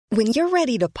When you're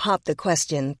ready to pop the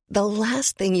question, the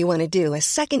last thing you want to do is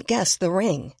second-guess the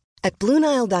ring. At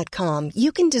BlueNile.com,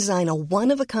 you can design a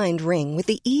one-of-a-kind ring with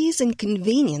the ease and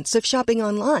convenience of shopping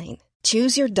online.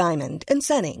 Choose your diamond and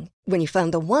setting. When you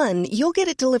find the one, you'll get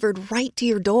it delivered right to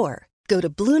your door. Go to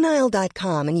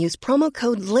BlueNile.com and use promo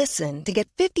code LISTEN to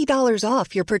get $50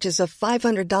 off your purchase of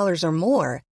 $500 or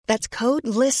more. That's code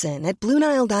LISTEN at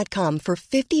BlueNile.com for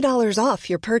 $50 off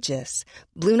your purchase.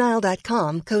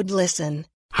 BlueNile.com, code LISTEN.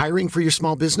 Hiring for your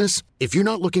small business? If you're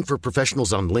not looking for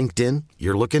professionals on LinkedIn,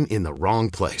 you're looking in the wrong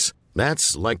place.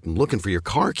 That's like looking for your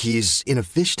car keys in a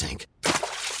fish tank.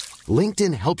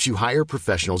 LinkedIn helps you hire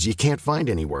professionals you can't find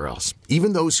anywhere else,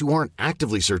 even those who aren't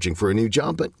actively searching for a new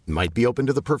job but might be open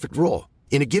to the perfect role.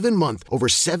 In a given month, over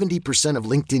 70% of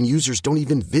LinkedIn users don't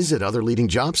even visit other leading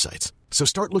job sites. So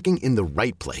start looking in the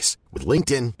right place. With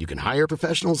LinkedIn, you can hire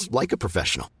professionals like a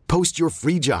professional. Post your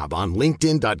free job on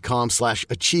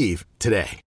linkedin.com/achieve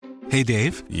today. Hey,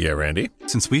 Dave. Yeah, Randy.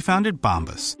 Since we founded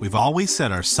Bombas, we've always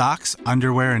said our socks,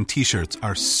 underwear, and T-shirts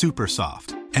are super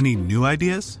soft. Any new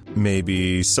ideas?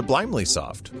 Maybe sublimely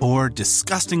soft. Or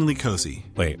disgustingly cozy.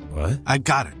 Wait, what? I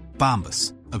got it.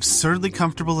 Bombas. Absurdly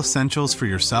comfortable essentials for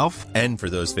yourself and for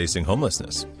those facing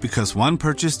homelessness. Because one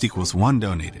purchased equals one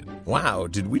donated. Wow,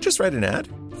 did we just write an ad?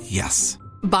 Yes.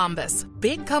 Bombas.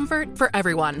 Big comfort for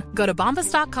everyone. Go to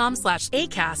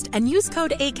bombas.com/ACAST and use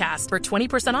code ACAST for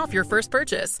 20% off your first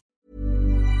purchase.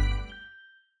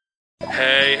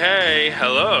 Hey,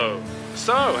 hello.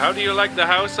 So, how do you like the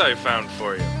house I found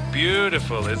for you?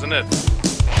 Beautiful, isn't it?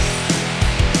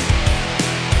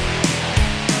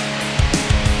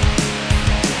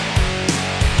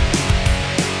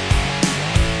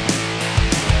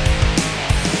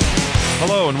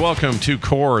 Hello and welcome to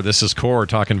Core. This is Core,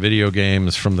 talking video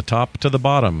games from the top to the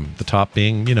bottom. The top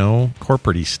being,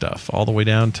 corporate-y stuff, all the way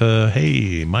down to,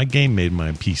 hey, my game made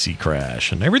my PC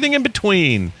crash, and everything in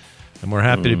between. And we're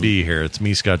happy to be here. It's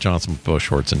me, Scott Johnson, Bo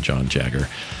Schwartz, and John Jagger.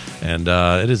 And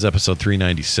it is episode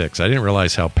 396. I didn't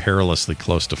realize how perilously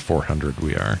close to 400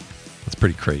 we are. That's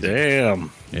pretty crazy.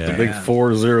 Damn. Yeah. The big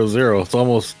 400. It's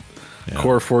almost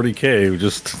Core 40K.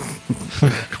 Just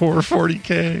Core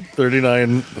 40K.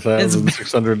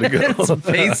 39,600 to go. It's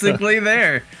basically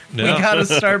there. Yeah. We got to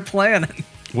start planning.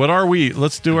 What are we?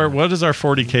 Let's do what is our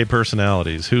 40K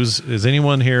personalities? Is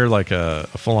anyone here like a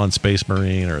full-on space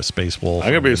marine or a space wolf? I'm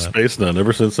gonna be a space nun.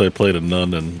 Ever since I played a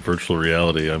nun in virtual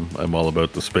reality, I'm all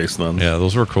about the space nuns. Yeah,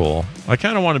 those were cool. I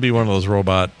kind of want to be one of those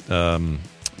robot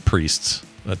priests,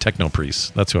 techno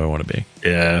priests. That's who I want to be.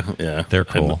 Yeah, they're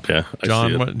cool.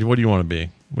 John, what do you want to be?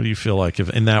 What do you feel like if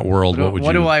in that world?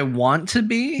 What do I want to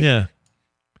be? Yeah.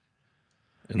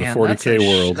 In the 40K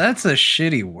world. That's a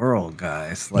shitty world,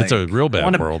 guys. Like, it's a real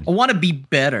bad world. I want to be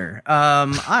better.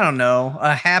 I don't know.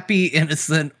 A happy,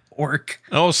 innocent orc.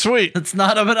 Oh, sweet. It's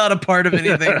not a part of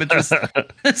anything, but just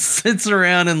sits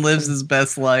around and lives his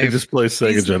best life. He just plays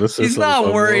Sega Genesis. He's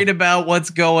not worried about what's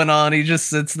going on. He just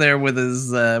sits there with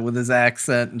his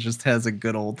accent and just has a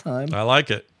good old time. I like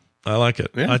it.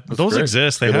 Yeah, those great.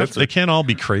 exist. They can't all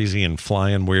be crazy and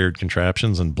flying weird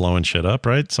contraptions and blowing shit up,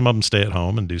 right? Some of them stay at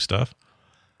home and do stuff.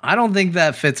 I don't think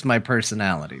that fits my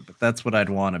personality, but that's what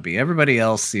I'd want to be. Everybody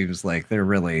else seems like they're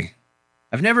really...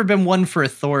 I've never been one for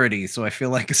authority, so I feel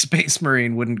like a space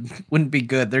marine wouldn't be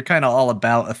good. They're kind of all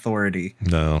about authority.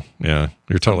 No, yeah,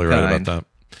 you're totally right about that.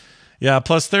 Yeah,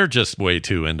 plus they're just way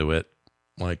too into it.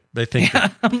 Like they think...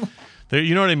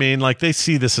 You know what I mean? Like they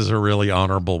see this as a really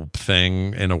honorable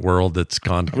thing in a world that's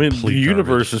gone. The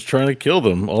universe is trying to kill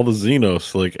them. All the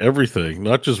Xenos, like everything,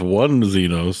 not just one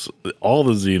Xenos, all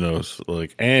the Xenos,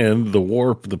 like and the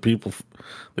warp, the people,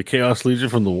 the Chaos Legion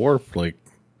from the warp, like.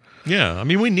 Yeah, I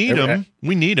mean we need them.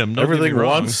 We need them. Everything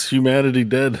wants humanity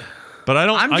dead. But I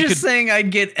don't. I'm just saying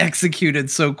I'd get executed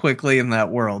so quickly in that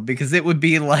world because it would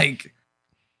be like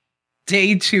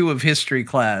day 2 of history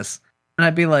class, and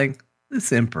I'd be like,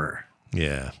 this emperor.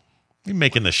 Yeah. You're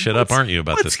making this shit up, aren't you,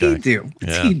 about this guy? What's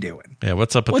he doing? Yeah,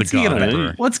 what's up with the god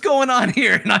emperor? What's going on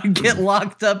here? And I get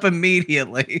locked up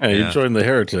immediately. Hey, you join the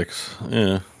heretics.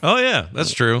 Yeah. Oh, yeah,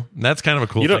 that's true. That's kind of a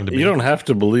cool thing to be. You don't have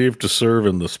to believe to serve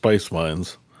in the spice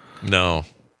mines. No.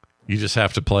 You just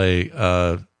have to play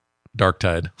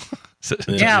Darktide.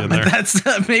 Yeah,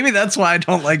 but maybe that's why I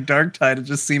don't like Darktide. It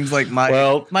just seems like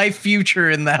my future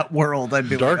in that world. I'd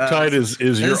be Darktide is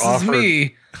your offer.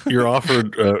 Me. You're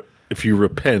offered if you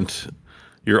repent,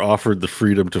 you're offered the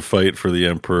freedom to fight for the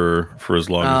emperor for as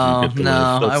long as you get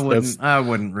to live. I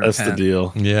wouldn't repent. That's the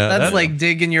deal. Yeah, that's like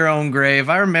digging your own grave.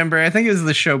 I remember, I think it was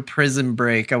the show Prison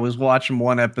Break. I was watching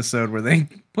one episode where they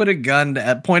pointed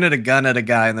a gun at a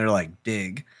guy and they're like,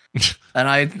 dig. And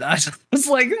I was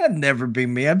like, that'd never be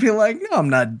me. I'd be like, no, I'm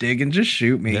not digging. Just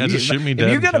shoot me. Yeah, just shoot me dead.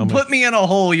 If you're going to put me in a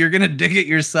hole, you're going to dig it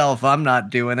yourself. I'm not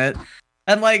doing it.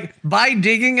 And like by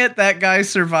digging it, that guy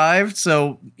survived.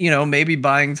 So, maybe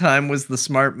buying time was the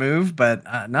smart move, but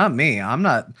not me. I'm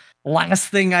not. Last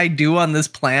thing I do on this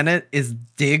planet is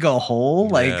dig a hole.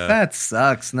 Like that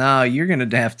sucks. No, you're going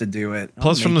to have to do it.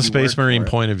 Plus, from the Space Marine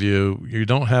point of view, you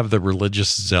don't have the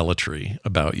religious zealotry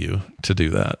about you to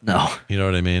do that. No. You know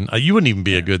what I mean? You wouldn't even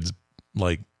be a good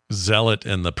zealot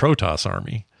in the Protoss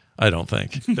army. I don't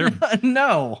think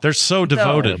no. They're so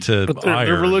devoted to but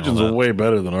their religions are way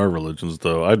better than our religions,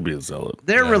 though. I'd be a zealot.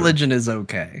 Their religion is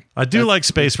okay. I do like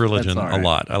space religion a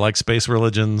lot. I like space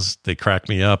religions. They crack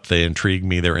me up. They intrigue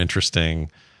me. They're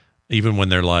interesting. Even when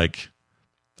they're like,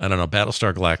 I don't know,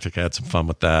 Battlestar Galactica had some fun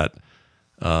with that.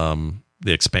 The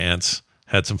Expanse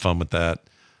had some fun with that.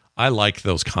 I like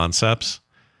those concepts.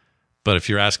 But if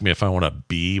you're asking me if I want to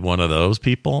be one of those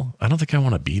people, I don't think I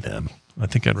want to be them. I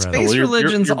think I'd rather. Space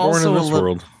religion's you're born also in this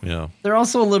world. Yeah, they're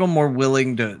also a little more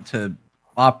willing to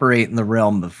operate in the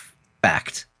realm of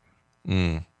fact.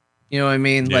 You know what I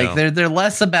mean? Yeah. Like they're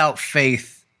less about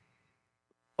faith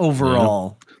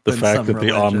overall. The fact that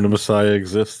the Omni-Messiah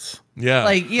exists. Yeah,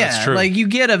 that's true. Like you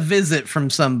get a visit from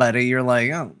somebody, you're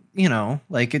like, oh,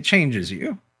 like it changes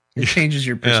you. It changes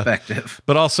your perspective. Yeah.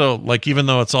 But also, like, even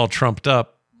though it's all trumped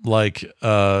up, like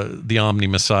the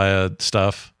Omni-Messiah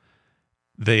stuff.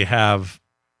 They have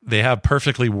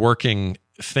perfectly working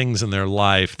things in their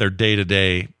life, their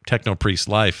day-to-day techno-priest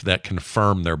life that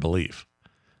confirm their belief,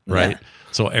 right? Yeah.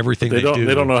 So everything they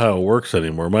don't know how it works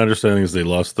anymore. My understanding is they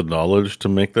lost the knowledge to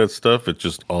make that stuff. It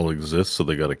just all exists, so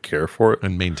they got to care for it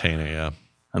and maintain it. Yeah,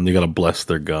 and they got to bless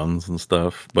their guns and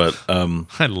stuff. But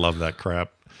I love that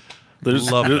crap.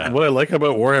 What I like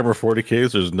about Warhammer 40K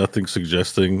is there's nothing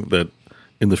suggesting that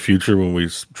in the future when we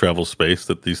travel space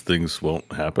that these things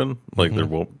won't happen. Like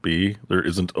there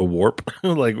isn't a warp.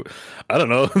 Like, I don't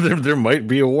know, there might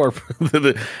be a warp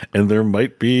and there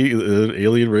might be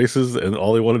alien races and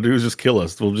all they want to do is just kill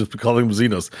us. We'll just be calling them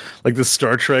Xenos. Like the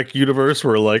Star Trek universe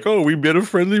where like, oh, we met a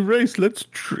friendly race. Let's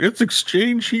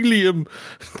exchange helium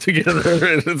together.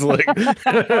 And it's like,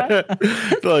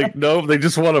 like, no, they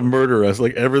just want to murder us.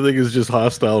 Like everything is just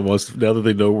hostile now that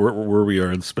they know where we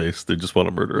are in space. They just want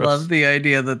to murder us. Love the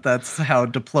idea that that's how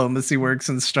diplomacy works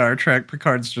in Star Trek.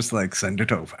 Picard's just like, send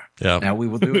it over. Yeah. Now we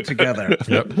will do it together.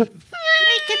 Yep. Make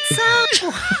it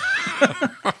so.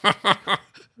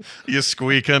 You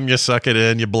squeak them, you suck it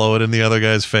in, you blow it in the other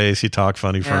guy's face, you talk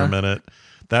funny for a minute.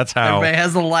 That's how everybody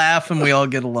has a laugh and we all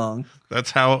get along.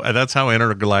 That's how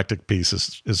intergalactic peace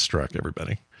is struck,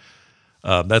 everybody.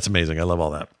 That's amazing. I love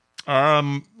all that.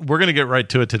 We're gonna get right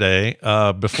to it today.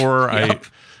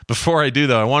 Before I do,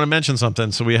 though, I want to mention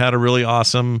something. So we had a really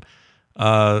awesome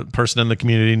person in the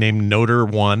community named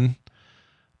Notre1.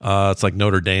 It's like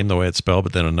Notre Dame, the way it's spelled,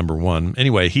 but then a number 1.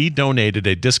 Anyway, he donated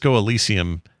a Disco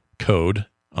Elysium code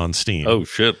on Steam. Oh,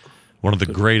 shit. One of the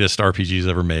greatest RPGs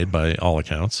ever made by all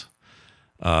accounts.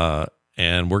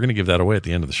 And we're going to give that away at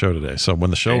the end of the show today. So when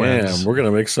the show ends... we're going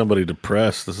to make somebody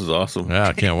depressed. This is awesome. Yeah,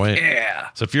 I can't wait. Yeah.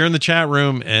 So if you're in the chat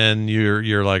room and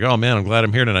you're like, oh man, I'm glad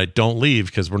I'm here tonight, don't leave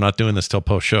because we're not doing this till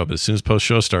post-show. But as soon as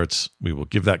post-show starts, we will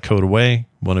give that code away.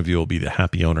 One of you will be the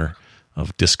happy owner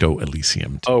of Disco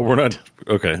Elysium. Oh, we're not...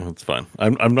 Okay, that's fine.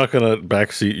 I'm not going to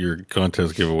backseat your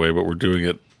contest giveaway, but we're doing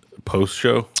it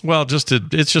post-show. Well,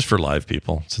 it's just for live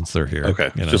people since they're here.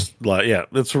 Okay, just yeah,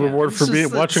 that's a reward for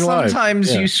watching live.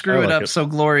 Sometimes you screw it up so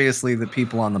gloriously that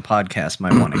people on the podcast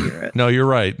might want to hear it. No, you're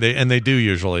right. They do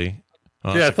usually.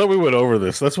 Yeah, I thought we went over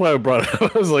this. That's why I brought it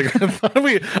up. I was like, I thought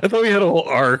we had a whole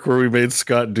arc where we made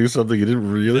Scott do something he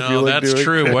didn't really feel like doing. That's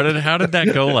true. How did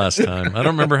that go last time? I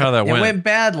don't remember how that went. It went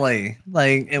badly.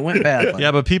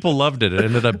 Yeah, but people loved it. It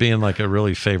ended up being like a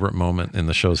really favorite moment in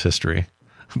the show's history.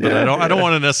 But I don't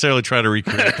want to necessarily try to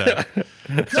recreate that.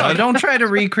 So I don't try to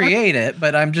recreate it,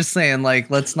 but I'm just saying, like,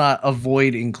 let's not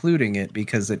avoid including it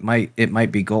because it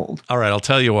might be gold. All right, I'll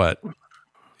tell you what.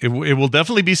 It will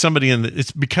definitely be somebody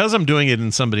it's because I'm doing it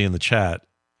in somebody in the chat.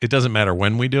 It doesn't matter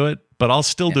when we do it, but I'll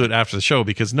still do it after the show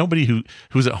because nobody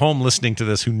who's at home listening to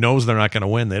this who knows they're not going to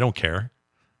win, they don't care.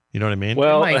 You know what I mean?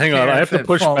 Well, hang on. I have to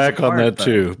push back on that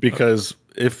too because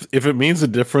if it means a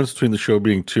difference between the show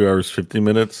being 2 hours 50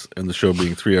 minutes and the show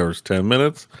being 3 hours 10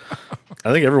 minutes,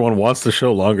 I think everyone wants the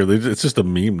show longer. It's just a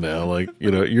meme now. Like,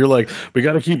 you're like, we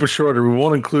got to keep it shorter. We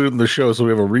won't include in the show, so we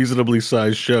have a reasonably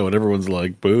sized show. And everyone's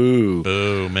like, boo.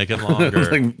 Boo, make it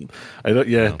longer.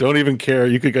 Like, don't even care.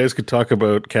 You guys could talk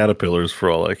about caterpillars for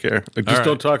all I care. Like, just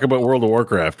don't talk about World of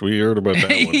Warcraft. We heard about that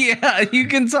one. Yeah, you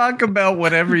can talk about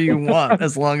whatever you want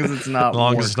as long as it's not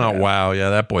WoW. Yeah,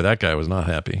 that guy was not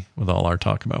happy with all our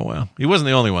talk about WoW. He wasn't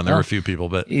the only one. There were a few people,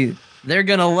 but... They're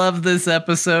going to love this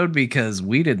episode because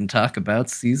we didn't talk about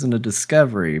Season of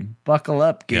Discovery. Buckle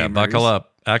up, gamers. Yeah, buckle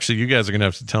up. Actually, you guys are going to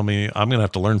have to tell me. I'm going to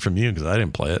have to learn from you because I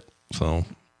didn't play it. So,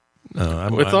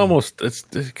 it's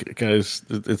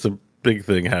a big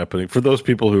thing happening. For those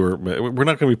people who are, we're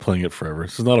not going to be playing it forever.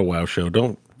 This is not a WoW show.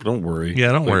 Don't worry.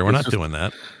 Yeah, don't worry. We're not doing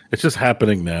that. It's just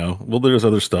happening now. Well, there's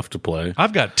other stuff to play.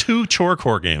 I've got 2 Chore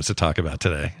Core games to talk about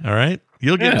today. All right?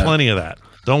 You'll get plenty of that.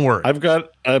 Don't worry. I've got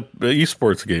an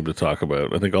esports game to talk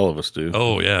about. I think all of us do.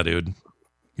 Oh yeah, dude.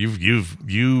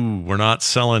 You were not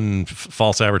selling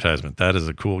false advertisement. That is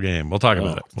a cool game. We'll talk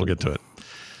about it. We'll get to it.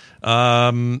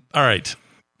 All right.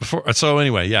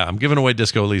 Anyway, I'm giving away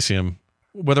Disco Elysium.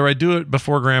 Whether I do it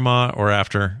before Grandma or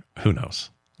after, who knows?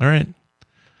 All right.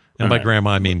 And by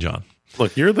Grandma, I mean John.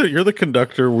 Look, you're the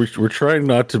conductor. We're trying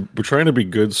to be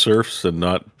good serfs and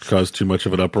not cause too much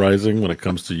of an uprising when it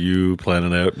comes to you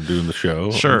planning out and doing the show.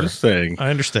 Sure, I'm just saying. I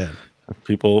understand.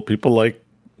 People like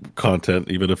content,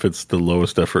 even if it's the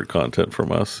lowest effort content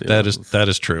from us. That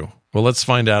is true. Well, let's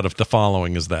find out if the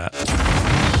following is that.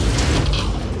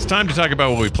 It's time to talk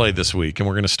about what we played this week, and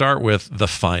we're going to start with the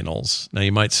finals. Now,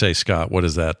 you might say, Scott, what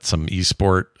is that? Some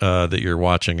esport that you're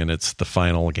watching, and it's the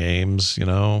final games?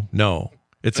 No.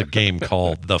 It's a game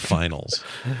called The Finals.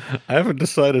 I haven't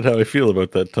decided how I feel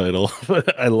about that title.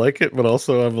 I like it, but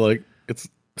also I'm like, it's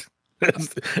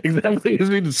exactly as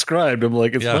we described. I'm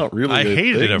like, it's not really. I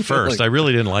hated it at first. I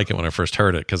really didn't like it when I first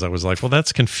heard it because I was like, well,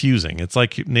 that's confusing. It's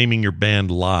like naming your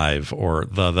band Live or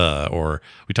or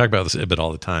we talk about this a bit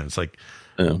all the time. It's like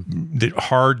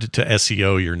hard to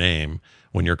SEO your name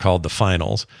when you're called The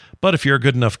Finals. But if you're a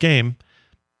good enough game,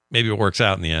 maybe it works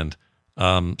out in the end.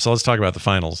 So let's talk about the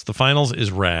finals. The finals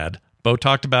is rad. Bo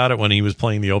talked about it when he was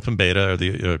playing the open beta or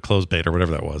the closed beta or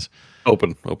whatever that was.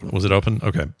 Open. Was it open?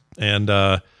 Okay.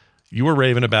 And you were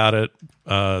raving about it.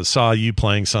 Saw you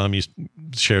playing some. You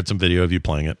shared some video of you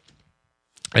playing it.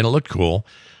 And it looked cool.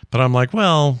 But I'm like,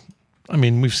 well, I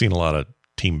mean, we've seen a lot of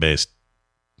team-based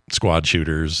squad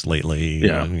shooters lately.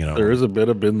 Yeah, there is a bit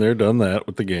of been there, done that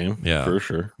with the game. Yeah, for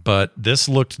sure. But this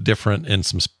looked different in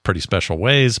some pretty special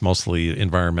ways, mostly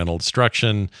environmental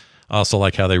destruction. I also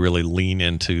like how they really lean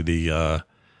into the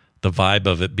vibe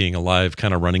of it being a live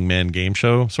kind of Running Man game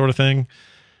show sort of thing.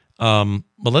 But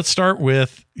let's start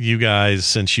with you guys,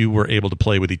 since you were able to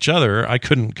play with each other. I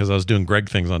couldn't because I was doing Greg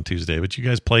things on Tuesday, but you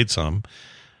guys played some.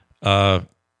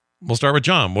 We'll start with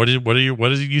John. What did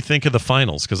you think of the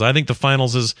finals? Because I think the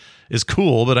finals is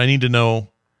cool, but I need to know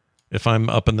if I'm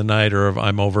up in the night or if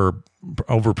I'm over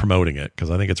promoting it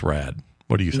because I think it's rad.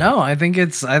 What do you think? No, I think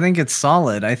it's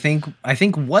solid. I think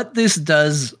what this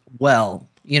does well,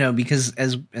 because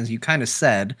as you kind of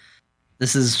said,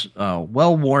 this is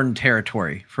well-worn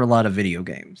territory for a lot of video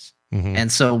games. Mm-hmm.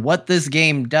 And so what this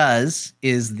game does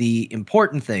is the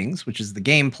important things, which is the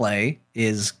gameplay,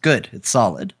 is good. It's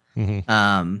solid.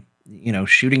 Mm-hmm.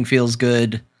 Shooting feels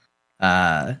good.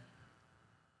 The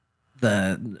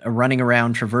running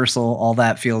around, traversal, all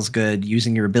that feels good.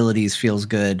 Using your abilities feels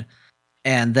good.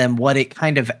 And then what it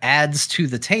kind of adds to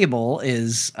the table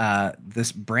is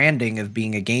this branding of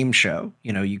being a game show.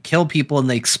 You kill people and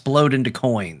they explode into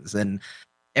coins, and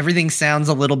everything sounds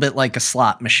a little bit like a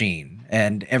slot machine,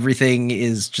 and everything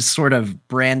is just sort of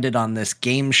branded on this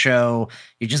game show.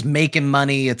 You're just making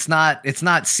money. It's not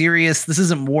serious. This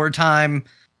isn't wartime.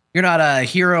 You're not a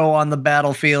hero on the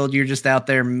battlefield. You're just out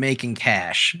there making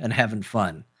cash and having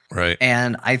fun. Right.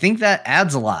 And I think that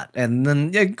adds a lot. And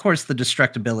then, of course, the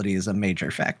destructibility is a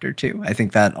major factor, too. I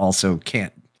think that also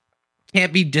can't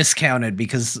be discounted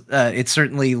because it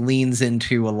certainly leans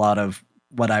into a lot of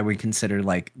what I would consider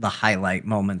like the highlight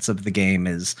moments of the game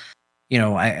is,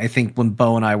 I think when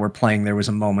Bo and I were playing, there was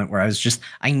a moment where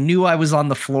I knew I was on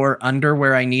the floor under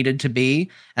where I needed to be.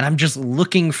 And I'm just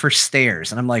looking for stairs.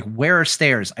 And I'm like, where are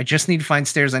stairs? I just need to find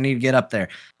stairs. I need to get up there.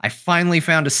 I finally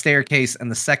found a staircase.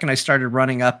 And the second I started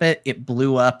running up it, it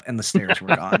blew up and the stairs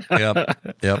were gone.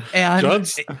 Yep. And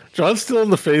John's still in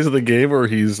the phase of the game where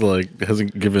he's like,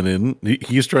 hasn't given in.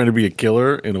 He's trying to be a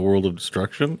killer in a world of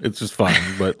destruction. It's just fine.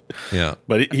 But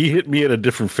but he hit me at a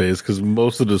different phase because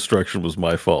most of the destruction was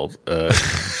my fault. But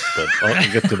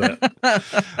I'll get to that.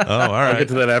 Oh, all right. I'll get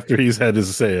to that after he's had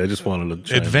his say. I just wanted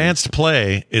to advanced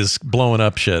play is blowing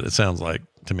up shit, it sounds like.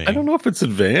 to me. I don't know if it's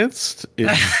advanced.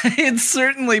 It's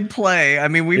certainly play. I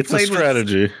mean, it's a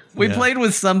strategy. We played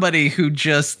with somebody who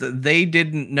they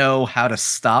didn't know how to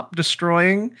stop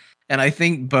destroying. And I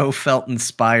think Bo felt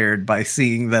inspired by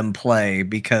seeing them play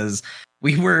because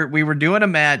we were doing a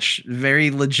match,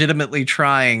 very legitimately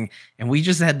trying, and we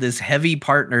just had this heavy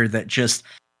partner that just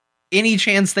any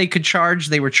chance they could charge,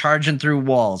 they were charging through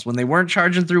walls. When they weren't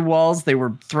charging through walls, they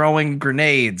were throwing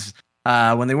grenades.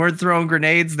 When they weren't throwing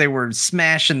grenades, they were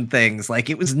smashing things. Like,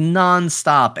 it was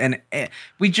nonstop. And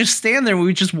we just stand there and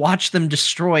we just watch them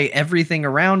destroy everything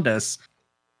around us.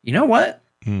 You know what?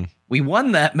 We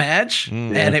won that match,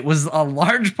 and it was a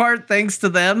large part thanks to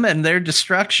them and their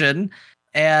destruction.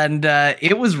 And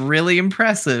it was really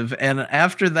impressive. And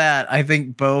after that, I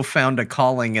think Bo found a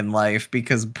calling in life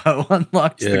because Bo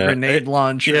unlocked the grenade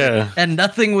launcher, and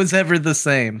nothing was ever the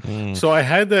same. So I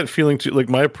had that feeling too. Like,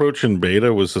 my approach in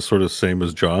beta was the sort of same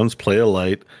as John's: play a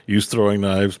light, use throwing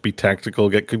knives, be tactical,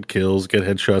 get good kills, get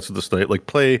headshots at the snipe. Like,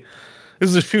 play. This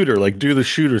is a shooter. Like, do the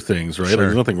shooter things, right? Sure. Like,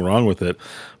 there's nothing wrong with it.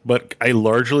 But I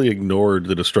largely ignored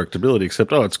the destructibility,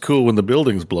 except, it's cool when the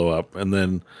buildings blow up, and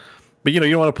then. But, you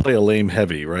don't want to play a lame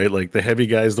heavy, right? Like, the heavy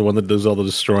guy's the one that does all the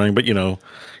destroying. But, you're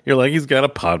like, he's got a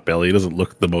pot belly. He doesn't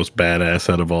look the most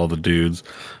badass out of all the dudes.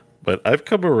 But I've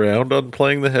come around on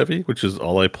playing the heavy, which is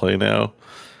all I play now,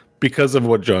 because of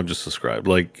what John just described.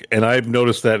 Like, and I've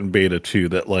noticed that in beta, too,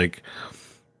 that, like,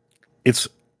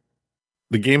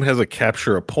 the game has a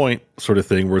capture a point sort of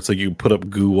thing where it's like you put up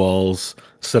goo walls,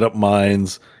 set up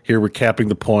mines. Here, we're capping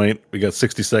the point. We got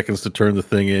 60 seconds to turn the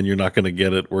thing in. You're not going to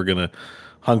get it. We're going to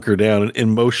hunker down. And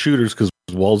in most shooters, because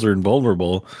walls are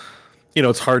invulnerable,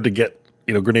 it's hard to get,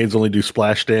 grenades only do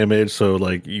splash damage, so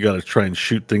like you got to try and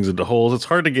shoot things into holes. It's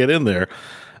hard to get in there.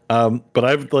 But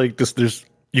I've like this.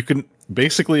 You can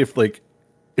basically, if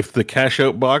the cash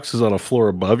out box is on a floor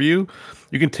above you,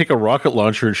 you can take a rocket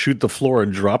launcher and shoot the floor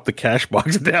and drop the cash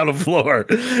box down a floor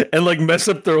and like mess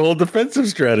up their whole defensive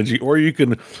strategy. Or you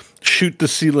can shoot the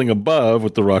ceiling above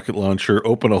with the rocket launcher,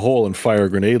 open a hole and fire a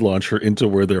grenade launcher into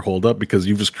where they're holed up because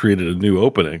you've just created a new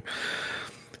opening.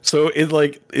 So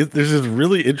there's this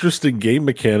really interesting game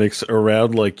mechanics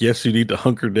around, like, yes, you need to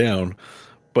hunker down,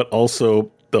 but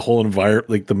also the whole environment,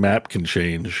 like the map can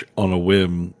change on a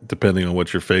whim depending on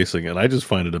what you're facing. And I just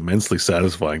find it immensely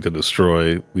satisfying to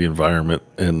destroy the environment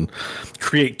and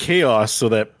create chaos so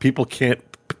that people can't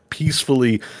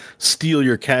peacefully steal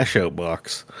your cash out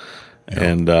box. Yeah.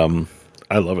 And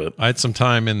I love it. I had some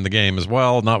time in the game as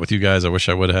well, not with you guys. I wish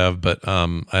I would have, but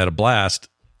I had a blast.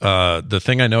 The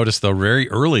thing I noticed though very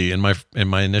early in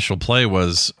my initial play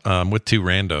was with two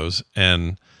randos,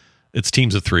 and it's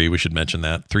teams of three. We should mention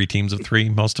that 3 teams of 3.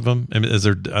 Most of them. I mean, is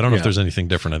there? I don't know if there's anything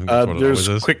different. I think that's what it always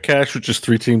is. Quick Cash, which is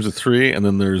 3 teams of 3, and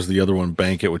then there's the other one,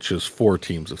 Banquet, which is 4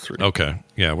 teams of 3. Okay,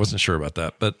 yeah, I wasn't sure about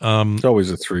that, but it's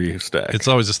always a 3 stack. It's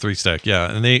always a 3 stack,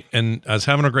 yeah. And I was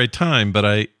having a great time, but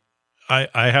I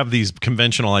have these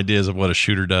conventional ideas of what a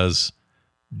shooter does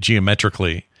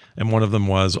geometrically, and one of them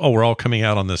was, we're all coming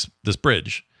out on this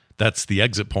bridge. That's the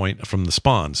exit point from the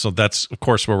spawn. So that's, of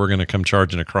course, where we're going to come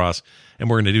charging across. And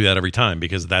we're going to do that every time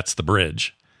because that's the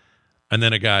bridge. And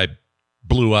then a guy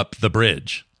blew up the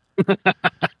bridge.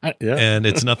 Yeah. And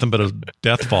it's nothing but a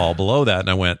death fall below that. And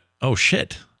I went, oh,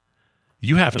 shit.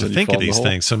 You have to think of these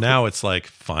things. So now it's like,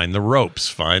 find the ropes,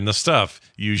 find the stuff,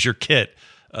 use your kit,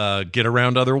 get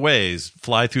around other ways,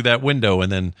 fly through that window,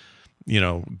 and then,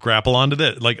 grapple onto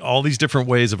that. Like all these different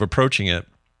ways of approaching it.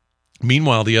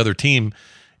 Meanwhile, the other team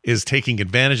is taking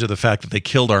advantage of the fact that they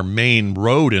killed our main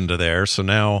road into there. So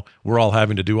now we're all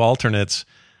having to do alternates.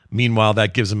 Meanwhile,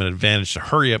 that gives them an advantage to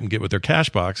hurry up and get with their cash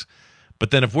box. But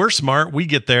then if we're smart, we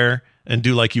get there and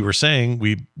do like you were saying,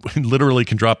 we literally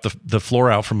can drop the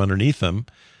floor out from underneath them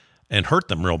and hurt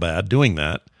them real bad doing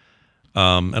that.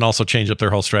 And also change up their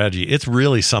whole strategy. It's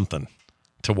really something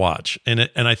to watch.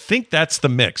 And I think that's the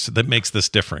mix that makes this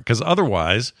different. Because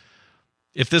otherwise,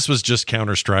 if this was just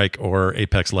Counter-Strike or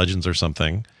Apex Legends or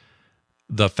something,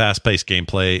 the fast-paced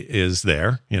gameplay is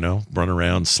there. Run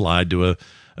around, slide into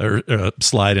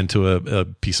a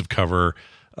piece of cover,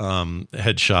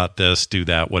 headshot this, do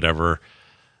that, whatever.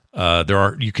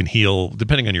 You can heal,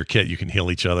 depending on your kit, you can heal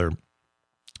each other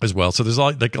as well. So there's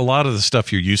a lot of the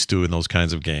stuff you're used to in those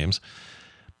kinds of games.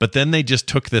 But then they just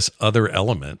took this other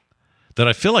element that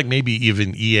I feel like maybe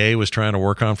even EA was trying to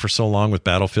work on for so long with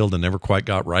Battlefield and never quite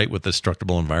got right with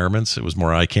destructible environments. It was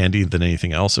more eye candy than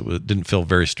anything else. It didn't feel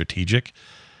very strategic.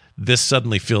 This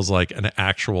suddenly feels like an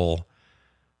actual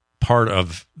part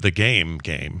of the game,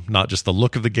 not just the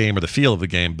look of the game or the feel of the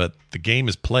game, but the game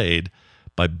is played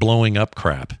by blowing up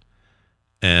crap.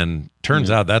 And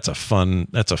turns out that's a fun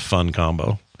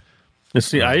combo. And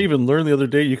see, I even learned the other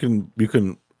day you can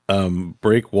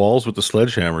break walls with the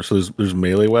sledgehammer. So there's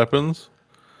melee weapons.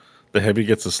 The heavy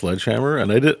gets a sledgehammer,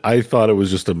 and I thought it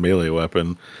was just a melee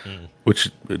weapon,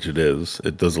 which it is.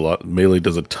 It does a lot. Melee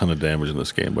does a ton of damage in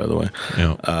this game, by the way.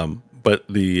 Yeah. But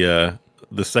the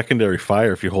secondary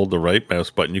fire, if you hold the right mouse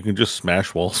button, you can just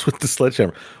smash walls with the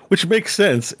sledgehammer, which makes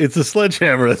sense. It's a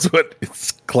sledgehammer.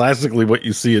 It's classically what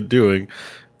you see it doing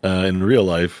in real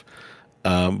life.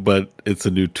 But it's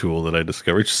a new tool that I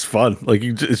discovered. It's just fun. Like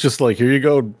it's just like, here you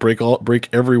go, break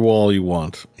every wall you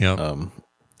want. Yeah.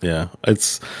 Yeah,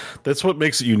 that's what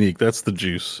makes it unique. That's the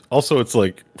juice. Also, it's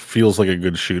like feels like a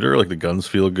good shooter. Like the guns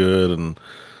feel good, and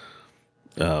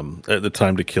at the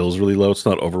time to kill is really low. It's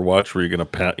not Overwatch where you're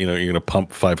gonna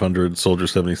pump 500 Soldier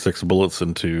 76 bullets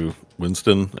into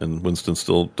Winston, and Winston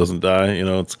still doesn't die.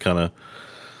 It's kind of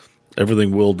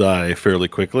everything will die fairly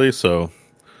quickly. So,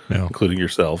 including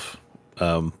yourself.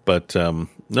 No,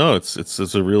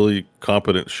 it's a really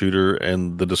competent shooter,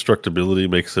 and the destructibility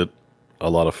makes it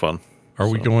a lot of fun. Are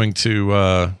we going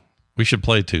to? We should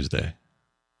play Tuesday.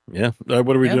 Yeah.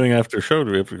 What are we doing after show?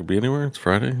 Do we have to be anywhere? It's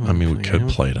Friday. I mean, we could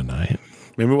play tonight.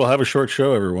 Maybe we'll have a short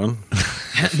show, everyone.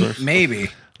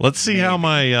 Maybe. Let's see how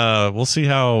we'll see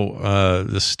how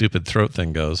this stupid throat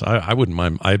thing goes. I wouldn't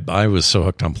mind. I was so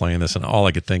hooked on playing this, and all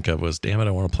I could think of was, damn it,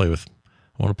 I want to play with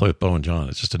Bo and John.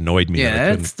 It just annoyed me.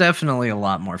 Yeah, it's definitely a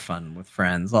lot more fun with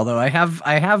friends. Although I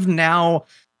have now.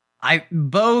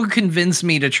 Bo convinced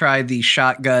me to try the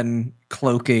shotgun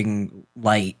cloaking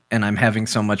light, and I'm having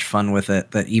so much fun with it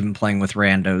that even playing with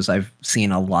randos, I've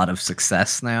seen a lot of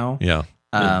success now. Yeah.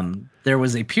 There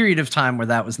was a period of time where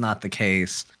that was not the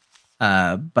case,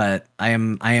 but I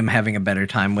am having a better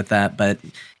time with that. But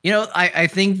I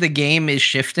think the game is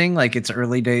shifting. Like, it's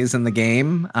early days in the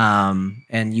game,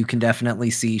 and you can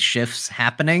definitely see shifts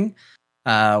happening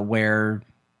where.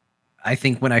 I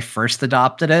think when I first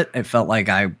adopted it, it felt like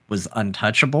I was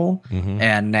untouchable. Mm-hmm.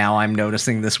 And now I'm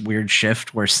noticing this weird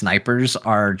shift where snipers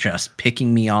are just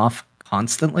picking me off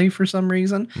constantly for some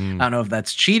reason. I don't know if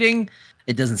that's cheating.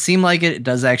 It doesn't seem like it. It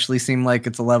does actually seem like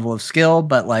it's a level of skill,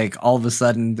 but like all of a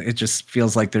sudden it just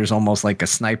feels like there's almost like a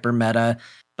sniper meta.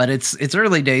 But it's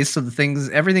early days, so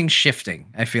everything's shifting,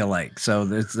 I feel like. So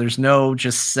there's no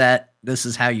just set, this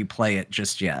is how you play it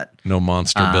just yet. No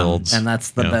monster builds. And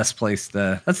that's the best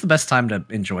that's the best time to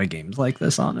enjoy games like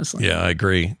this, honestly. Yeah, I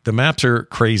agree. The maps are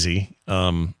crazy.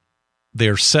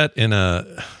 They're set in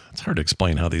it's hard to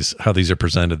explain how these are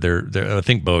presented. They're I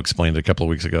think Bo explained it a couple of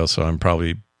weeks ago, so I'm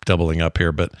probably doubling up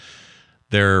here, but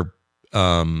they're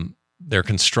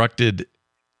constructed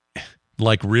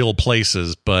like real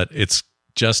places, but it's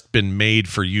just been made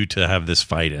for you to have this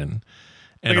fight in.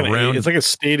 And it's like a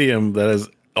stadium that has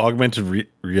augmented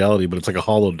reality, but it's like a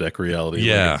holodeck reality.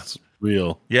 Yeah. Like it's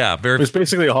real. Yeah. It's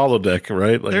basically a holodeck,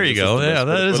 right? Like, there you go. Yeah,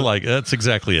 that's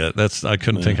exactly it. I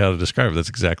couldn't think how to describe it. That's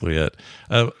exactly it.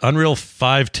 Unreal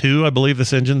 5.2, I believe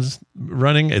this engine's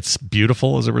running. It's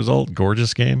beautiful as a result.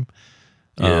 Gorgeous game.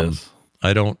 Yes.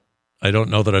 I don't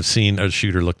know that I've seen a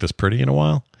shooter look this pretty in a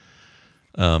while.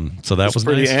 So that was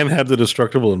pretty nice. And had the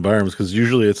destructible environments, because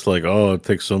usually it's like, oh, it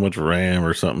takes so much RAM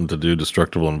or something to do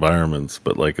destructible environments,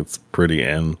 but like it's pretty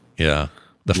and the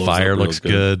fire looks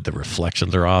good. The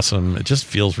reflections are awesome. It just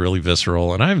feels really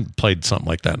visceral, and I haven't played something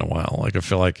like that in a while. Like I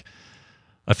feel like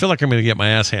I'm going to get my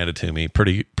ass handed to me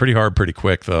pretty hard, pretty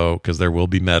quick though, because there will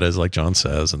be metas, like John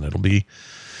says, and it'll be.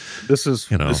 This is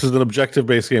an objective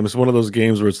based game. It's one of those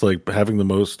games where it's like having the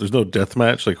most. There's no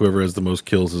deathmatch. Like whoever has the most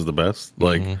kills is the best.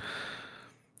 Like. Mm-hmm.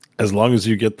 As long as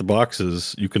you get the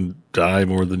boxes, you can die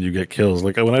more than you get kills.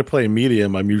 Like when I play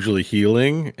medium, I'm usually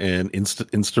healing and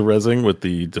insta-rezzing with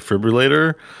the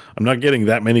defibrillator. I'm not getting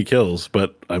that many kills,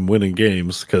 but I'm winning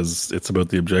games because it's about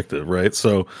the objective, right?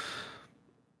 So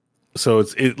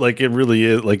it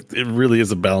really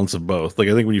is a balance of both. Like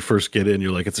I think when you first get in,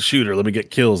 you're like, it's a shooter, let me get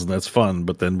kills, and that's fun.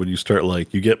 But then when you start,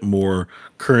 like, you get more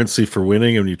currency for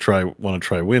winning, and when you want to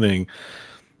try winning,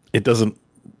 it doesn't.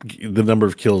 The number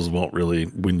of kills won't really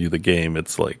win you the game.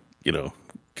 It's like,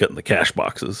 getting the cash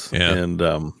boxes. Yeah. And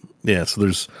so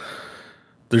there's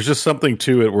just something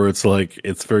to it where it's like,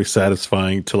 it's very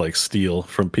satisfying to like steal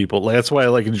from people. Like, that's why I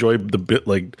like enjoy the bit.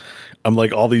 Like, I'm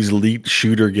like, all these elite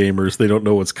shooter gamers, they don't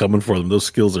know what's coming for them. Those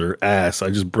skills are ass. I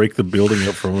just break the building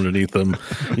up from underneath them.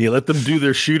 You let them do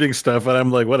their shooting stuff, and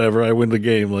I'm like, whatever, I win the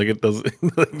game. Like, it doesn't,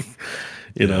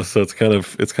 so it's kind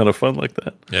of fun like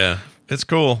that. Yeah, it's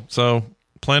cool. So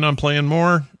plan on playing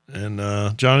more. And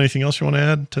John, anything else you want to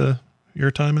add to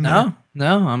your time in there?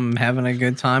 No, I'm having a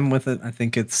good time with it. I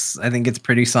think it's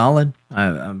pretty solid.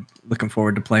 I'm looking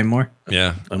forward to playing more.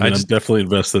 Yeah, I'm definitely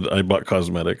invested. I bought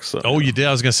cosmetics. So. Oh, you did?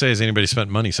 I was gonna say, has anybody spent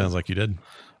money? Sounds like you did.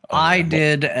 I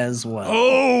did as well.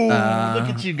 Oh, look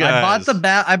at you guys!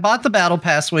 I bought the battle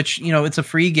pass, which it's a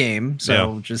free game,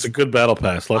 so just it's a good battle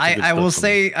pass. I will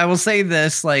say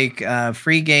this, like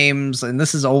free games, and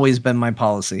this has always been my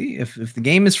policy. If the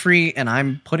game is free and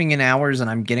I'm putting in hours and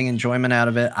I'm getting enjoyment out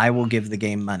of it, I will give the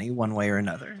game money one way or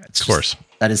another. Of course,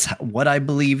 that is what I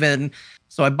believe in.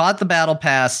 So I bought the battle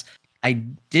pass. I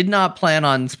did not plan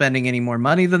on spending any more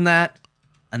money than that.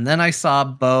 And then I saw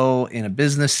Bo in a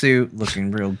business suit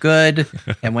looking real good.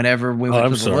 And whenever we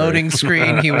went to the loading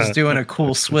screen, he was doing a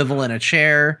cool swivel in a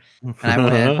chair. And I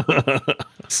went.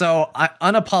 So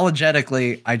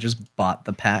unapologetically, I just bought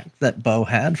the pack that Bo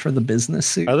had for the business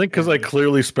suit. I think because I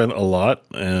clearly spent a lot.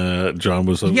 John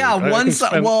was.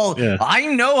 I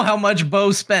know how much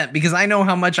Bo spent because I know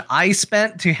how much I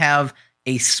spent to have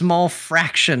a small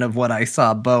fraction of what I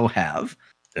saw Bo have.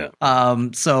 Yeah.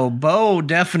 So Bo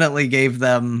definitely gave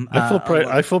them.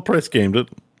 I full price gamed it.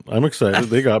 I'm excited.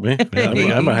 They got me.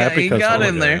 Yeah, I'm a happy customer. Got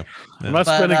in there. I'm not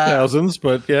spending thousands,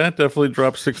 but definitely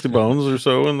dropped 60 bones or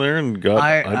so in there and got.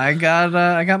 I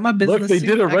got my business. Look, they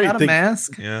did it right. I got a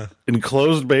mask. Yeah. In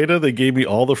closed beta, they gave me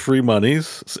all the free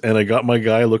monies, and I got my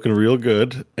guy looking real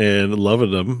good and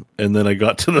loving them. And then I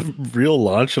got to the real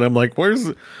launch, and I'm like,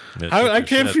 I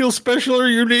can't feel special or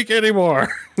unique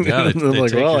anymore. Yeah, they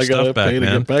like, well, I gotta pay to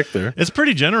get back there. It's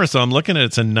pretty generous. So I'm looking at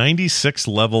it's a 96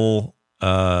 level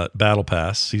battle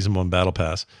pass, season 1 battle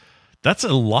pass. That's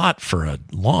a lot for a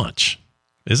launch,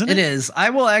 isn't it? It is. I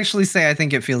will actually say I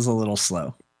think it feels a little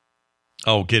slow.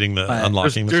 Oh, getting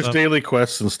unlocking there's daily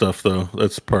quests and stuff though.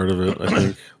 That's part of it. I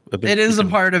think it is a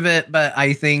part of it, but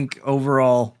I think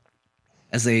overall,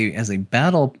 as a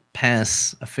battle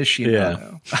pass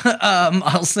aficionado,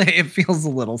 I'll say it feels a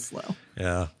little slow.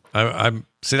 Yeah. I'm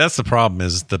see, that's the problem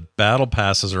is the battle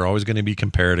passes are always going to be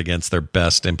compared against their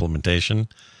best implementation.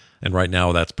 And right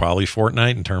now that's probably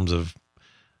Fortnite in terms of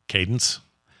cadence.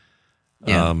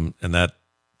 Yeah. And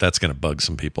that's going to bug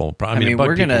some people. I mean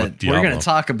we're going to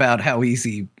talk about how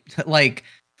easy, like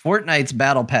Fortnite's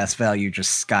battle pass value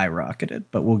just skyrocketed,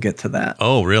 but we'll get to that.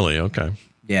 Oh, really? Okay.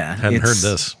 Yeah. Hadn't heard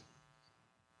this.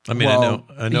 I mean,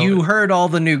 I know. You heard all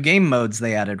the new game modes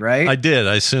they added, right? I did.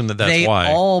 I assume that's why.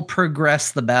 They all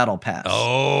progress the battle pass.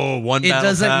 Oh, one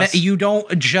battle pass? You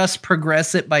don't just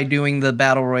progress it by doing the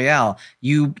battle royale.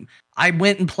 I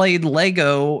went and played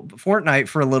Lego Fortnite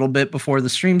for a little bit before the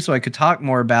stream so I could talk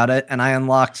more about it, and I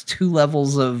unlocked 2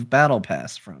 levels of battle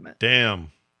pass from it.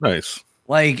 Damn. Nice.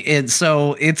 Like,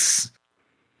 it's...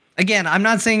 Again, I'm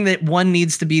not saying that one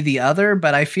needs to be the other,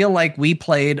 but I feel like we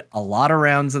played a lot of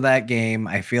rounds of that game.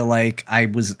 I feel like I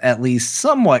was at least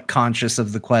somewhat conscious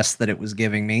of the quest that it was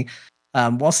giving me,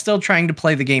 while still trying to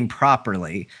play the game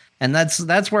properly. And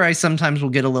that's where I sometimes will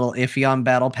get a little iffy on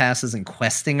battle passes and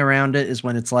questing around it, is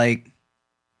when it's like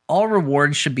all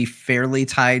rewards should be fairly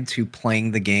tied to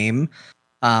playing the game.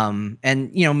 And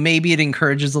maybe it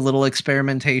encourages a little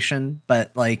experimentation,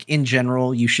 but like in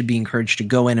general, you should be encouraged to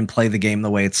go in and play the game the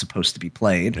way it's supposed to be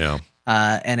played. Yeah.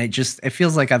 And it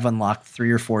feels like I've unlocked 3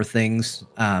 or 4 things,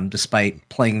 despite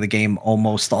playing the game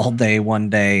almost all day, one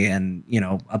day, and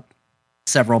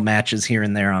several matches here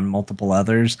and there on multiple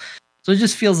others. So it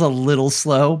just feels a little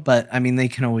slow, but I mean, they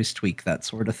can always tweak that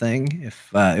sort of thing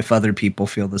if other people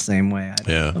feel the same way. I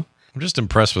don't know. I'm just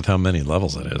impressed with how many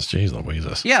levels it is. Jeez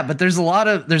Louise. Yeah, but there's a lot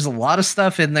of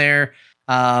stuff in there.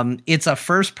 It's a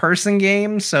first person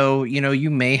game, so you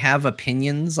may have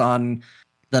opinions on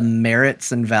the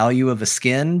merits and value of a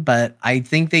skin, but I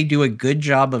think they do a good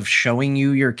job of showing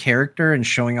you your character and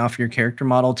showing off your character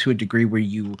model to a degree where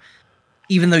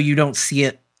even though you don't see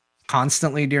it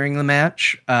constantly during the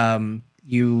match,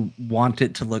 you want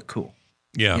it to look cool.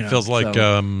 Yeah, it feels like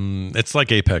it's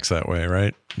like Apex that way,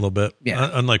 right? A little bit. Yeah.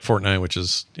 Unlike Fortnite, which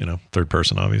is, third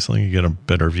person, obviously. You get a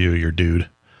better view of your dude.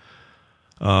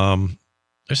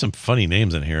 There's some funny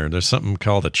names in here. There's something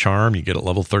called a charm. You get at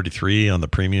level 33 on the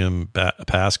premium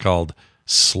pass called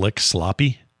Slick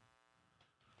Sloppy.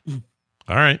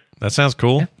 All right. That sounds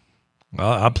cool. Yeah.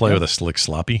 I'll play with a Slick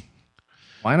Sloppy.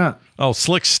 Why not? Oh,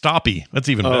 Slick Stoppy. That's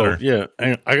even better. Yeah.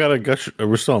 I got a gush.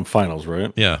 We're still in finals,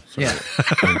 right? Yeah. Sorry.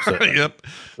 Yeah. Yep.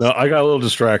 No, I got a little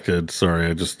distracted.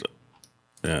 Sorry.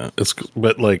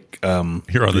 But like,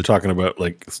 you're talking about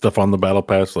like stuff on the battle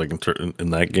pass, like in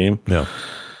that game. Yeah.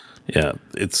 Yeah.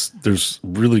 There's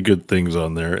really good things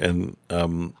on there. And,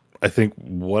 I think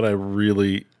one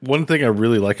thing I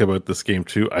really like about this game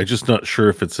too, I'm just not sure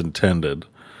if it's intended,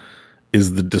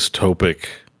 is the dystopic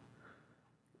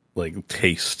like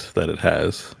taste that it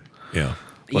has. Yeah.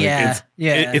 Like,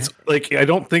 yeah. It's like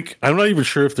I'm not even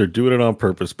sure if they're doing it on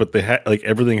purpose, but they like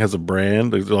everything has a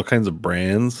brand. There's all kinds of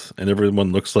brands, and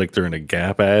everyone looks like they're in a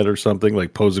Gap ad or something,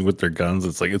 like posing with their guns.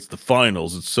 It's like it's the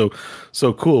finals. It's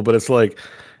so cool, but it's like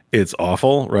it's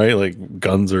awful, right? Like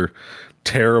guns are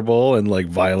terrible and like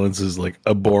violence is like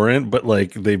abhorrent, but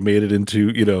like they've made it into,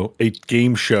 you know, a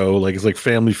game show, like it's like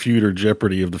Family Feud or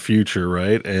Jeopardy of the future,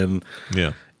 right? And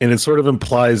it sort of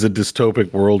implies a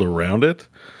dystopic world around it.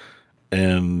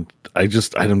 And I'm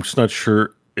just not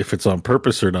sure if it's on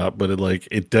purpose or not, but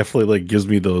it definitely like gives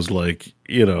me those, like,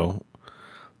 you know,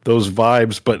 those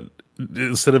vibes, but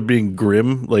instead of being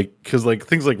grim, like, because like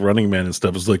things like Running Man and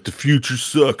stuff is like the future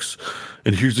sucks,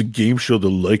 and here's a game show to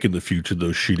like in the future,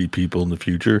 those shitty people in the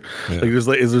future. Like there's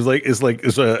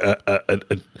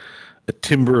a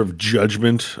timber of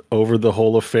judgment over the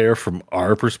whole affair from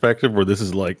our perspective, where this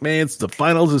is like, man, it's the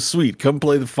finals is sweet, come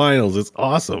play the finals, it's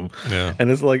awesome.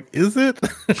 And it's like, is it?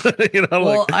 You know,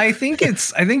 well, like, I think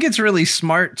it's really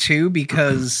smart too,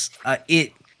 because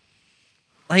it,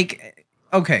 like,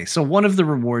 okay, so one of the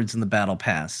rewards in the battle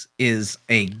pass is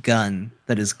a gun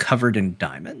that is covered in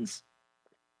diamonds.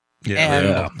 They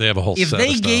have a whole if set they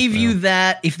of stuff, gave you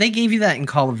that in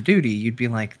Call of Duty, you'd be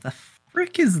like, the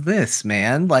frick is this,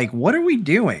 man? Like, what are we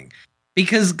doing?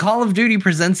 Because Call of Duty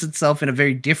presents itself in a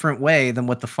very different way than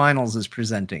what the finals is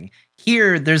presenting.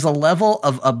 Here, there's a level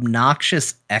of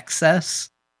obnoxious excess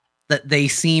that they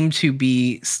seem to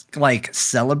be like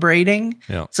celebrating.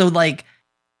 So like,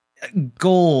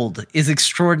 gold is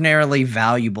extraordinarily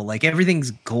valuable. Like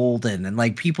everything's golden, and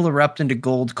like people erupt into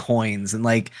gold coins, and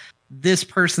like this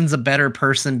person's a better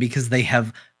person because they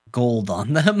have gold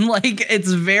on them. Like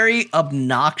it's very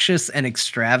obnoxious and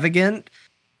extravagant.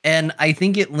 And I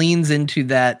think it leans into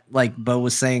that, like Bo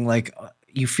was saying, like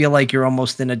you feel like you're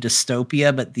almost in a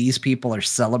dystopia, but these people are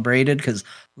celebrated because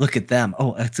look at them.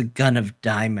 Oh, it's a gun of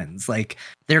diamonds. Like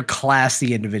they're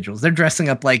classy individuals. They're dressing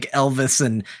up like Elvis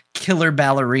and killer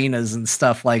ballerinas and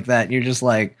stuff like that. And you're just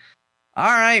like, all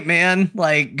right, man,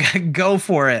 like go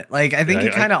for it. Like, I think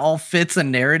it kind of all fits a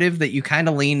narrative that you kind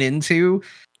of lean into.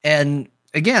 And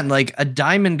again, like a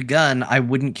diamond gun, I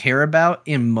wouldn't care about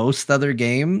in most other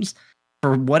games.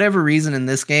 For whatever reason in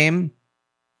this game,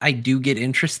 I do get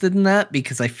interested in that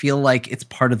because I feel like it's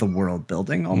part of the world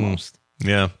building almost.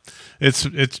 Yeah. It's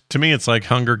to me, it's like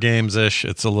Hunger Games-ish.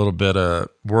 It's a little bit of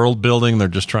world building. They're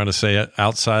just trying to say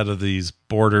outside of these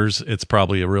borders, it's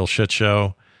probably a real shit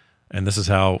show. And this is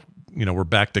how, you know, we're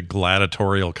back to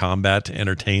gladiatorial combat to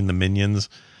entertain the minions.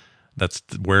 That's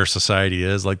where society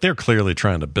is. Like they're clearly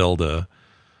trying to build a,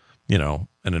 you know,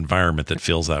 an environment that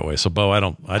feels that way. So Bo, I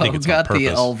think it's on purpose. The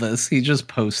Elvis. He just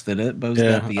posted it. Bo's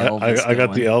got the Elvis. I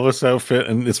got the Elvis outfit,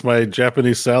 and it's my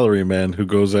Japanese salary man who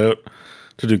goes out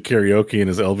to do karaoke in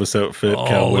his Elvis outfit.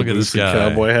 Oh, look at this guy.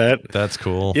 Cowboy hat. That's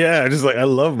cool. Yeah, I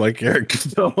love my character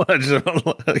so much.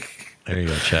 There you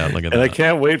go, Chad. Look at that. And I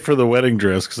can't wait for the wedding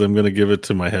dress because I'm going to give it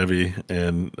to my heavy,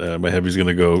 and my heavy's going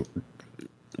to go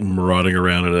marauding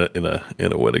around in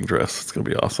a wedding dress. It's going to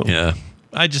be awesome. Yeah.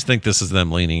 I just think this is them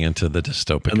leaning into the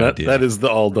dystopic idea. That is the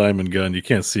all diamond gun. You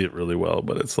can't see it really well,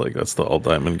 but it's like that's the all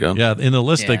diamond gun. Yeah, in the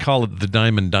list they call it the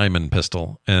diamond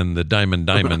pistol and the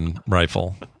diamond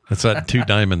rifle. It's got 2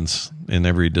 diamonds in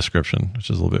every description, which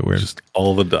is a little bit weird. Just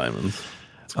all the diamonds.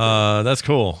 That's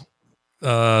cool.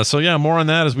 So yeah, more on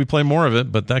that as we play more of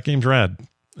it. But that game's rad,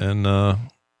 and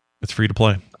it's free to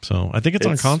play. So I think it's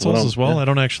on consoles as well. Yeah. I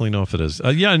don't actually know if it is.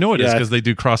 Yeah, I know it is because they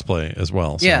do crossplay as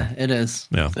well. So. Yeah, it is.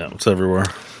 Yeah, it's everywhere.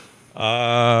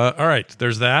 All right,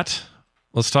 there's that.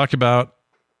 Let's talk about.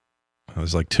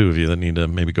 There's like 2 of you that need to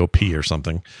maybe go pee or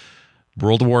something.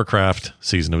 World of Warcraft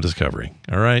Season of Discovery.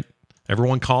 All right,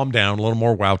 everyone, calm down. A little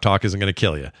more WoW talk isn't going to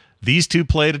kill you. These 2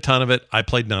 played a ton of it. I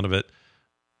played none of it.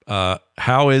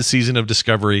 How is Season of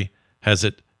Discovery? Has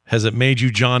it made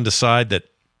you, John, decide that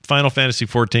Final Fantasy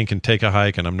XIV can take a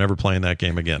hike and I'm never playing that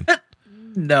game again?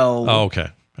 No. Oh, okay.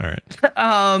 All right.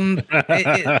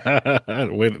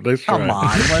 Wait, let's come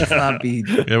on. Let's not be.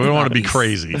 Yeah, we don't want to be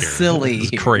crazy here. Silly.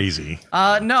 It's crazy.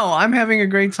 No, I'm having a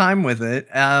great time with it.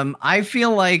 I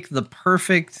feel like the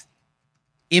perfect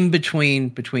in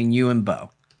between you and Bo.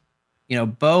 You know,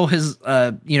 Bo has,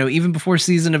 even before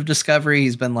Season of Discovery,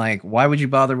 he's been like, why would you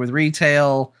bother with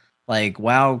retail? Like,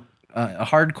 WoW, a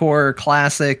hardcore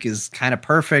classic is kind of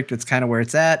perfect. It's kind of where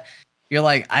it's at. You're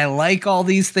like, I like all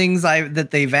these things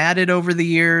that they've added over the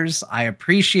years. I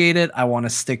appreciate it. I want to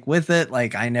stick with it.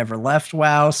 Like, I never left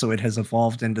WoW, so it has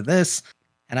evolved into this,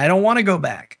 and I don't want to go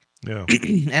back. Yeah.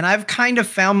 And I've kind of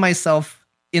found myself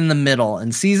in the middle,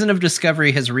 and Season of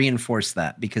Discovery has reinforced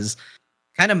that, because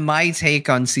kind of my take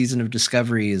on Season of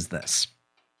Discovery is this.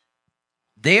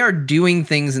 they are doing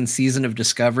things in Season of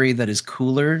Discovery that is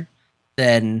cooler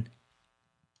than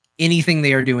anything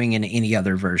they are doing in any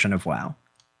other version of WoW.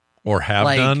 Or have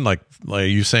done? Like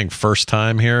you saying first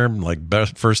time here? Like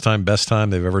first time, best time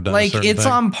they've ever done? Like it's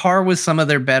on par with some of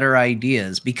their better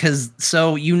ideas because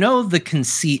the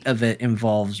conceit of it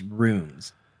involves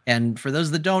runes. And for those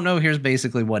that don't know, here's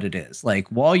basically what it is. Like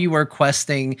while you are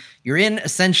questing, you're in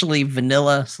essentially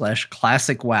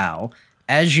vanilla/classic WoW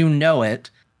as you know it,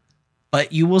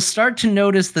 but you will start to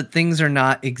notice that things are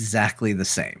not exactly the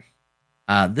same.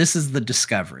 This is the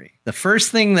discovery. The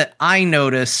first thing that I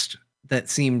noticed that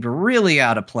seemed really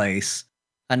out of place,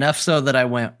 enough so that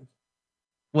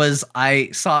I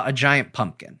saw a giant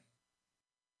pumpkin.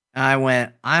 And I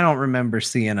went, I don't remember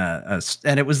seeing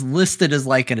and it was listed as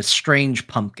like a strange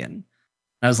pumpkin. And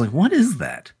I was like, what is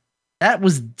that? That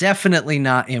was definitely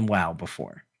not in WoW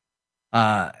before.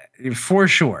 For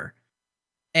sure.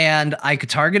 And I could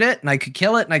target it and I could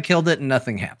kill it and I killed it and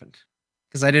nothing happened.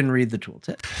 Because I didn't read the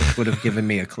tooltip, which would have given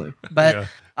me a clue. But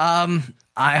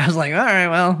I was like, all right,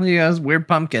 well, it's a weird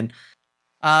pumpkin.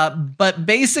 But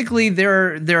basically,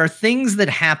 there are things that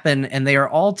happen, and they are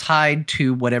all tied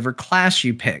to whatever class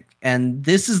you pick. And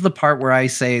this is the part where I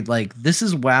say, like, this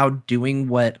is WoW doing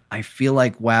what I feel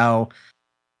like WoW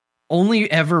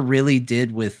only ever really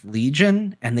did with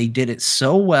Legion, and they did it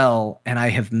so well, and I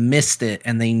have missed it,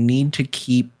 and they need to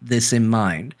keep this in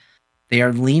mind. They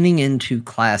are leaning into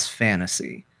class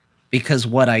fantasy, because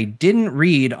what I didn't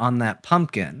read on that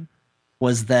pumpkin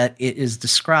was that it is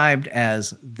described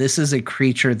as this is a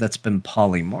creature that's been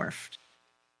polymorphed.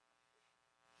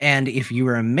 And if you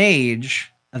are a mage,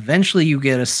 eventually you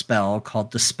get a spell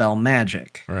called Dispel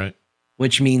Magic. Right.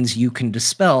 Which means you can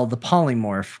dispel the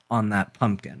polymorph on that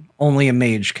pumpkin. Only a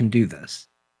mage can do this.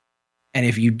 And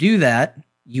if you do that,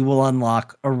 you will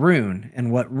unlock a rune.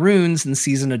 And what runes in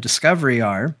Season of Discovery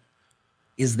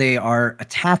is they are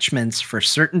attachments for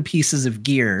certain pieces of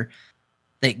gear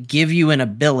that give you an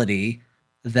ability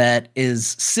that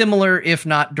is similar, if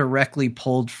not directly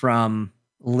pulled from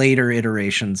later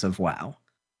iterations of WoW.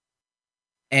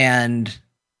 And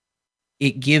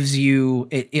it gives you,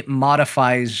 it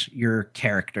modifies your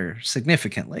character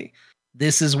significantly.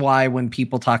 This is why when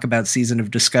people talk about Season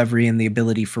of Discovery and the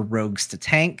ability for rogues to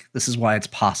tank, this is why it's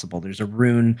possible. There's a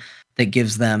rune that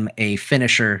gives them a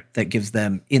finisher that gives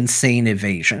them insane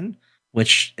evasion,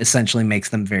 which essentially makes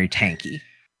them very tanky.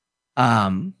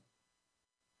 And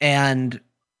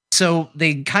so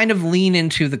they kind of lean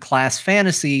into the class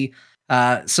fantasy.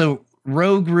 So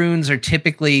rogue runes are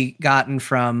typically gotten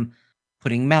from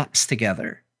putting maps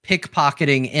together,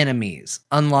 pickpocketing enemies,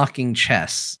 unlocking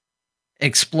chests,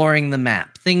 exploring the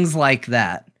map, things like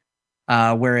that.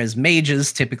 Whereas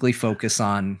mages typically focus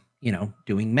on,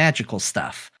 doing magical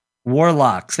stuff.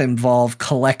 Warlocks involve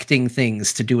collecting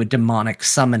things to do a demonic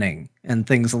summoning and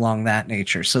things along that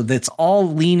nature. So that's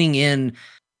all leaning in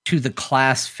to the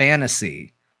class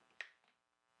fantasy.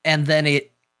 And then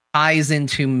it ties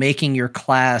into making your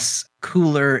class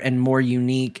cooler and more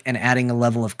unique and adding a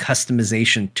level of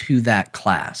customization to that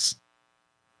class.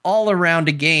 All around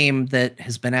a game that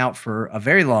has been out for a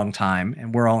very long time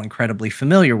and we're all incredibly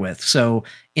familiar with. So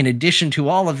in addition to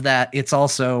all of that, it's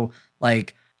also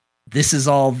like, this is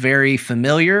all very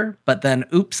familiar, but then,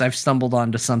 oops, I've stumbled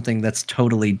onto something that's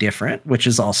totally different, which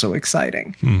is also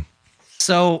exciting.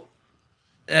 So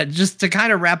just to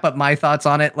kind of wrap up my thoughts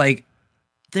on it, like,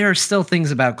 there are still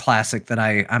things about Classic that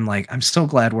I'm like, I'm so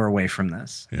glad we're away from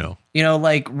this. Yeah.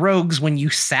 Like rogues, when you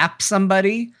sap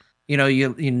somebody,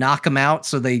 you knock them out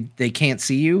so they can't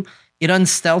see you, it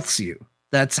unstealths you.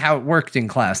 That's how it worked in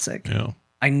Classic. Yeah.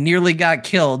 I nearly got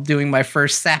killed doing my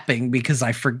first sapping because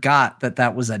I forgot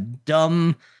that was a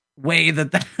dumb way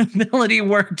that ability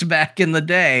worked back in the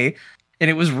day. And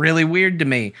it was really weird to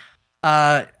me.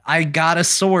 I got a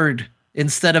sword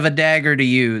instead of a dagger to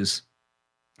use.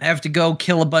 I have to go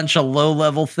kill a bunch of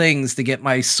low-level things to get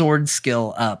my sword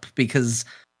skill up because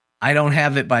I don't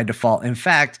have it by default. In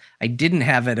fact, I didn't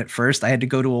have it at first. I had to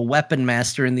go to a weapon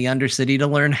master in the Undercity to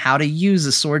learn how to use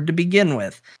a sword to begin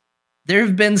with. There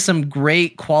have been some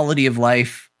great quality of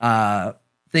life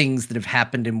things that have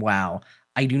happened in WoW.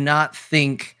 I do not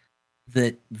think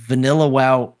that vanilla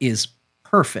WoW is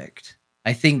perfect.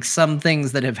 I think some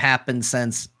things that have happened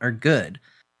since are good.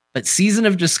 But Season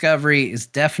of Discovery is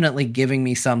definitely giving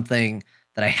me something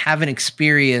that I haven't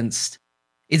experienced.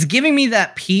 It's giving me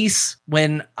that peace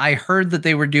when I heard that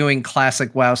they were doing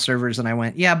classic WoW servers and I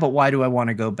went, yeah, but why do I want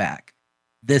to go back?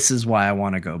 This is why I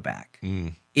want to go back.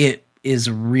 It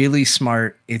is really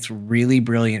smart. It's really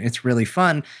brilliant. It's really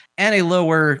fun. And a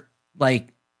lower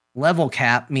level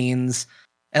cap means,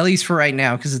 at least for right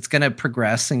now, because it's going to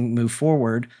progress and move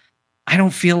forward, I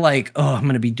don't feel like, oh, I'm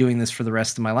going to be doing this for the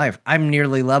rest of my life. I'm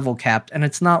nearly level capped, and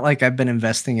it's not like I've been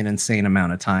investing an insane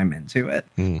amount of time into it.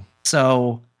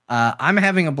 So I'm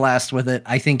having a blast with it.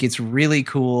 I think it's really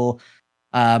cool.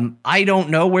 I don't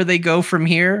know where they go from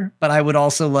here, but I would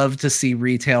also love to see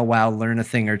Retail WoW learn a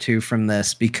thing or two from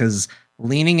this, because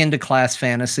leaning into class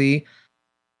fantasy,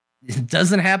 it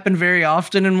doesn't happen very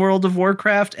often in World of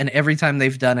Warcraft, and every time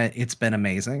they've done it, it's been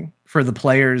amazing for the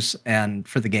players and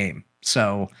for the game.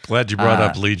 So glad you brought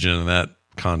up Legion in that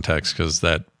context, because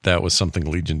that was something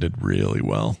Legion did really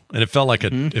well, and it felt like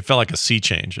a sea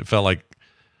change. It felt like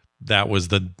that was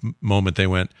the moment they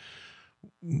went,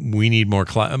 we need more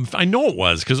class. I know it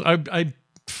was, because I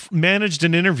managed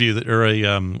an interview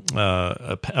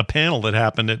a panel that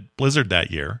happened at Blizzard that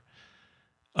year,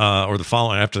 or the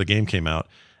following after the game came out.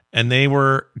 And they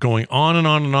were going on and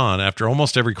on and on after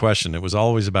almost every question. It was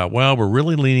always about, well, we're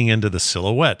really leaning into the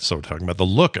silhouette. So we're talking about the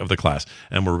look of the class,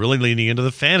 and we're really leaning into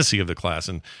the fantasy of the class.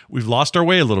 And we've lost our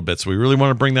way a little bit. So we really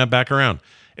want to bring that back around.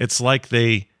 It's like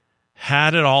they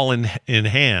had it all in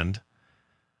hand.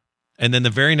 And then the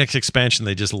very next expansion,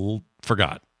 they just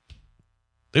forgot.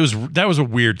 That was a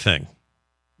weird thing.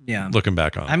 Yeah. Looking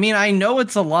back on it. I mean, I know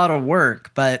it's a lot of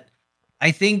work, but I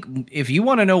think if you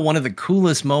want to know one of the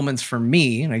coolest moments for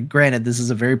me, and granted, this is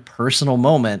a very personal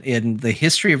moment in the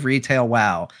history of Retail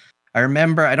WoW. I don't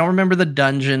remember the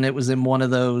dungeon. It was in one of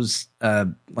those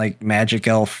like Magic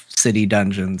Elf City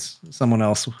dungeons. Someone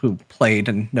else who played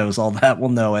and knows all that will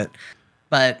know it.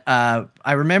 But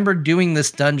I remember doing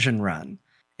this dungeon run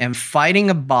and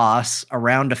fighting a boss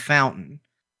around a fountain.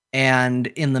 And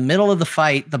in the middle of the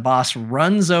fight, the boss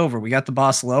runs over. We got the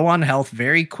boss low on health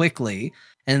very quickly.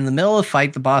 And in the middle of the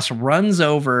fight, the boss runs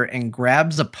over and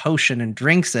grabs a potion and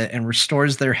drinks it and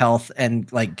restores their health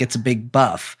and like gets a big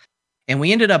buff. And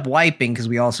we ended up wiping because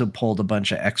we also pulled a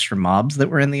bunch of extra mobs that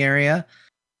were in the area.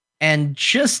 And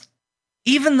just,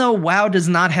 even though WoW does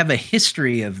not have a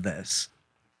history of this,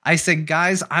 I said,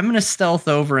 guys, I'm going to stealth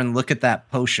over and look at that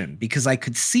potion because I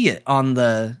could see it on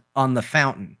the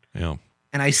fountain. Yeah.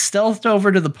 And I stealthed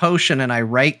over to the potion and I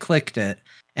right-clicked it.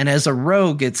 And as a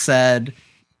rogue, it said,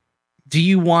 do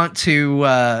you want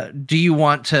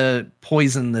to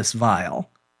poison this vial?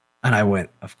 And I went,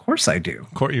 of course I do.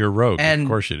 You're a rogue. And of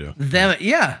course you do. Then,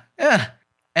 yeah.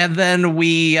 And then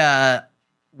we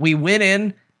went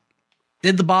in,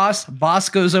 did the boss. Boss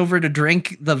goes over to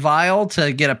drink the vial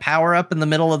to get a power up in the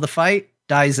middle of the fight,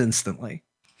 dies instantly.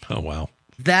 Oh, wow.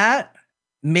 That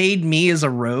made me as a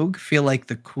rogue feel like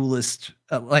the coolest,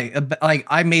 like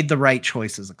I made the right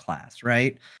choice as a class,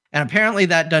 right? And apparently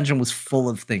that dungeon was full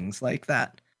of things like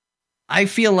that. I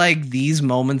feel like these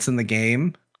moments in the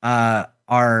game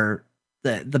are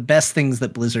the best things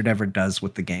that Blizzard ever does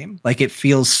with the game. Like, it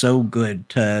feels so good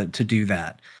to do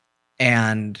that.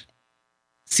 And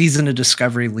Season of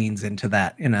Discovery leans into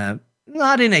that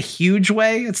not in a huge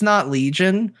way. It's not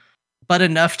Legion, but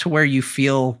enough to where you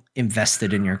feel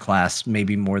invested in your class,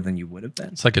 maybe more than you would have been.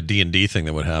 It's like a D&D thing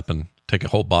that would happen. Take a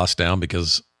whole boss down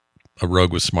because a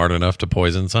rogue was smart enough to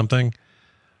poison something.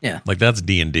 Yeah. Like, that's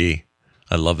D&D.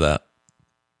 I love that.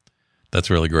 That's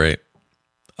really great.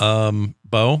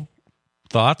 Bo,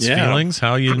 thoughts, feelings?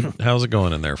 How's it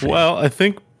going in there for you? Well, I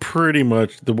think pretty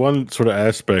much the one sort of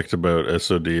aspect about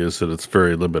SOD is that it's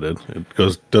very limited. It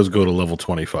does go to level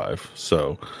 25.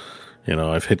 So,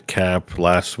 I've hit cap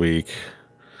last week.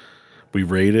 We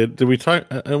rated. Did we talk?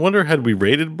 I wonder, had we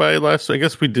rated by last? I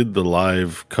guess we did the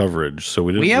live coverage, so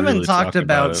we didn't. We haven't really talked talk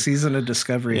about Season of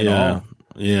Discovery at all.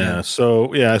 Yeah.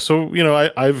 So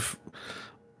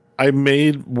I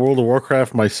made World of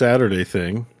Warcraft my Saturday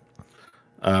thing.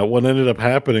 What ended up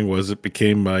happening was it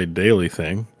became my daily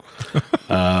thing.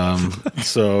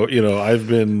 So I've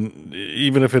been,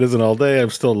 even if it isn't all day, I'm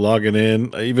still logging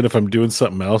in. Even if I'm doing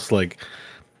something else, like.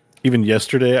 Even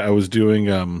yesterday, I was doing,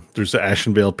 there's the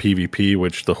Ashenvale PvP,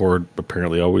 which the Horde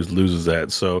apparently always loses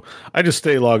at. So I just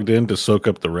stay logged in to soak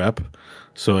up the rep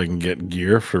so I can get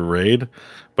gear for raid.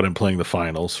 But I'm playing the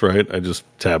finals, right? I just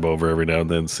tab over every now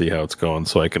and then, see how it's going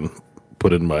so I can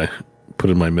put in my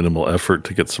minimal effort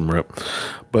to get some rep.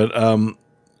 But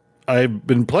I've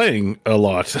been playing a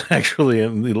lot, actually,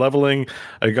 and the leveling.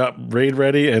 I got raid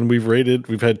ready, and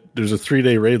there's a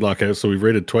 3-day raid lockout, so we've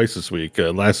raided twice this week.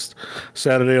 Last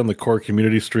Saturday on the core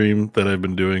community stream that I've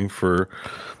been doing for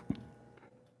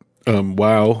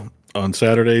WoW on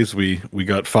Saturdays, we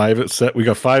got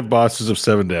 5 bosses of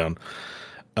 7 down.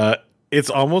 It's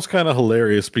almost kind of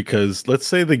hilarious because let's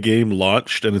say the game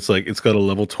launched and it's got a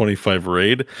level 25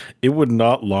 raid. It would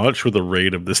not launch with a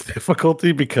raid of this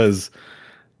difficulty because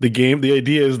the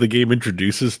idea is the game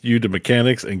introduces you to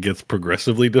mechanics and gets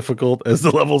progressively difficult as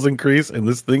the levels increase. And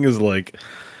this thing is like,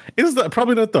 It's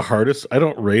probably not the hardest. I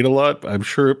don't raid a lot. I'm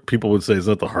sure people would say it's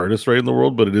not the hardest raid in the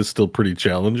world, but it is still pretty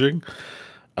challenging.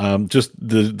 Just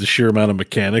the sheer amount of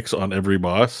mechanics on every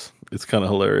boss. It's kind of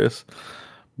hilarious.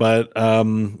 But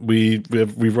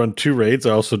we've run 2 raids.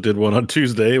 I also did one on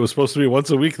Tuesday. It was supposed to be a once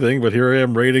a week thing, but here I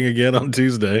am raiding again on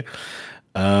Tuesday.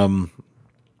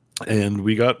 And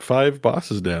we got 5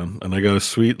 bosses down, and I got a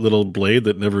sweet little blade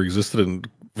that never existed in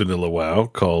vanilla WoW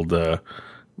called the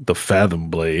Fathom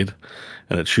Blade,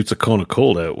 and it shoots a cone of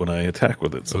cold out when I attack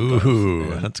with it sometimes.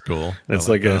 Ooh, that's cool. And it's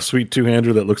like a sweet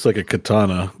 2-hander that looks like a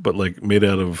katana, but like made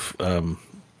out of,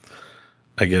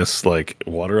 I guess, like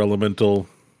water elemental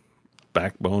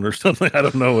backbone or something. I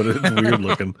don't know what it is. It's weird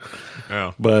looking.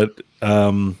 Yeah. But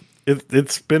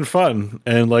it's been fun,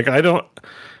 and like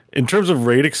in terms of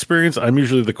raid experience, I'm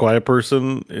usually the quiet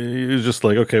person. It's just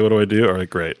like, okay, what do I do? All right,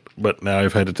 great. But now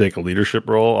I've had to take a leadership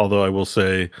role, although I will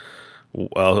say,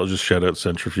 I'll just shout out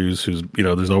Centrifuge, who's,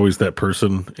 there's always that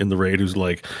person in the raid who's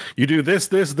like, you do this,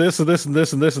 this, this, and this, and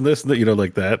this, and this, and this, and that,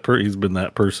 like that. He's been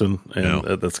that person, and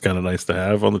that's kind of nice to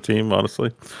have on the team,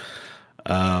 honestly.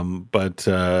 It's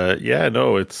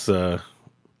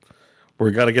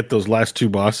we got to get those last 2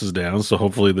 bosses down, so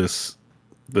hopefully this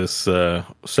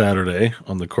Saturday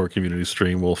on the core community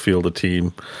stream we'll field a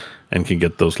team and can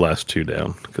get those last 2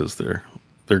 down, because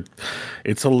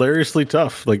it's hilariously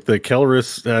tough. Like the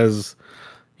Kelris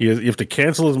you have to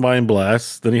cancel his mind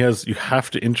blasts, then you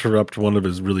have to interrupt one of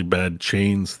his really bad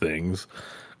chains things,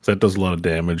 that does a lot of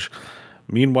damage.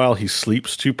 Meanwhile, he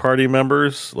sleeps 2 party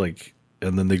members, and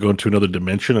then they go into another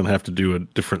dimension and have to do a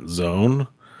different zone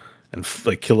and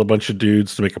kill a bunch of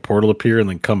dudes to make a portal appear and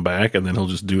then come back, and then he'll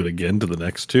just do it again to the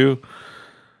next 2.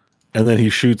 And then he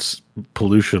shoots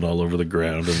pollution all over the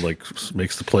ground and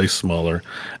makes the place smaller.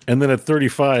 And then at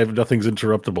 35, nothing's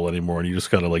interruptible anymore, and you just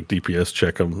gotta DPS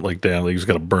check him down. You just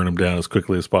gotta burn him down as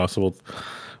quickly as possible.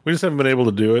 We just haven't been able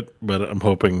to do it, but I'm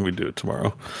hoping we do it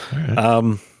tomorrow.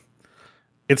 Right.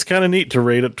 It's kind of neat to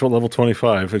raid it to level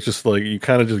 25. It's just you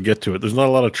kind of just get to it. There's not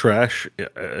a lot of trash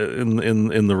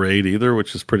in the raid either,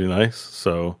 which is pretty nice.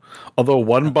 So, although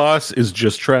one boss is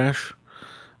just trash,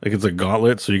 it's a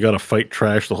gauntlet, so you got to fight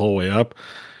trash the whole way up.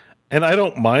 And I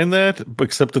don't mind that,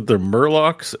 except that they're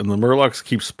Murlocs, and the Murlocs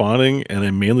keep spawning, and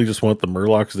I mainly just want the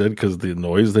Murlocs dead because the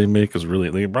noise they make is really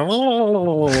there's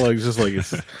just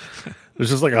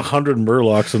 100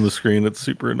 Murlocs on the screen. It's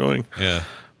super annoying. Yeah,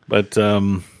 but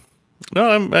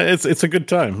no, it's a good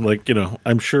time.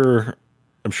 I'm sure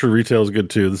retail is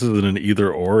good too. This isn't an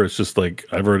either or. It's just I've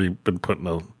already been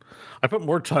I put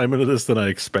more time into this than I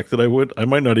expected I would. I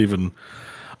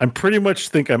pretty much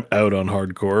think I'm out on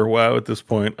hardcore WoW at this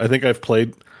point. I think I've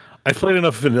played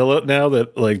enough vanilla now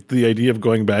that the idea of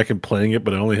going back and playing it,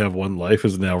 but I only have 1 life,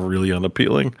 is now really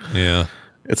unappealing. Yeah.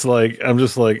 It's I'm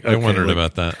just okay, I wondered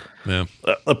about that. Yeah.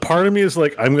 A part of me is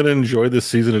I'm going to enjoy this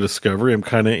season of Discovery. I'm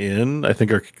kind of in. I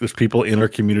think there's people in our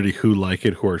community who like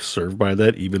it, who are served by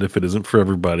that, even if it isn't for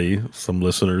everybody. Some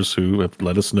listeners who have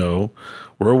let us know.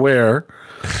 We're aware.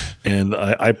 And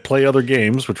I play other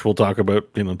games, which we'll talk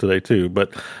about, today too.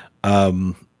 But I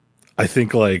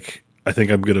think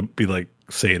I'm going to be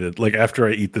sated. After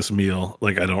I eat this meal,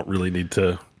 I don't really need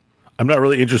to. I'm not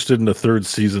really interested in a 3rd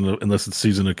season unless it's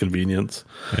Season of Convenience.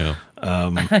 Yeah.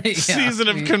 Yeah. Season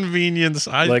of Convenience.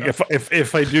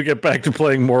 If I do get back to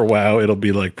playing more WoW, it'll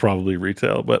be probably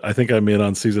retail. But I think I'm in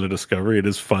on Season of Discovery. It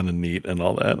is fun and neat and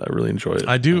all that. I really enjoy it.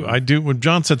 I do. When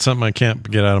John said something I can't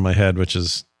get out of my head, which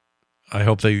is, I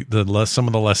hope some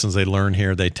of the lessons they learn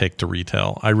here they take to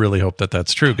retail. I really hope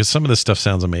that's true, because some of this stuff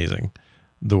sounds amazing,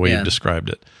 the way you described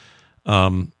it.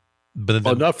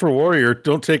 But not for Warrior.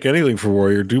 Don't take anything for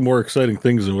Warrior. Do more exciting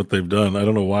things than what they've done. I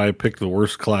don't know why I picked the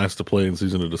worst class to play in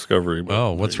Season of Discovery.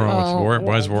 But what's wrong with Warrior?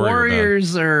 Why is Warrior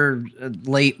Warriors bad? are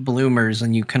late bloomers,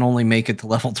 and you can only make it to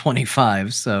level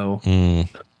 25. So, you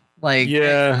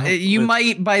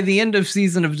might, by the end of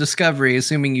Season of Discovery,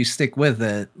 assuming you stick with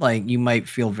it, you might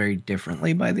feel very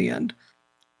differently by the end.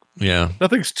 Yeah.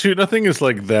 Nothing is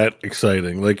that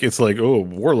exciting. Oh,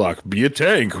 Warlock, be a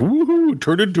tank. Woohoo,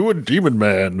 turn into a demon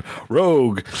man.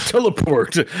 Rogue,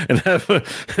 teleport, and have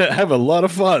a lot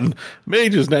of fun.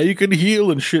 Mages, now you can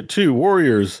heal and shit too.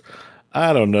 Warriors,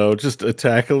 I don't know, just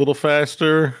attack a little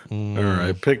faster. All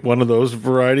right, pick one of those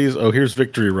varieties. Oh, here's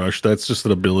Victory Rush. That's just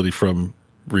an ability from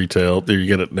retail. There, you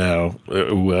get it now.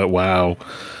 Wow.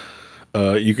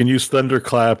 You can use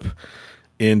Thunderclap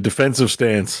in defensive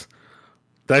stance.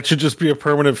 That should just be a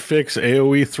permanent fix.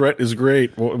 AoE threat is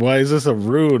great. Why is this a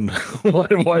rune?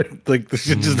 Why this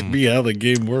should just be how the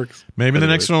game works. Maybe the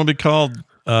next one will be called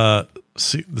the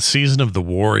Season of the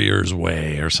Warrior's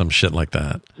Way or some shit like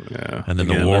that. Yeah. And then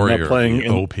the Warrior, playing the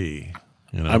OP.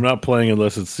 You know? I'm not playing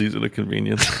unless it's Season of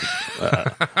Convenience.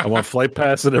 I want Flight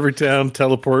Pass in every town,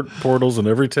 teleport portals in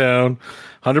every town,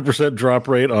 100% drop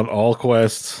rate on all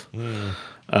quests.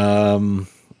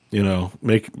 You know,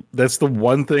 that's the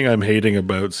one thing I'm hating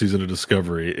about Season of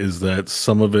Discovery is that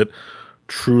some of it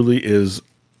truly is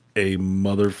a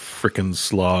mother frickin'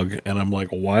 slog, and I'm like,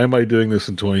 why am I doing this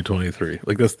in 2023?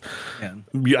 Like this,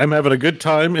 I'm having a good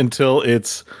time until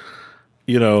it's,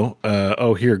 you know,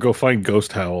 here, go find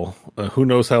Ghost Howl. Who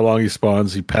knows how long he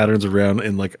spawns? He patterns around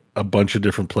in like a bunch of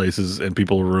different places, and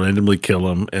people randomly kill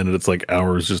him, and it's like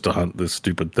hours just to hunt this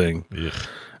stupid thing. Yeah.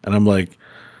 And I'm like,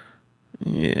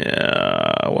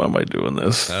 yeah, why am I doing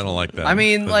this? I don't like that. I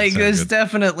mean, like, there's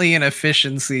definitely an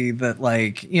efficiency that,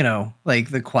 like, you know,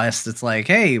 like the quest, it's like,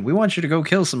 hey, we want you to go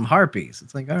kill some harpies.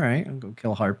 It's like, all right, I'll go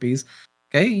kill harpies.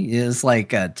 Okay, is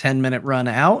like a 10-minute run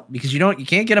out because you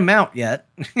can't get them out yet.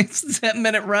 It's a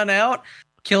 10-minute run out,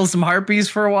 kill some harpies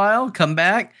for a while, come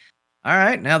back. All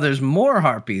right, now there's more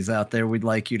harpies out there we'd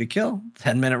like you to kill.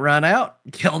 10-minute run out,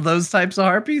 kill those types of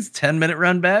harpies, 10-minute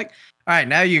run back. All right,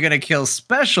 now you're going to kill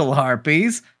special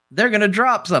harpies. They're going to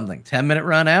drop something. 10-minute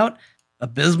run out,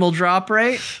 abysmal drop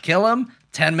rate, kill them,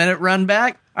 10-minute run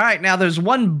back. All right, now there's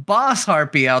one boss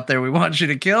harpy out there we want you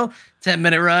to kill.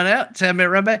 10-minute run out, 10-minute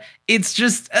run back. It's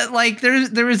just like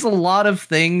there is a lot of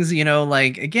things, you know,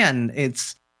 like, again,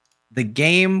 it's the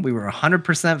game. We were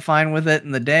 100% fine with it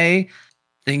in the day.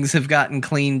 Things have gotten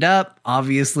cleaned up.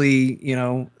 Obviously, you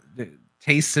know,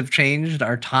 tastes have changed.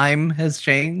 Our time has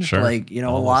changed. Sure. Like, you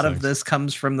know, a lot of this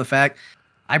comes from the fact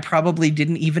I probably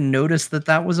didn't even notice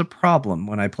that was a problem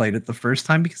when I played it the first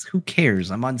time because who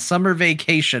cares? I'm on summer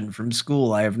vacation from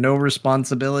school. I have no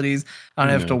responsibilities. I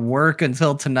don't have to work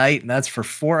until tonight, and that's for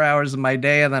 4 hours of my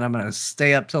day, and then I'm going to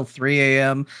stay up till 3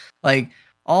 a.m. Like,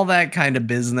 all that kind of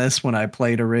business when I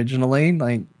played originally.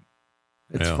 Like,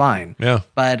 it's fine. Yeah.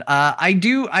 But I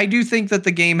do think that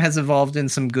the game has evolved in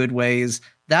some good ways.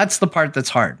 That's the part that's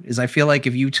hard, is I feel like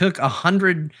if you took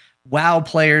 100 WoW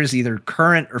players, either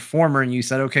current or former, and you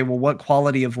said, okay, well, what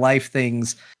quality of life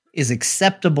things is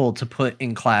acceptable to put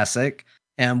in Classic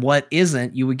and what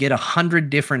isn't, you would get 100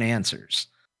 different answers.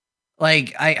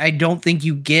 Like, I don't think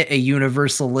you get a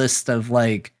universal list of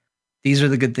like, these are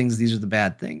the good things, these are the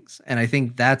bad things. And I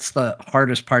think that's the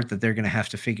hardest part that they're going to have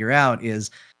to figure out is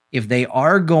if they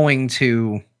are going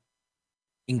to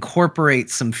incorporate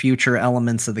some future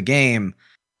elements of the game,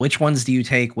 which ones do you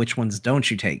take? Which ones don't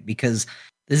you take? Because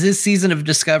this is Season of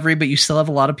Discovery, but you still have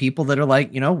a lot of people that are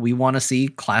like, you know, we want to see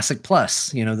Classic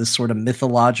Plus, you know, this sort of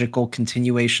mythological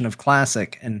continuation of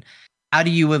Classic. And how do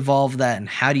you evolve that? And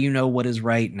how do you know what is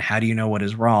right? And how do you know what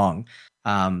is wrong?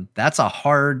 That's a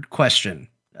hard question.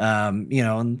 You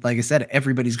know, and like I said,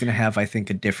 everybody's going to have, I think,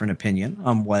 a different opinion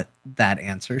on what that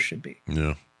answer should be.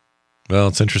 Yeah. Well,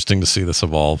 it's interesting to see this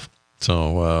evolve.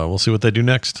 So we'll see what they do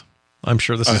next. I'm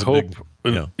sure this is big. I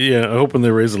hope when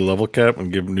they raise the level cap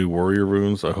and give new warrior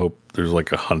runes, I hope there's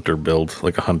like a hunter build,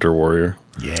 like a hunter warrior.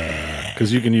 Yeah.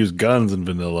 Because you can use guns in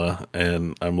vanilla,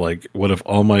 and I'm like, what if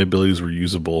all my abilities were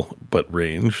usable but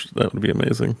ranged? That would be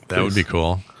amazing. That would be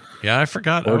cool. Yeah, I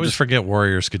forgot. I always forget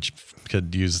warriors could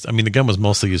use. I mean, the gun was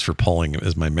mostly used for pulling,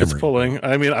 is my memory. It's pulling.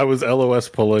 I mean, I was LOS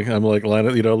pulling. I'm like,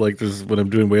 you know, like there's when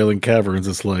I'm doing Wailing Caverns,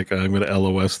 it's like I'm going to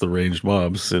LOS the ranged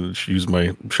mobs and use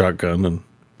my shotgun and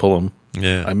pull them.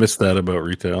 Yeah, I missed that about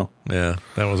retail. Yeah,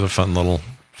 that was a fun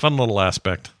little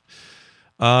aspect.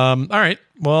 All right,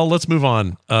 well, let's move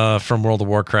on from World of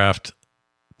Warcraft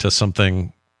to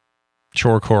something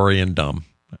chore-cory and dumb.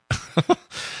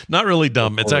 Not really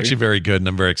dumb. It's actually very good, and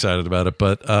I'm very excited about it.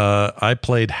 But I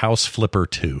played House Flipper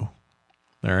 2.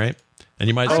 All right, and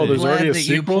you might say, there's already a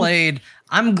sequel?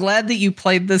 I'm glad that you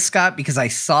played this, Scott, because I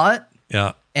saw it.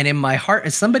 Yeah. And in my heart,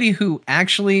 as somebody who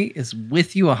actually is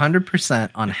with you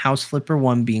 100% on House Flipper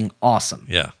 1 being awesome.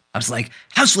 Yeah. I was like,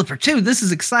 House Flipper 2, this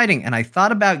is exciting. And I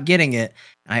thought about getting it.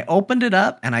 And I opened it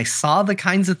up and I saw the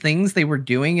kinds of things they were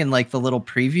doing in like the little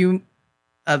preview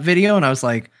video. And I was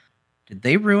like, did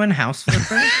they ruin House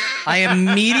Flipper? I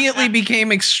immediately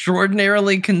became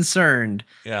extraordinarily concerned.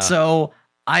 Yeah. So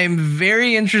I am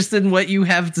very interested in what you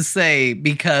have to say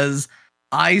because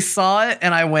I saw it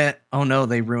and I went, oh no,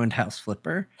 they ruined House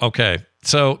Flipper. Okay.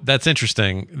 So that's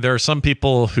interesting. There are some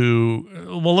people who,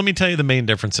 well, let me tell you the main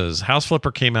differences. House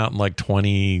Flipper came out in like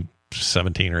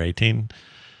 2017 or 18,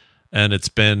 and it's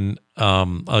been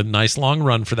a nice long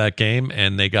run for that game,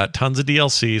 and they got tons of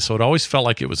DLC, so it always felt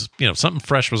like it was, you know, something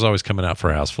fresh was always coming out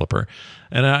for House Flipper.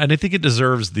 And I think it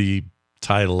deserves the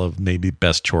title of maybe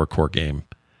best chore-core game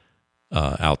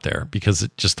out there because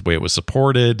it just the way it was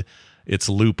supported. Its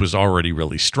loop was already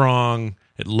really strong.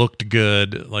 It looked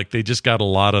good. Like they just got a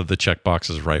lot of the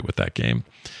checkboxes right with that game.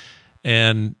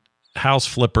 And House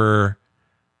Flipper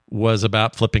was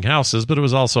about flipping houses, but it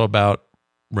was also about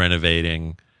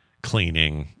renovating,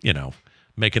 cleaning,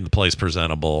 making the place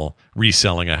presentable,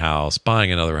 reselling a house,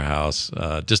 buying another house,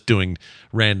 just doing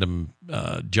random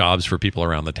jobs for people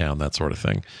around the town, that sort of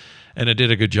thing. And it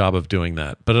did a good job of doing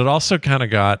that. But it also kind of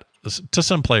got, to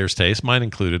some players' taste, mine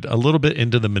included, a little bit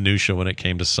into the minutia when it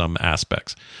came to some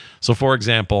aspects. So, for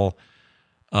example,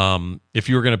 if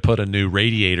you were going to put a new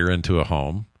radiator into a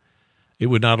home, it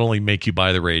would not only make you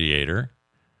buy the radiator,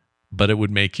 but it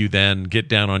would make you then get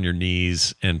down on your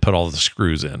knees and put all the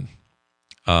screws in.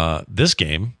 This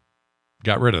game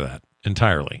got rid of that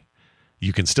entirely.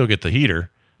 You can still get the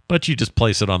heater, but you just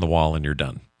place it on the wall and you're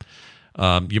done.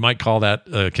 You might call that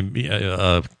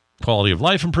a quality of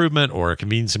life improvement or a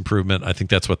convenience improvement. I think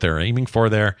that's what they're aiming for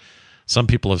there. Some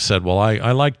people have said, well,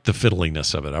 I like the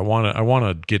fiddliness of it. I want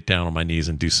to get down on my knees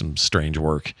and do some strange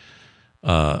work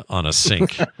on a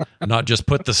sink, not just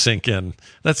put the sink in.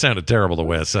 That sounded terrible the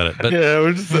way I said it. But yeah,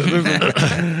 we're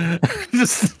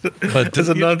just as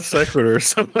a non sequitur.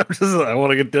 I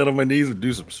want to get down on my knees and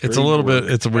do some strange work.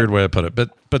 It's a weird way to put it.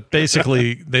 But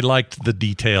basically, they liked the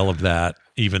detail of that,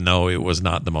 even though it was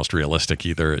not the most realistic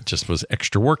either. It just was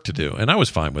extra work to do. And I was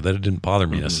fine with it. It didn't bother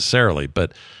me necessarily.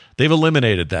 But they've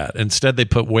eliminated that. Instead, they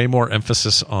put way more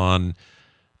emphasis on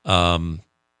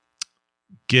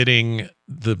getting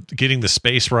the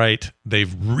space right.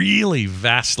 They've really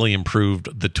vastly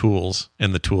improved the tools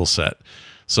and the tool set.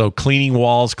 So cleaning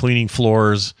walls, cleaning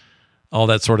floors, all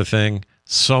that sort of thing.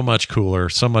 So much cooler,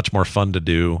 so much more fun to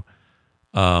do.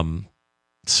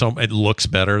 So it looks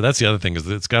better. That's the other thing, is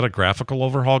that it's got a graphical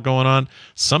overhaul going on.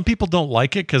 Some people don't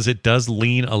like it because it does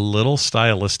lean a little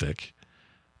stylistic.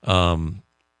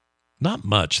 Not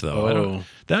much though.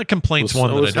 That complaint's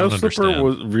one that I don't understand.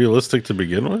 Was realistic to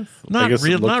begin with?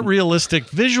 Not realistic.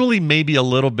 Visually, maybe a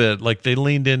little bit. Like they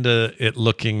leaned into it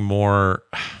looking more.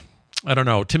 I don't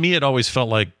know. To me, it always felt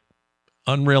like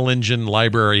Unreal Engine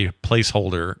library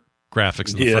placeholder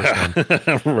graphics in the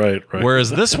first one. Right.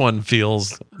 Whereas this one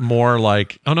feels more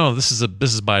like, oh no, this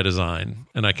is by design,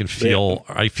 and I can feel.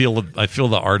 I feel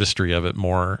the artistry of it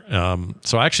more.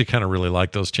 So I actually kind of really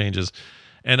like those changes.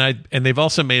 And they've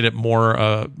also made it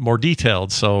more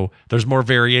detailed, so there's more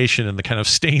variation in the kind of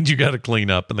stains you got to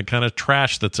clean up and the kind of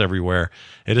trash that's everywhere.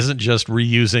 It isn't just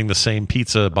reusing the same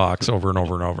pizza box over and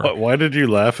over and over. Why did you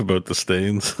laugh about the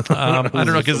stains? I don't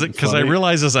know, because I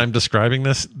realize as I'm describing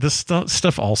this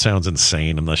stuff all sounds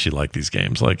insane unless you like these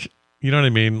games. Like, you know what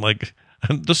I mean? Like,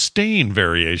 the stain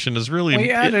variation is really. We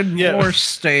added more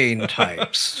stain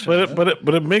types, but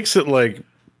it makes it like.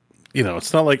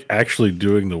 It's not like actually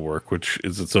doing the work, which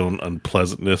is its own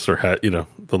unpleasantness, or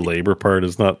the labor part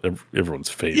is not everyone's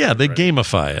favorite. Yeah, they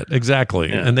gamify it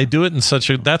exactly, and they do it in such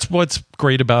a. That's what's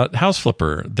great about House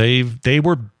Flipper. They've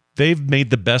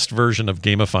made the best version of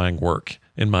gamifying work,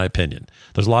 in my opinion.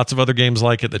 There's lots of other games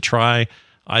like it that try.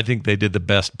 I think they did the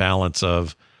best balance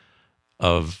of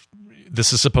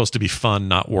this is supposed to be fun,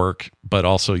 not work, but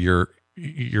also you're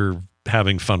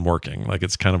having fun working. Like,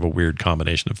 it's kind of a weird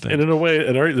combination of things. And in a way,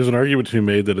 there's an argument to be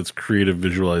made that it's creative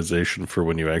visualization for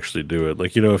when you actually do it.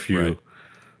 Like, if you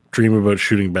dream about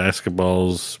shooting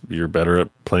basketballs, you're better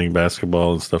at playing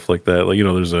basketball and stuff like that. Like,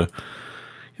 there's a,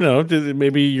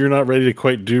 maybe you're not ready to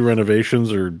quite do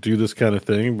renovations or do this kind of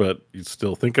thing, but you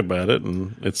still think about it,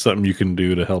 and it's something you can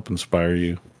do to help inspire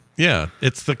you. Yeah,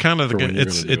 it's the kind of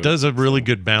it does a really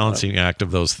good balancing act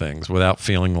of those things without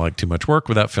feeling like too much work,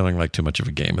 without feeling like too much of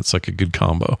a game. It's like a good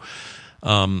combo.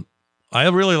 I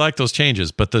really like those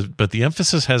changes, but the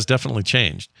emphasis has definitely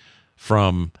changed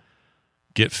from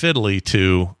get fiddly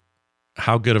to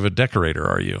how good of a decorator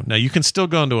are you. Now, you can still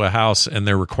go into a house and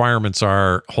their requirements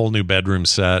are whole new bedroom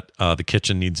set, the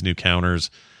kitchen needs new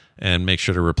counters, and make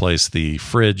sure to replace the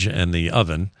fridge and the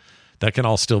oven. That can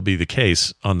all still be the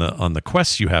case on the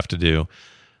quests you have to do,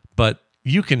 but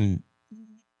you can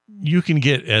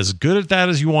get as good at that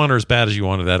as you want or as bad as you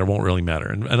want at that. It won't really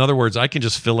matter. In other words, I can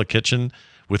just fill a kitchen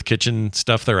with kitchen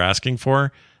stuff they're asking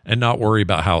for and not worry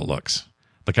about how it looks.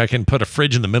 Like, I can put a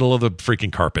fridge in the middle of the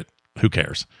freaking carpet. Who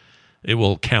cares? It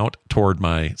will count toward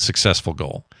my successful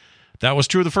goal. That was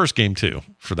true of the first game too,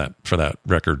 for the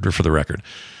record.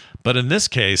 But in this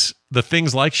case, the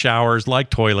things like showers,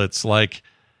 like toilets, like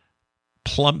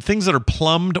things that are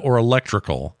plumbed or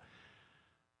electrical,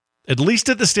 at least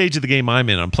at the stage of the game I'm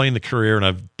in, I'm playing the career, and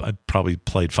I've probably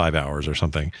played 5 hours or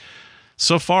something.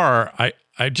 So far,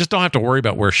 I just don't have to worry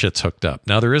about where shit's hooked up.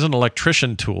 Now, there is an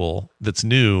electrician tool that's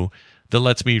new that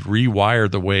lets me rewire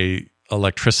the way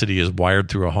electricity is wired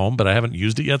through a home, but I haven't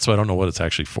used it yet, so I don't know what it's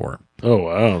actually for. Oh,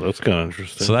 wow. That's kind of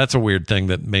interesting. So that's a weird thing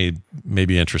that may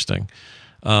be interesting.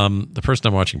 The person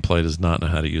I'm watching play does not know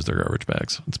how to use their garbage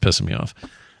bags. It's pissing me off.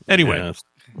 Anyway,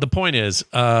 The point is,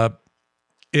 the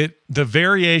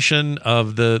variation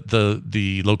of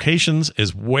the locations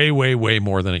is way, way, way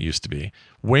more than it used to be.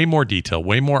 Way more detail,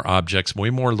 way more objects,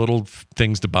 way more little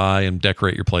things to buy and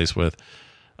decorate your place with.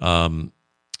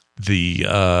 The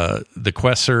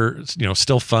quests are,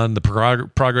 still fun. The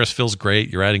progress feels great.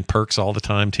 You're adding perks all the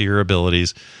time to your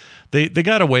abilities. They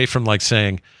got away from like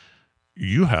saying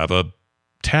you have a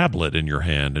tablet in your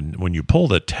hand, and when you pull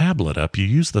the tablet up, you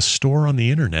use the store on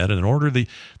the internet and order they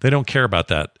don't care about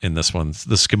that in this one.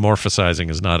 The skeuomorphizing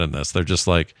is not in this. They're just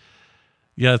like,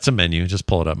 yeah, it's a menu. Just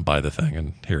pull it up and buy the thing,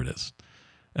 and here it is.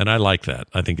 And I like that.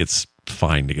 I think it's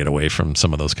fine to get away from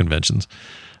some of those conventions.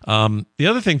 The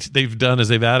other thing they've done is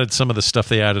they've added some of the stuff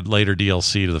they added later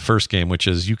DLC to the first game, which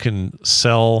is you can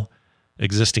sell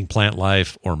existing plant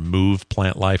life or move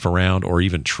plant life around, or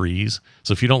even trees.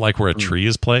 So if you don't like where a tree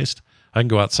is placed, I can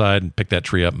go outside and pick that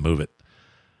tree up and move it,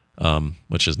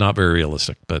 which is not very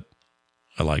realistic, but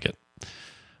I like it.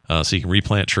 So you can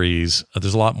replant trees.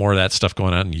 There's a lot more of that stuff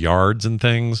going on in yards and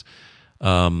things.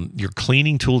 Your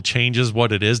cleaning tool changes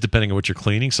what it is depending on what you're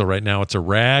cleaning. So right now it's a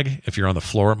rag. If you're on the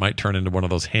floor, it might turn into one of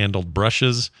those handled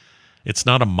brushes. It's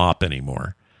not a mop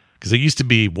anymore, because it used to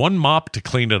be one mop to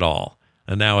clean it all.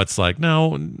 And now it's like,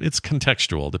 no, it's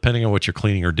contextual. Depending on what you're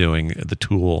cleaning or doing, the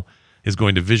tool is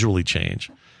going to visually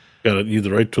change. Got to need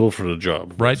the right tool for the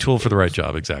job. Right tool for the right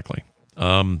job, exactly.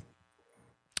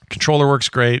 Controller works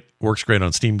great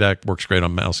on Steam Deck, works great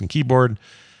on mouse and keyboard.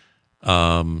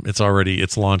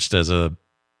 It's launched as a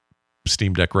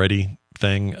Steam Deck ready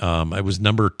thing. I was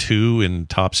number 2 in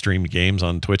top streamed games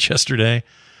on Twitch yesterday,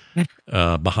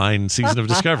 behind Season of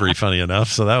Discovery, funny enough.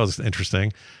 So that was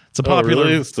interesting. It's a popular,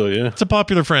 It's a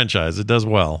popular franchise. It does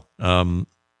well.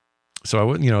 So I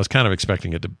wouldn't, I was kind of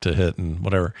expecting it to hit and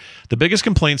whatever. The biggest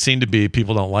complaint seemed to be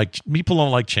people don't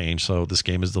like change. So this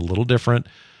game is a little different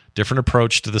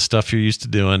approach to the stuff you're used to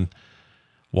doing.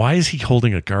 Why is he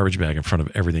holding a garbage bag in front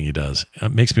of everything he does?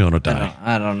 It makes me want to die.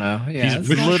 I don't know. Yeah, he's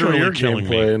literally killing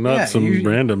me. Not some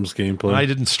randoms gameplay. I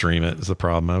didn't stream it. Is the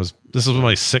problem? This was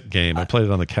my sick game. I played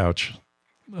it on the couch.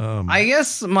 I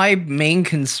guess my main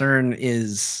concern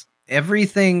is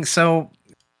everything. So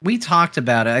we talked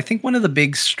about it. I think one of the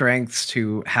big strengths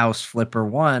to House Flipper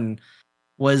 1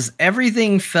 was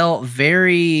everything felt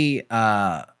very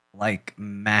like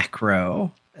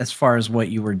macro as far as what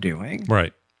you were doing.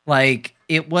 Right. Like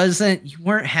you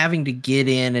weren't having to get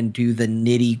in and do the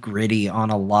nitty gritty on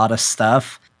a lot of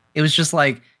stuff. It was just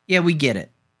like, yeah, we get it.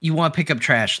 You want to pick up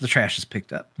trash. The trash is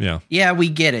picked up. Yeah. Yeah, we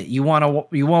get it. You want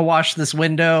to wash this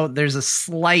window. There's a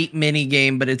slight mini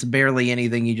game, but it's barely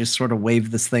anything. You just sort of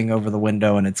wave this thing over the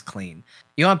window and it's clean.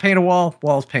 You want to paint a wall?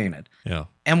 Wall's painted. Yeah.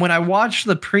 And when I watched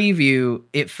the preview,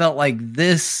 it felt like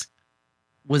this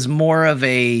was more of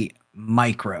a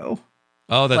micro.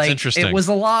 Oh, that's interesting. It was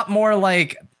a lot more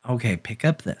like, okay, pick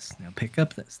up this. Now pick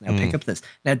up this. Now pick up this.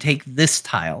 Now take this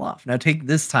tile off. Now take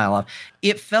this tile off.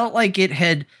 It felt like it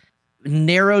had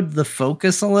narrowed the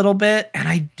focus a little bit, and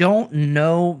I don't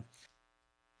know.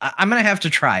 I'm going to have to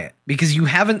try it because you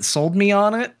haven't sold me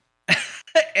on it.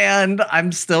 And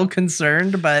I'm still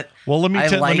concerned, but well, let me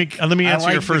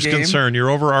answer your first concern. Your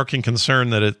overarching concern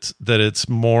that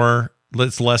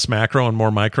it's less macro and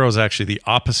more micro is actually the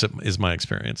opposite. Is my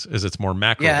experience is it's more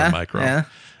macro than micro,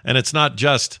 and it's not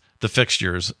just the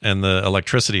fixtures and the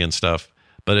electricity and stuff.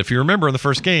 But if you remember in the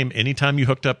first game, anytime you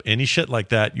hooked up any shit like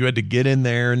that, you had to get in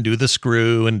there and do the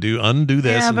screw and undo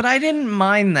this. Yeah, but I didn't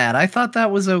mind that. I thought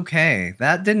that was okay.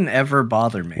 That didn't ever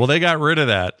bother me. Well, they got rid of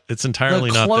that. It's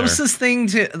entirely not there. The closest thing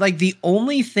to, like, the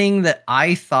only thing that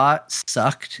I thought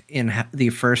sucked in the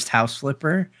first House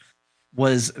Flipper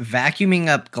was vacuuming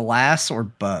up glass or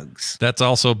bugs. That's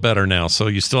also better now. So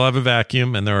you still have a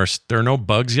vacuum, and there are no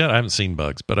bugs yet. I haven't seen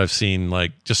bugs, but I've seen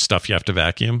like just stuff you have to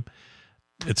vacuum.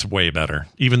 It's way better.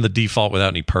 Even the default without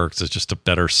any perks is just a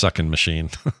better sucking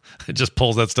machine. It just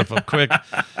pulls that stuff up quick.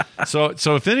 So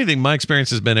if anything, my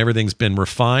experience has been everything's been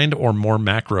refined or more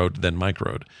macroed than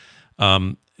microed.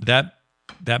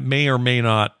 That may or may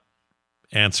not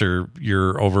answer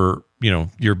your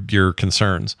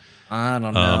concerns. I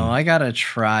don't know. I gotta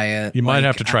try it. You might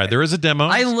have to try it. There is a demo.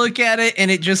 I look at it and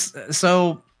it just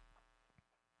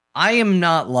I am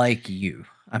not like you.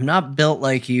 I'm not built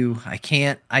like you. I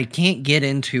can't get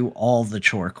into all the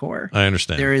chore core. I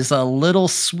understand. There is a little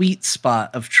sweet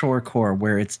spot of chore core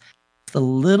where it's a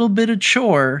little bit of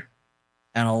chore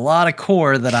and a lot of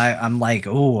core that I'm like,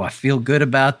 oh, I feel good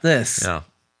about this. Yeah.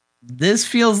 This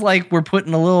feels like we're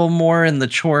putting a little more in the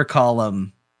chore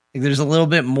column. Like there's a little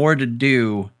bit more to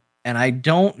do, and I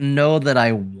don't know that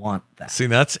I want that. See,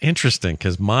 that's interesting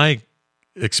because my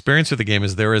experience with the game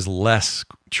is there is less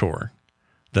chore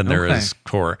than there is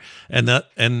core, and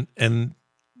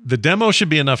the demo should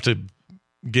be enough to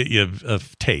get you a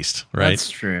taste, right? That's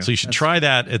true. So you should try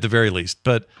that at the very least.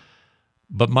 But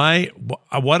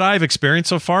what I've experienced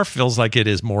so far feels like it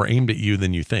is more aimed at you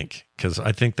than you think, because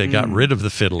I think they got rid of the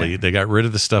fiddly, they got rid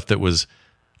of the stuff that was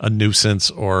a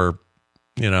nuisance or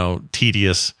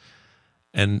tedious,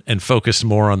 and focused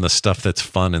more on the stuff that's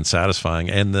fun and satisfying.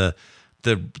 And the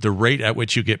rate at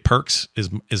which you get perks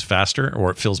is faster,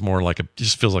 or it feels more like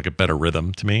just feels like a better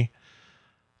rhythm to me.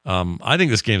 I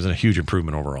think this game's a huge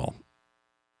improvement overall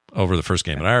over the first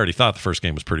game, and I already thought the first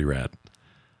game was pretty rad.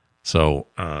 So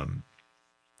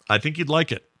I think you'd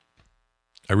like it.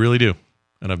 I really do.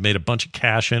 And I've made a bunch of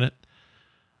cash in it.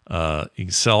 You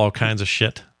can sell all kinds of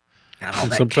shit. Got all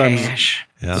that sometimes cash.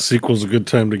 The sequel's a good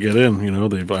time to get in.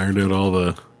 They've ironed out all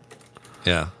the.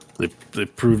 Yeah. They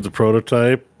proved the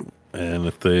prototype, and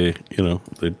if they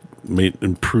made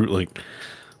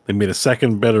they made a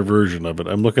second better version of it.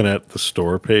 I'm looking at the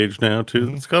store page now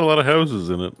too. It's got a lot of houses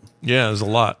in it. Yeah, there's a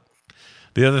lot.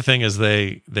 The other thing is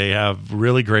they have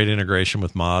really great integration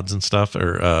with mods and stuff,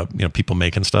 or people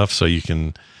making stuff, so you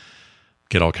can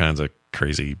get all kinds of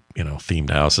crazy themed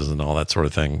houses and all that sort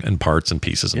of thing, and parts and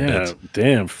pieces and bits.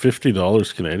 Damn,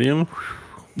 $50 Canadian.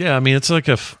 Yeah, I mean it's like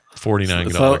a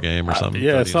 $49 game or something.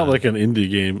 Yeah, it's not like an indie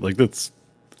game. Like it's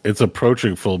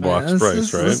approaching full box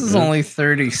price, right? This is only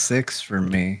 $36 for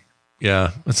me.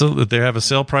 Yeah, they have a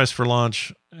sale price for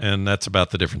launch, and that's about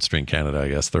the difference between Canada, I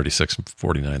guess. $36 and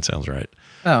 $49 sounds right.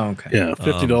 Oh, okay. Yeah,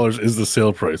 $50 is the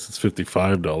sale price. It's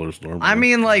 $55 normally. I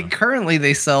mean, currently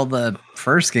they sell the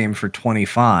first game for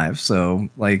 $25, so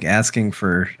asking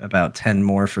for about 10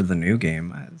 more for the new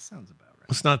game sounds about right.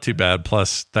 It's not too bad.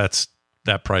 Plus, that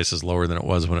price is lower than it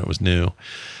was when it was new.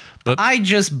 But I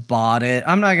just bought it.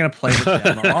 I'm not going to play the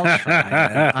demo. I'll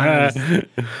try it.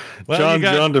 John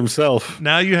Johned himself.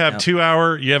 Now you have 2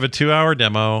 hour. You have a 2 hour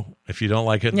demo. If you don't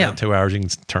like it in that 2 hours, you can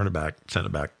turn it back, send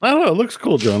it back. I don't know. It looks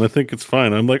cool, John. I think it's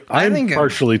fine. I'm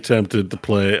partially tempted to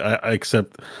play. I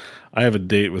accept. I have a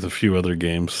date with a few other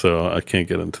games, so I can't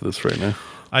get into this right now.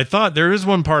 I thought there is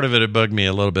one part of it that bugged me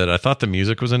a little bit. I thought the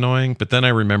music was annoying, but then I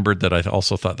remembered that I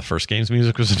also thought the first game's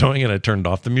music was annoying, and I turned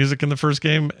off the music in the first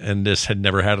game, and this had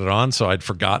never had it on, so I'd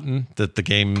forgotten that the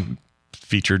game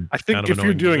featured. I think if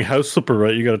you're doing House Flipper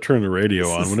right, you got to turn the radio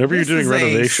on. Whenever you're doing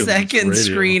renovations, second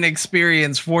screen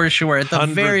experience for sure. At the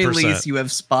 100%. Very least, you have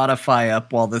Spotify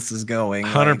up while this is going.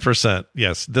 100%.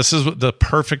 Yes, this is the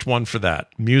perfect one for that.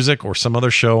 Music or some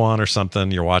other show on or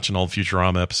something. You're watching old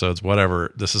Futurama episodes,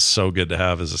 whatever. This is so good to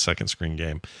have as a second screen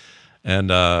game,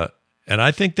 and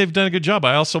I think they've done a good job.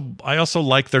 I also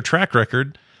like their track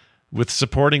record with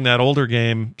supporting that older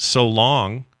game so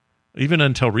long. Even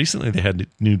until recently, they had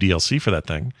new DLC for that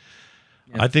thing.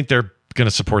 Yeah. I think they're going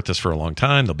to support this for a long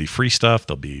time. There'll be free stuff.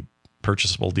 There'll be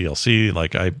purchasable DLC.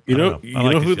 You know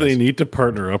who they need to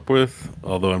partner up with?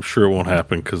 Although I'm sure it won't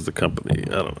happen because the company,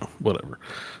 I don't know, whatever.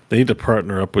 They need to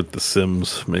partner up with the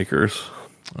Sims makers.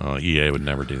 Oh, EA would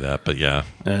never do that, but yeah.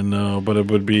 And but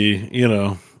it would be,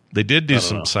 They did do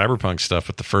some cyberpunk stuff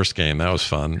with the first game. That was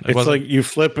fun. It's like you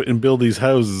flip and build these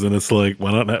houses, and it's like,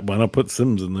 why not put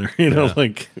Sims in there?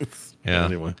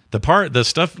 Anyway, the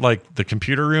stuff like the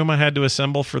computer room I had to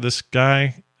assemble for this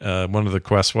guy. One of the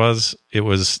quests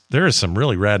there is some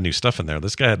really rad new stuff in there.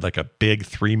 This guy had like a big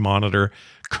 3-monitor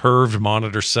curved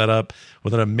monitor setup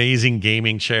with an amazing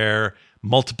gaming chair,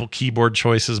 multiple keyboard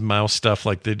choices, mouse stuff.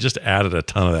 Like they just added a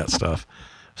ton of that stuff.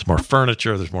 There's more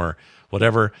furniture. There's more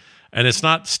whatever. And it's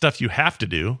not stuff you have to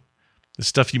do. It's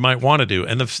stuff you might want to do.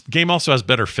 And the game also has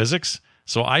better physics.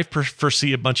 So I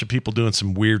foresee a bunch of people doing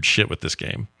some weird shit with this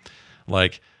game.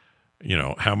 Like,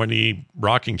 how many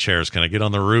rocking chairs can I get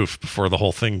on the roof before the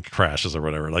whole thing crashes or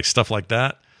whatever? Like stuff like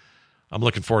that. I'm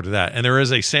looking forward to that. And there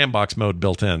is a sandbox mode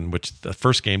built in, which the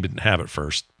first game didn't have at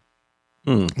first.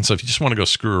 And so if you just want to go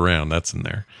screw around, that's in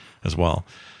there as well.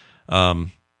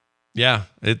 Yeah,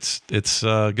 it's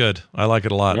good. I like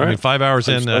it a lot. Right. I mean, 5 hours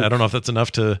in, I don't know if that's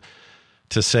enough to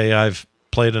say I've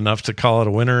played enough to call it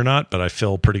a winner or not, but I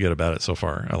feel pretty good about it so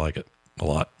far. I like it a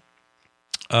lot.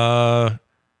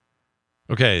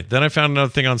 Okay, then I found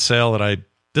another thing on sale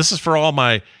this is for all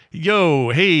my,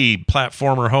 hey,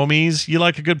 platformer homies. You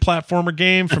like a good platformer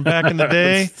game from back in the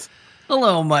day?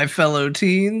 Hello, my fellow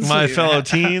teens.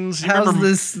 How's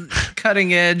this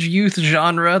cutting edge youth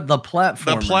genre, the platformer?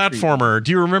 The platformer.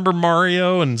 Do you remember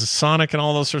Mario and Sonic and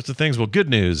all those sorts of things? Well, good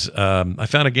news. I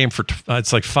found a game for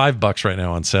it's like $5 right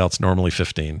now on sale. It's normally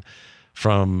 $15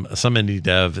 from some indie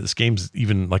dev. This game's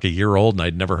even like a year old, and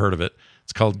I'd never heard of it.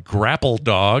 It's called Grapple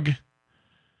Dog.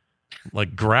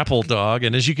 like Grapple Dog,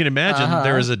 and as you can imagine,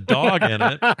 there is a dog in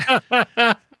it.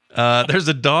 There's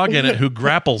a dog in it who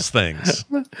grapples things.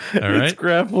 All right, it's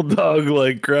Grapple Dog,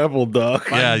 like Grapple Dog.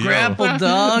 Yeah, Grapple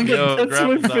Dog. That's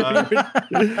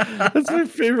my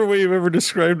favorite way you've ever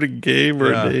described a game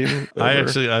or a name.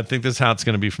 I think this is how it's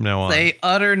going to be from now on. They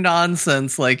utter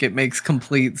nonsense like it makes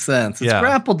complete sense. It's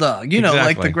Grapple Dog, you know,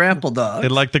 like the Grapple Dog.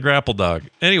 Like the Grapple Dog.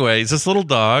 Anyway, he's this little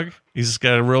dog. He's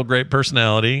got a real great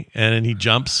personality, and he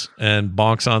jumps and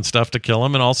bonks on stuff to kill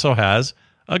him, and also has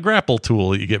a grapple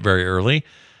tool that you get very early.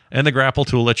 And the grapple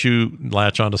tool lets you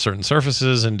latch onto certain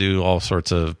surfaces and do all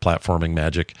sorts of platforming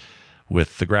magic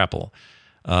with the grapple.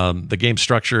 The game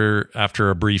structure, after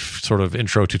a brief sort of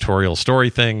intro tutorial story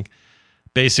thing,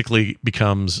 basically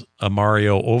becomes a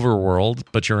Mario overworld,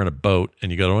 but you're in a boat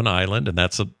and you go to an island, and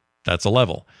that's a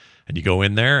level. And you go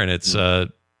in there, and it's a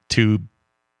 2D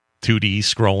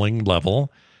scrolling level,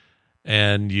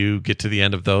 and you get to the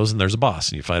end of those, and there's a boss,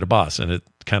 and you fight a boss, and it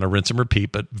kind of rinse and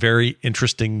repeat, but very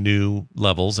interesting new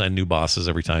levels and new bosses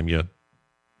every time you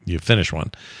finish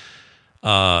one.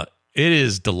 It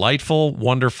is delightful,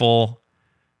 wonderful,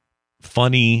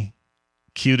 funny,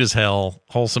 cute as hell,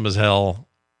 wholesome as hell,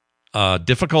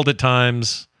 difficult at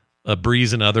times, a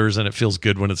breeze in others, and it feels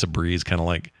good when it's a breeze, kind of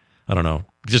like, I don't know,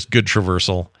 just good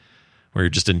traversal where you're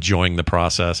just enjoying the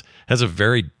process. Has a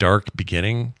very dark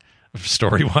beginning,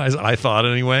 story-wise, I thought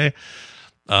anyway.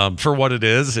 For what it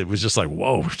is, it was just like,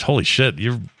 whoa, holy shit,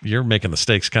 you're making the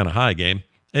stakes kind of high, game.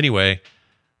 Anyway,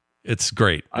 it's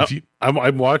great.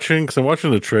 I'm watching, because I'm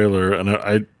watching the trailer, and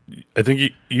I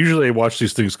think usually I watch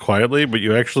these things quietly, but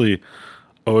you actually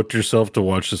owe it to yourself to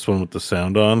watch this one with the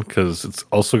sound on, because it's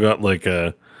also got like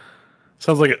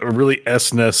sounds like a really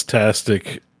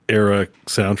SNES-tastic era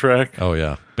soundtrack. Oh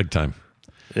yeah, big time.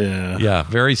 Yeah,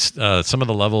 very. Some of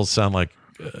the levels sound like,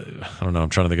 I don't know. I'm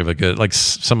trying to think of a good, like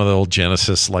some of the old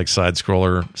Genesis like side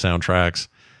scroller soundtracks.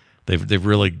 They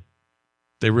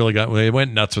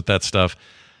went nuts with that stuff.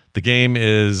 The game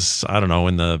is, I don't know,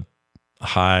 in the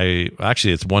high.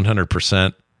 Actually, it's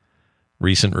 100%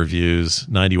 recent reviews,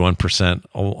 91%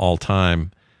 all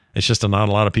time. It's just not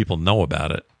a lot of people know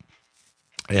about it.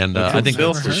 And I think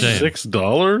that's a shame.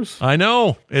 $6? I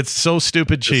know, it's so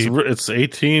stupid cheap. It's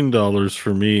 $18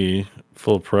 for me,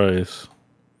 full price.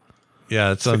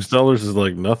 Yeah, it's $6 is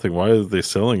like nothing. Why are they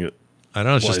selling it? I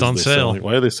know, it's just on sale.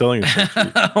 Why are they selling it so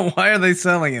cheap? Why are they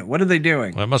selling it? What are they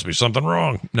doing? Well, there must be something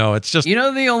wrong. No, it's just, you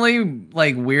know, the only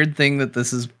like weird thing that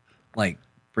this is like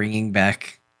bringing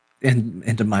back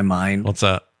into my mind. What's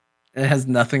that? It has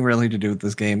nothing really to do with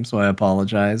this game, so I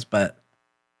apologize, but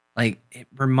like it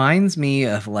reminds me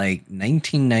of like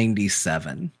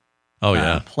 1997. Oh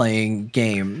yeah, playing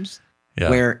games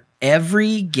where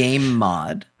every game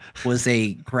mod was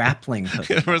a grappling hook.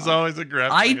 There was always a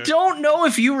grappling hook. I don't know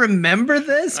if you remember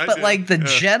this, but like the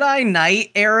Jedi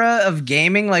Knight era of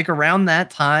gaming, like around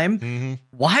that time,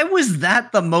 why was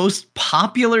that the most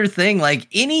popular thing? Like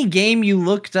any game you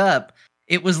looked up,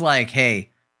 it was like, hey,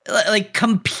 like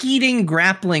competing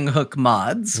grappling hook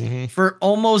mods for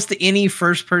almost any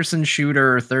first-person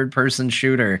shooter or third-person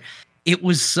shooter. It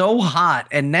was so hot,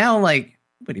 and now like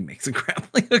nobody makes a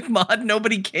grappling hook mod.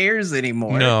 Nobody cares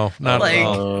anymore. No, not like, at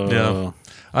all. Yeah,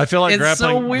 I feel like it's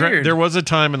grappling. So weird. There was a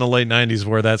time in the late '90s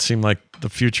where that seemed like the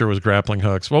future was grappling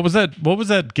hooks. What was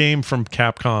that game from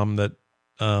Capcom that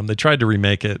they tried to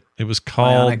remake it? It was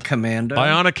called Bionic Commando.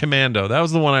 Bionic Commando. That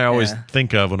was the one I always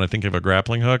think of when I think of a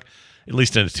grappling hook, at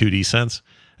least in a 2D sense.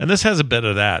 And this has a bit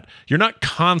of that. You're not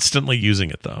constantly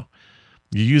using it though.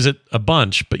 You use it a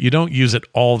bunch, but you don't use it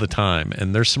all the time.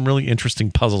 And there's some really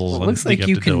interesting puzzles. Well, it looks like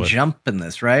you can jump in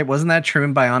this, right? Wasn't that true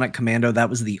in Bionic Commando? That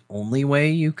was the only way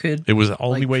you could. It was the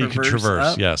only way you could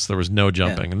traverse. Yes, there was no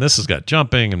jumping, and this has got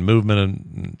jumping and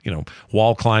movement, and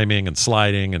wall climbing and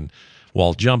sliding and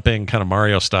wall jumping, kind of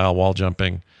Mario style wall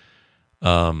jumping.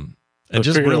 And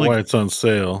just really why it's on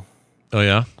sale. Oh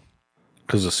yeah,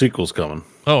 because the sequel's coming.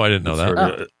 Oh, I didn't know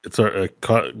that. It's our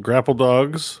grapple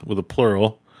dogs with a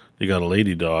plural. You got a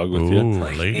lady dog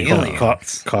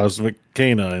with cosmic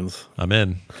canines. I'm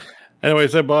in.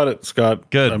 Anyways, I bought it, Scott.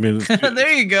 Good. I mean,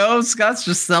 there you go. Scott's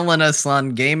just selling us on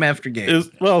game after game. It's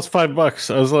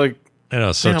 $5. I was like, I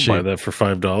know, so cheap. Buy that for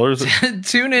 $5.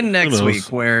 Tune in next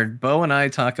week where Bo and I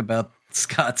talk about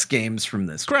Scott's games from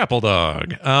this Grapple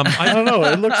Dog. I don't know.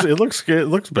 It looks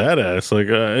badass. Like,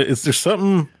 is there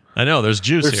something? I know there's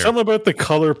juice There's here. something about the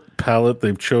color palette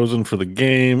they've chosen for the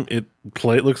game. It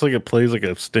looks like it plays like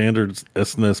a standard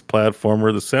SNES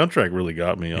platformer. The soundtrack really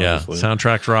got me, honestly. Yeah,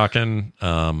 soundtrack's rocking.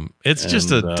 It's just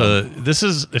this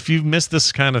is, if you've missed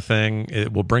this kind of thing,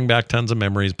 it will bring back tons of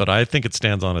memories, but I think it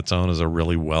stands on its own as a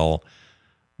really well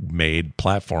made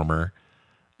platformer.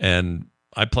 And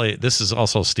I play. This is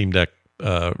also Steam Deck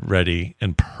ready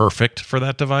and perfect for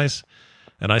that device.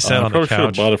 And I sat on the couch. Should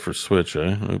have bought it for Switch,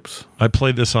 eh? Oops. I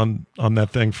played this on that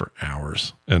thing for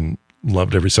hours and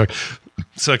loved every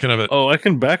second of it. Oh, I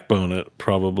can backbone it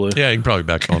probably. Yeah, you can probably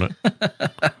backbone it.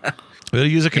 They'll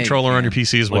use a controller on your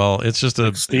PC as well. It's just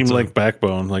a Steam Link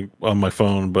backbone, like on my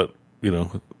phone, but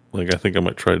I think I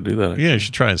might try to do that. Yeah, you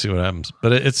should try and see what happens.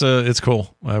 But it's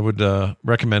cool. I would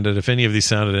recommend it if any of these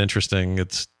sounded interesting.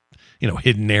 It's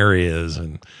hidden areas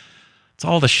and it's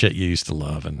all the shit you used to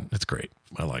love, and it's great.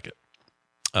 I like it.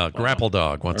 Grapple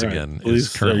Dog once again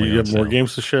is currently. You have more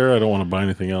games to share. I don't want to buy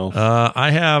anything else.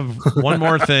 I have one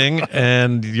more thing,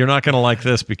 and you're not going to like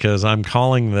this because I'm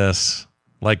calling this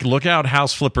look out,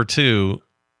 House Flipper 2.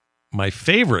 My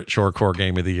favorite Shorecore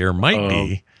game of the year might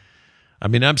be. I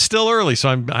mean, I'm still early, so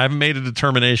I haven't made a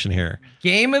determination here.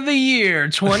 Game of the year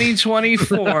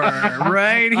 2024,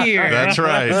 right here. That's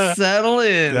right. Settle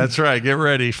in. That's right. Get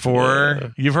ready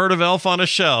for. You've heard of Elf on a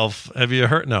Shelf? Have you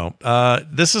heard? No.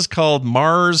 This is called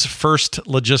Mars First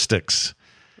Logistics.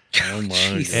 Oh my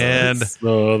god! And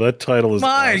that title is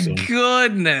awesome.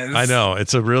 Goodness. I know,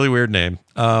 it's a really weird name.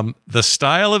 The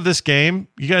style of this game.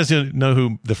 You guys know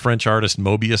who the French artist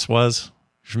Mobius was?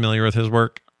 Familiar with his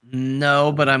work?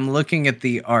 No, but I'm looking at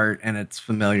the art and it's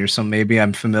familiar, so maybe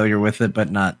I'm familiar with it, but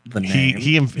not the name.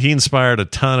 He inspired a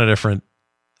ton of different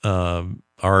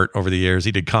art over the years.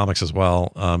 He did comics as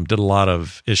well. Did a lot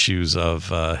of issues of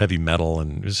heavy metal,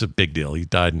 and it was a big deal. He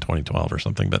died in 2012 or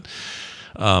something, but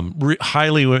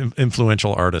highly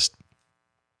influential artist.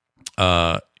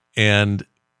 And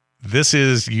this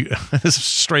is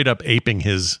straight up aping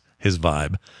his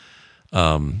vibe,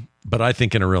 but I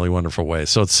think in a really wonderful way.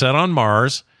 So it's set on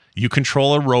Mars. You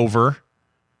control a rover.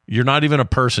 You're not even a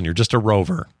person. You're just a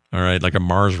rover. All right. Like a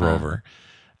Mars rover.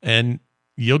 And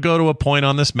you'll go to a point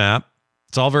on this map.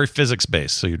 It's all very physics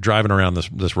based. So you're driving around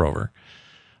this rover.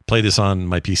 Play this on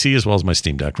my PC as well as my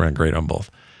Steam Deck. Ran great on both.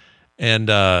 And,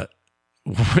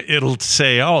 it'll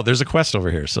say, oh, there's a quest over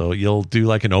here. So you'll do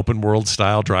like an open world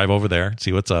style drive over there,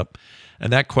 see what's up.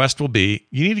 And that quest will be,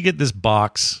 you need to get this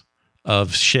box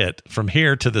of shit from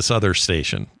here to this other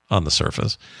station on the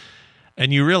surface.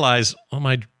 And you realize, oh,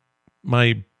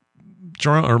 my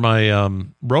drone or my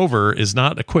rover is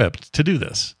not equipped to do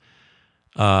this.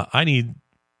 I need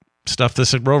stuff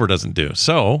this rover doesn't do.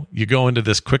 So you go into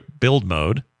this quick build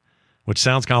mode, which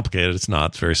sounds complicated. It's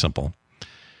not. It's very simple.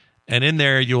 And in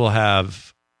there, you will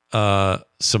have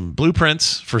some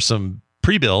blueprints for some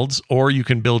pre-builds, or you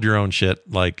can build your own shit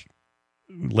like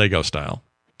Lego style.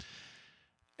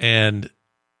 And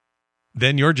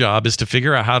then your job is to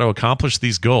figure out how to accomplish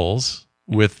these goals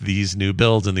with these new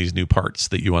builds and these new parts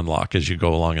that you unlock as you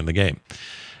go along in the game.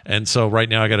 And so right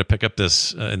now I got to pick up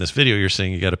this, in this video you're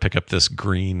seeing, you got to pick up this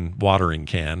green watering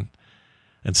can.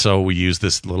 And so we use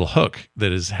this little hook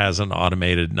that has an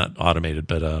automated, not automated,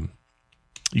 but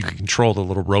you can control the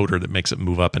little rotor that makes it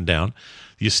move up and down.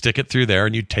 You stick it through there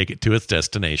and you take it to its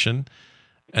destination.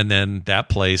 And then that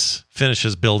place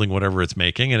finishes building whatever it's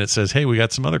making. And it says, hey, we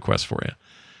got some other quests for you.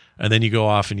 And then you go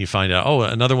off and you find out, oh,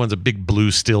 another one's a big blue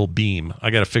steel beam.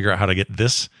 I got to figure out how to get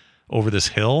this over this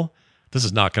hill. This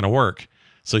is not going to work.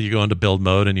 So you go into build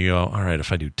mode and you go, all right,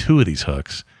 if I do 2 of these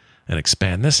hooks and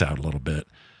expand this out a little bit,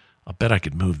 I'll bet I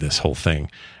could move this whole thing.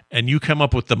 And you come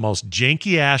up with the most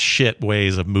janky ass shit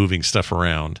ways of moving stuff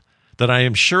around that I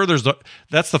am sure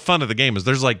that's the fun of the game is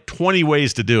there's like 20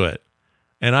 ways to do it.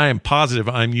 And I am positive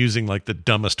I'm using like the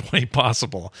dumbest way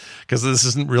possible because this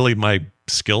isn't really my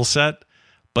skill set,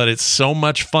 but it's so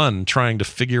much fun trying to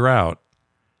figure out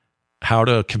how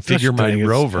to configure my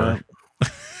rover.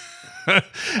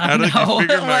 How to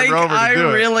configure my rover to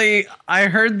do it. I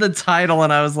heard the title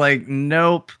and I was like,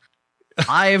 nope.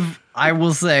 I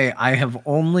will say I have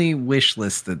only wish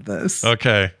listed this.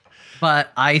 Okay.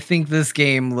 But I think this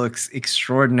game looks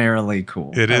extraordinarily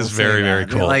cool. It is very, very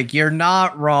cool. Like, you're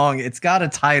not wrong. It's got a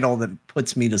title that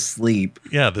puts me to sleep.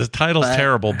 Yeah, the title's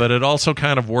terrible, but it also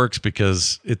kind of works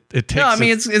because it takes... No, I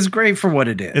mean, it's great for what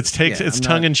it is. It's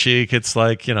tongue-in-cheek. It's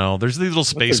like, there's these little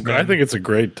spacemen. I think it's a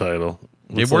great title.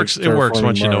 It works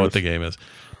once you know what the game is.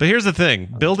 But here's the thing.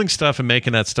 Building stuff and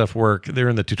making that stuff work, they're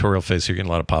in the tutorial phase, so you're getting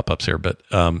a lot of pop-ups here, but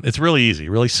it's really easy,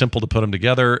 really simple to put them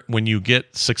together. When you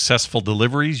get successful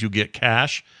deliveries, you get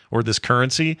cash or this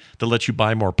currency that lets you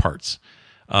buy more parts.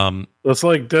 That's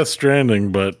like Death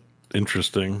Stranding, but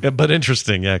interesting. Yeah, but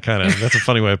interesting, yeah, kind of. That's a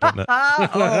funny way of putting it.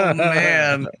 Oh,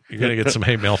 man. You're going to get some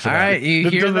hate mail for that. All right, you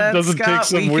hear that, doesn't Scott? take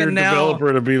some weird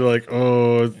developer to be like,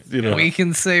 oh, We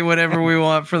can say whatever we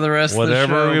want for the rest of the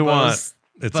show. Whatever we want.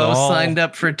 It's both all signed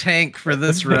up for tank for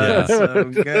this run. So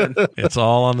good. It's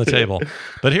all on the table.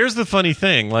 But here's the funny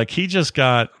thing. Like, he just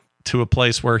got to a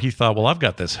place where he thought, well, I've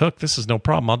got this hook. This is no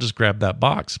problem. I'll just grab that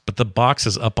box. But the box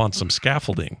is up on some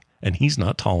scaffolding, and he's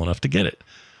not tall enough to get it.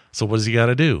 So what does he got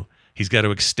to do? He's got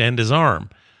to extend his arm.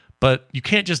 But you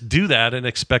can't just do that and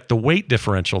expect the weight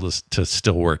differential to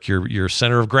still work. Your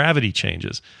center of gravity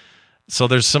changes. So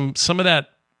there's some of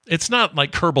that. It's not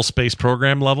like Kerbal Space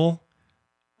Program level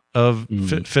of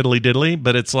fiddly diddly,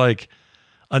 but it's like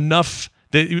enough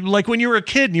that, like when you were a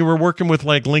kid and you were working with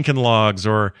like Lincoln Logs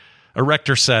or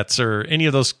Erector sets or any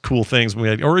of those cool things we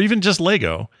had, or even just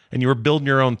Lego, and you were building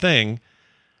your own thing,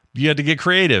 you had to get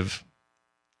creative.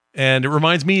 And it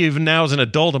reminds me, even now as an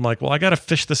adult, I'm like, well, I got to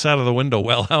fish this out of the window.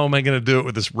 Well, how am I going to do it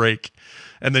with this rake?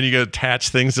 And then you got to attach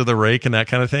things to the rake and that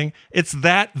kind of thing. It's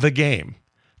the game,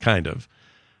 kind of.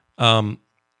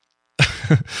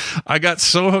 I got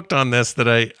so hooked on this that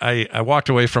I walked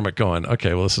away from it going,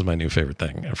 okay, well, this is my new favorite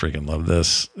thing. I freaking love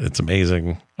this. It's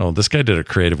amazing. Oh, this guy did a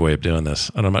creative way of doing this,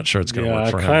 and I'm not sure it's going to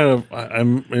work for him.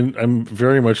 I'm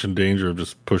very much in danger of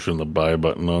just pushing the buy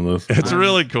button on this. It's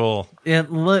really cool.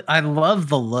 I love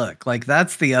the look. Like,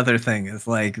 that's the other thing, is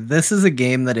like, this is a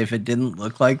game that if it didn't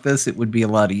look like this, it would be a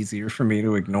lot easier for me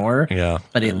to ignore. Yeah.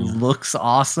 But it looks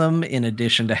awesome in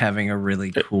addition to having a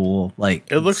really cool,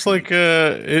 like, it looks like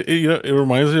it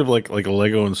reminds me of like a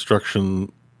Lego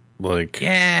instruction, like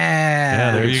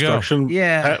yeah, there you go.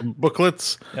 Instruction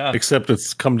booklets, except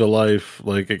it's come to life.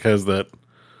 Like, it has that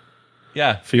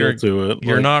feel to it.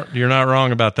 You're not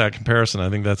wrong about that comparison. I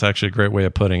think that's actually a great way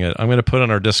of putting it. I'm going to put on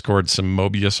our Discord some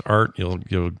Mobius art.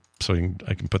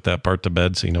 I can put that part to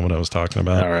bed so you know what I was talking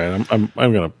about. All right, I'm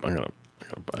gonna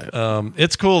buy it.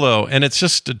 It's cool though, and it's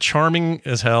just charming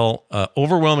as hell.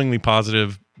 Overwhelmingly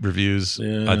positive reviews.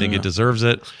 I think it deserves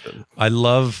it. I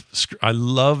love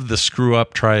the screw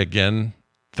up, try again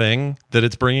thing that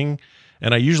it's bringing,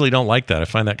 and I usually don't like that. I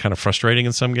find that kind of frustrating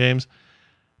in some games,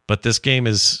 but this game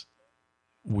is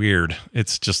weird.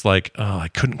 It's just like, oh, I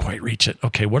couldn't quite reach it.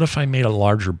 Okay, what if I made a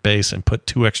larger base and put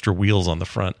 2 extra wheels on the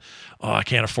front? Oh, I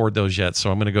can't afford those yet,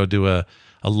 so I'm going to go do a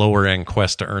lower end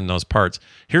quest to earn those parts.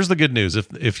 Here's the good news.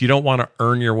 If you don't want to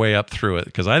earn your way up through it,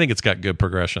 because I think it's got good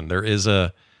progression, there is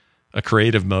a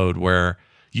creative mode where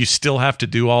you still have to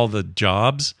do all the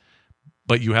jobs,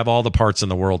 but you have all the parts in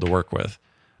the world to work with.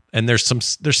 And there's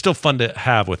still fun to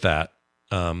have with that.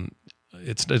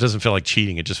 It doesn't feel like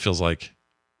cheating. It just feels like,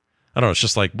 I don't know. It's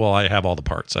just like, well, I have all the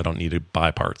parts. I don't need to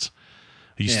buy parts.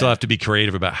 You still have to be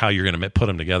creative about how you're going to put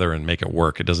them together and make it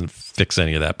work. It doesn't fix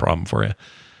any of that problem for you.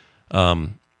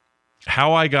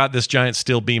 How I got this giant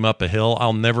steel beam up a hill,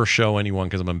 I'll never show anyone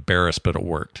because I'm embarrassed, but it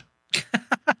worked.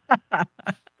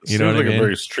 You know what I mean? A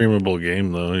very streamable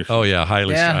game, though. Oh yeah,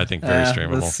 I think very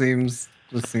streamable. This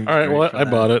seems all right. Well, I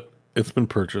bought it. It's been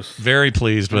purchased. Very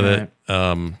pleased with it.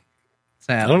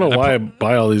 I don't know why I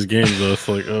buy all these games, though. It's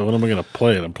like, when am I going to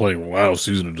play it? I'm playing WoW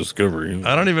Season of Discovery.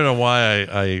 I don't even know why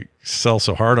I sell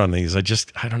so hard on these. I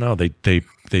don't know.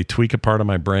 They tweak a part of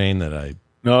my brain that I.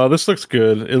 No, this looks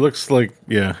good. It looks like,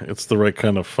 it's the right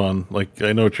kind of fun. Like,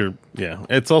 I know what you're,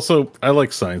 It's also, I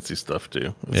like sciencey stuff,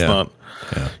 too. It's not,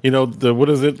 what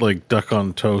is it? Like Duck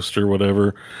on Toast or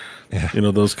whatever. Yeah.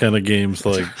 Those kind of games,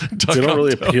 like, they don't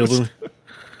really appeal to me.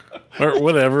 Or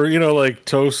whatever, like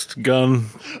Toast Gun.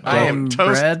 I am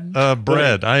bread.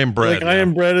 Bread. I am bread. Like, I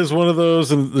am bread is one of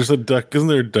those, and there's a duck. Isn't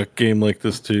there a duck game like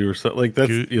this too, or something like that?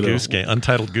 Goose Game,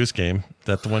 Untitled Goose Game.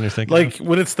 That the one you're thinking? Like,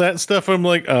 when it's that stuff, I'm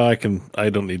like, I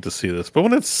don't need to see this. But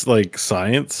when it's like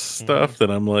science stuff, then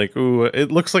I'm like, ooh,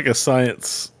 it looks like a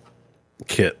science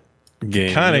kit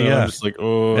game. Kind of, I'm just like,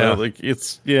 like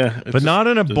it's but not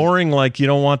in a boring, like, you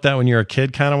don't want that when you're a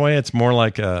kid kind of way. It's more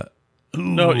like a. Ooh.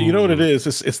 No, you know what it is?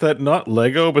 It's that not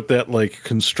Lego, but that like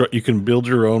you can build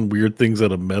your own weird things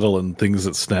out of metal and things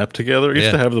that snap together. I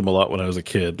used to have them a lot when I was a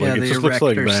kid. Like, it just looks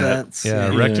like that. Sets.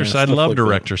 Erector sets. I loved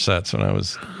Erector sets when I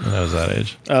was that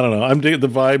age. I don't know. I'm digging the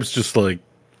vibes, just like.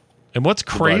 And what's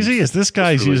crazy is this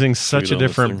guy's really using such a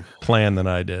different plan than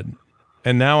I did,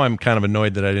 and now I'm kind of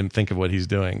annoyed that I didn't think of what he's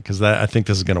doing, because I think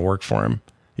this is going to work for him.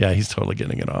 Yeah, he's totally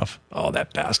getting it off. Oh,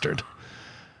 that bastard.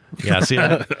 Yeah, see,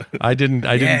 I didn't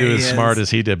do as smart as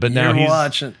he did, but now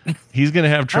he's going to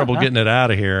have trouble getting it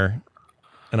out of here.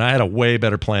 And I had a way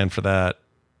better plan for that.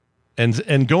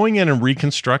 And going in and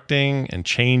reconstructing and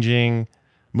changing,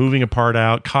 moving a part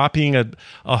out, copying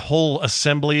a whole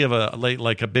assembly of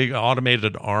a big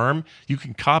automated arm, you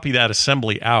can copy that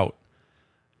assembly out.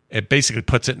 It basically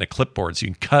puts it in a clipboard, so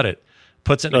you can cut it.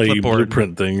 Puts it in a clipboard. You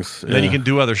blueprint things. Then you can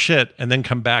do other shit, and then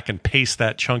come back and paste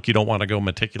that chunk you don't want to go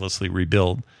meticulously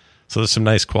rebuild. So there's some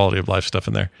nice quality of life stuff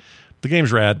in there. The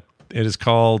game's rad. It is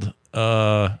called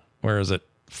where is it?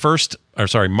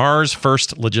 Mars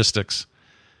First Logistics.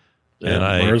 And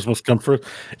Mars must come first.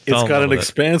 It's got an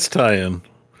Expanse tie-in.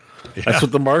 Yeah. That's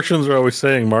what the Martians are always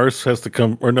saying. Mars has to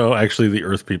come, or no, actually the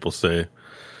Earth people say.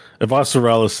 Evas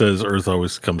Morales says Earth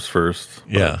always comes first.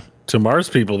 Yeah. To Mars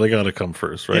people, they got to come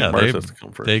first, right? Yeah, Mars has to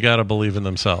come first. They got to believe in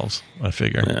themselves, I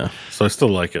figure. Yeah. So I still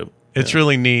like it. It's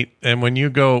really neat. And when you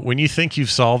think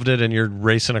you've solved it and you're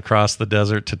racing across the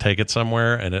desert to take it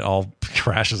somewhere and it all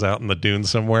crashes out in the dunes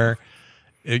somewhere,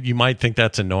 you might think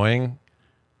that's annoying.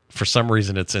 For some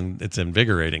reason, it's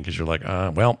invigorating because you're like,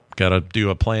 got to do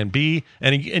a plan B.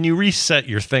 And you reset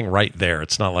your thing right there.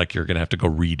 It's not like you're going to have to go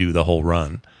redo the whole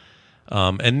run.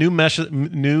 And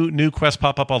new quests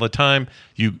pop up all the time.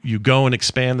 You go and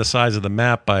expand the size of the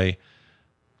map by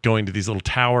going to these little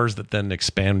towers that then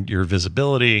expand your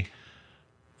visibility.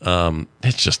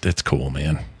 It's cool,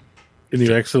 man. And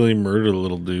you accidentally murder the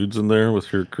little dudes in there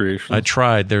with your creation? I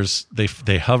tried.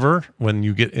 They hover when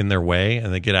you get in their way,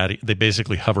 and they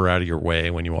basically hover out of your way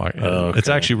when you walk. Oh, okay. It's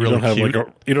actually really cute.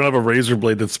 You don't have a razor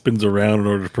blade that spins around in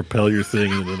order to propel your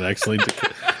thing and then accidentally.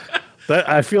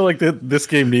 I feel like this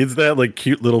game needs that, like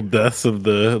cute little deaths of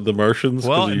the Martians.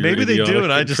 Well, maybe they do,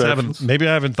 and I just haven't. Maybe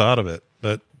I haven't thought of it,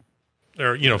 but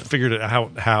figured it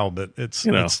out how. But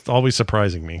it's always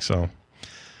surprising me. So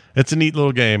it's a neat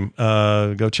little game.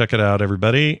 Go check it out,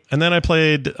 everybody. And then I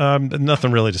played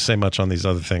nothing really to say much on these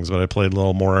other things, but I played a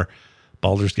little more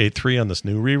Baldur's Gate 3 on this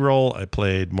new reroll. I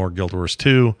played more Guild Wars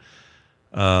 2,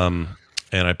 and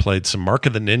I played some Mark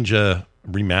of the Ninja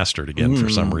remastered again for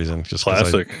some reason, just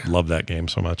because I love that game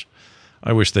so much.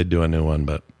 I wish they'd do a new one,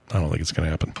 but I don't think it's going to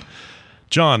happen.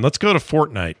 John, let's go to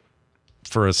Fortnite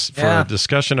for a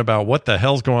discussion about what the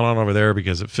hell's going on over there,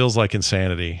 because it feels like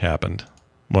insanity happened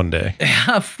one day.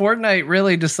 Yeah, Fortnite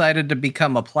really decided to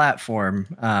become a platform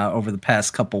over the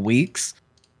past couple weeks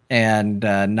and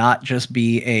not just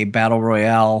be a battle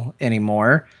royale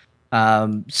anymore.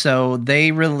 So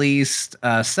they released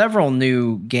several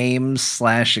new games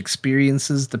 /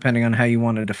 experiences, depending on how you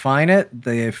want to define it.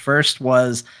 The first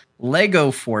was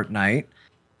Lego Fortnite,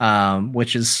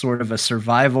 which is sort of a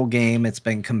survival game. It's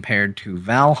been compared to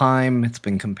Valheim. It's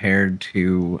been compared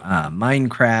to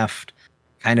Minecraft,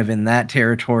 kind of in that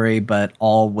territory, but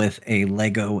all with a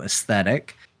Lego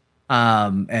aesthetic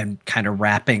and kind of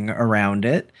wrapping around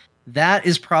it. That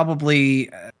is probably,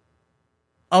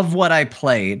 of what I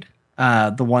played,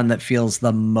 the one that feels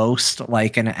the most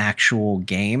like an actual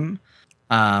game.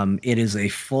 It is a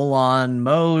full-on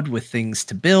mode with things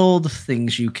to build,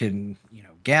 things you can,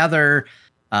 gather,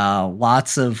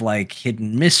 lots of like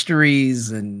hidden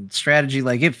mysteries and strategy.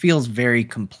 Like, it feels very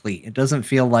complete. It doesn't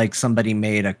feel like somebody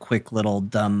made a quick little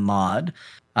dumb mod.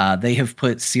 They have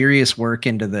put serious work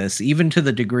into this, even to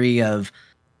the degree of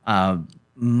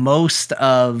most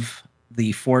of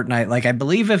the Fortnite, like I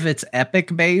believe if it's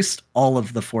Epic based, all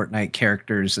of the Fortnite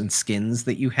characters and skins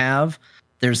that you have,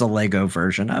 there's a Lego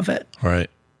version of it. Right.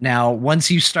 Now,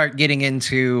 once you start getting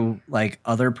into like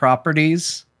other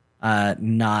properties,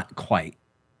 not quite.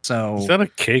 So is that a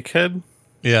cake head?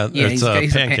 Yeah, it's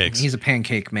pancakes. He's a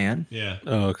pancake man. Yeah.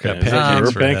 Oh, okay. Yeah,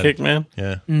 is pancake man?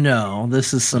 Yeah. No,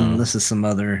 this is some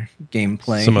other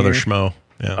gameplay. Some other schmo.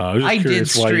 Yeah. I did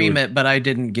stream it, but I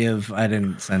didn't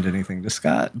send anything to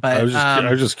Scott. But I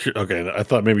was just okay. I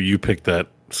thought maybe you picked that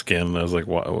skin. I was like,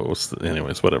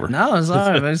 anyways, whatever. No,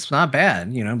 it's not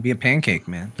bad. Be a pancake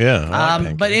man.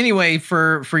 Yeah. But anyway,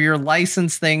 for your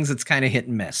licensed things, it's kind of hit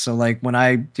and miss. So like when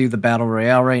I do the battle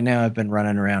royale right now, I've been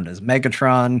running around as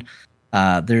Megatron.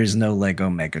 There's no Lego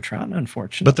Megatron,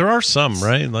 unfortunately. But there are some,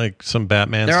 right? Like some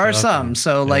Batman There are some.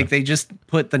 So like they just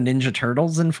put the Ninja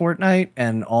Turtles in Fortnite,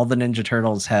 and all the Ninja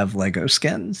Turtles have Lego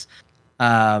skins.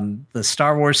 The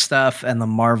Star Wars stuff and the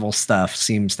Marvel stuff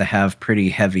seems to have pretty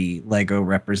heavy Lego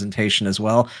representation as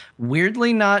well.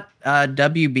 Weirdly not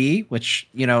WB, which,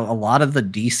 a lot of the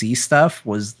DC stuff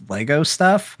was Lego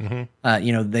stuff.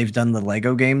 Mm-hmm. They've done the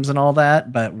Lego games and all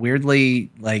that, but weirdly,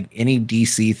 like any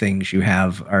DC things you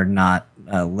have are not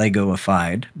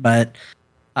Lego-ified. But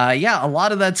a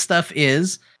lot of that stuff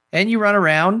is, and you run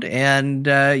around and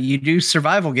you do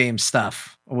survival game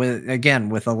stuff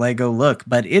with a Lego look,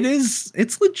 but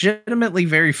it's legitimately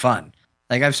very fun.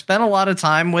 Like, I've spent a lot of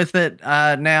time with it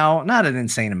now, not an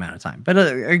insane amount of time, but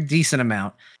a decent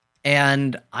amount.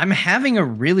 And I'm having a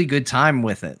really good time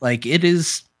with it. Like, it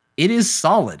is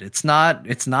solid. It's not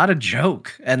a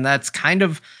joke. And that's kind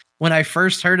of, when I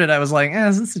first heard it, I was like,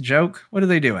 is this a joke? What are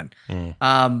they doing?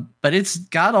 But it's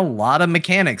got a lot of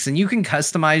mechanics, and you can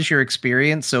customize your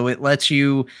experience. So it lets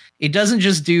you, it doesn't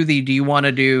just do you want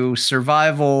to do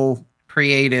survival,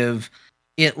 creative?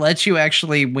 it lets you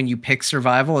actually, when you pick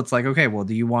survival, it's like, okay, well,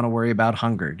 do you want to worry about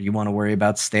hunger? Do you want to worry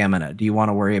about stamina? Do you want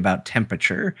to worry about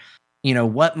temperature?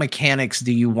 What mechanics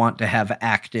do you want to have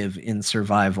active in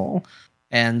survival?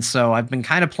 And so I've been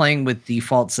kind of playing with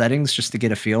default settings just to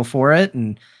get a feel for it.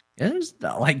 And it was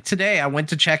like today I went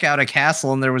to check out a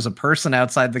castle and there was a person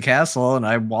outside the castle, and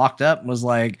I walked up and was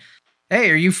like, hey,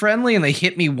 are you friendly? And they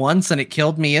hit me once and it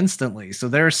killed me instantly. So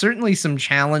there are certainly some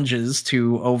challenges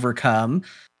to overcome.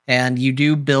 And you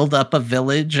do build up a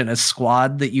village and a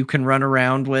squad that you can run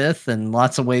around with, and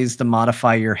lots of ways to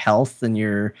modify your health and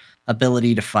your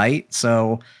ability to fight.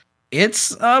 So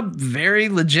it's a very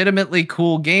legitimately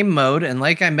cool game mode. And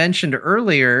like I mentioned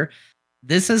earlier,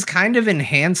 this has kind of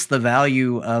enhanced the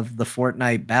value of the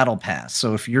Fortnite Battle Pass.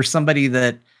 So if you're somebody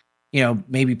that,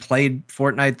 maybe played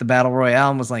Fortnite, the Battle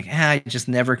Royale, and was like, I just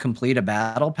never complete a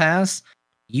Battle Pass,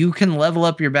 you can level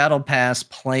up your Battle Pass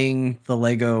playing the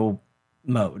Lego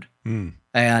mode.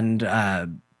 And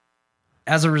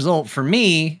as a result, for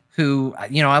me, who I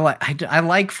like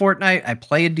Fortnite, I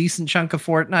play a decent chunk of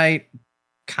Fortnite,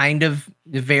 kind of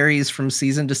varies from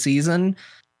season to season.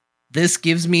 This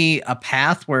gives me a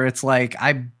path where it's like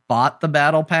I bought the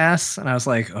Battle Pass and I was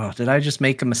like, oh, did I just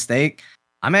make a mistake?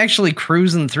 I'm actually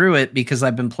cruising through it because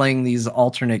I've been playing these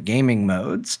alternate gaming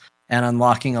modes and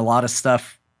unlocking a lot of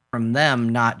stuff from them,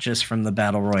 not just from the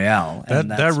Battle Royale.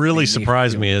 That really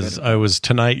surprised me as I was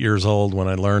tonight years old when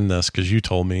I learned this, because you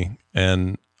told me,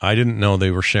 and I didn't know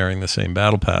they were sharing the same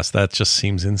Battle Pass. That just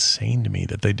seems insane to me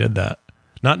that they did that.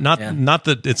 Not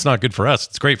that it's not good for us.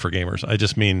 It's great for gamers. I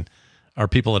just mean, are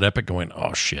people at Epic going,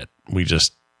 oh shit, we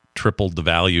just tripled the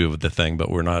value of the thing, but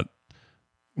we're not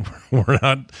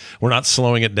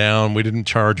slowing it down. We didn't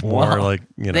charge more. Well,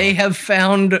 they have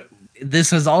found this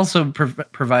has also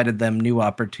provided them new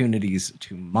opportunities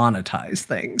to monetize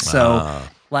things. So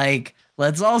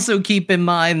let's also keep in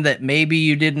mind that maybe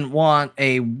you didn't want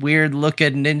a weird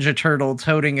looking Ninja Turtle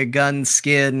toting a gun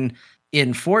skin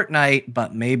in Fortnite,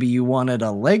 but maybe you wanted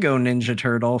a Lego Ninja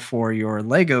Turtle for your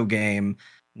Lego game.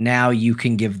 Now you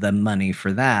can give them money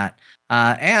for that.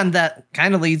 And that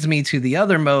kind of leads me to the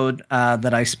other mode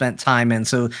that I spent time in.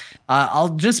 So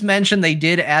I'll just mention they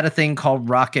did add a thing called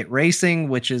Rocket Racing,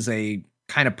 which is a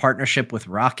kind of partnership with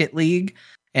Rocket League.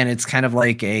 And it's kind of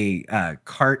like a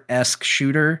kart-esque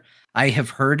shooter. I have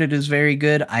heard it is very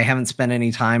good. I haven't spent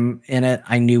any time in it.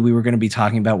 I knew we were going to be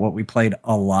talking about what we played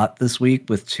a lot this week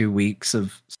with 2 weeks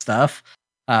of stuff.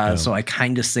 So I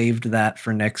kind of saved that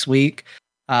for next week.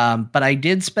 But I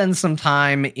did spend some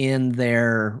time in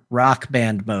their Rock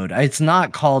Band mode. It's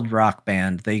not called Rock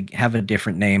Band. They have a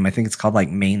different name. I think it's called like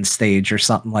Main Stage or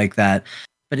something like that.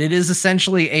 But it is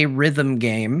essentially a rhythm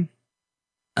game,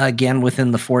 again,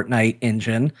 within the Fortnite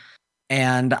engine.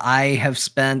 And I have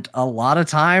spent a lot of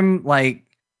time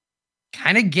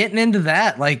kind of getting into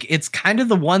that. It's kind of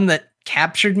the one that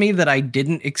captured me that I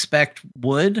didn't expect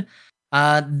would.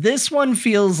 This one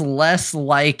feels less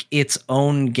like its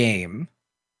own game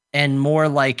and more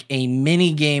like a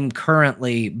mini game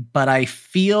currently, but I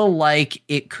feel like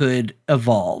it could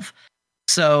evolve.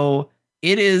 So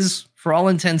it is, for all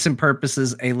intents and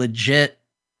purposes, a legit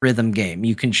rhythm game.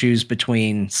 You can choose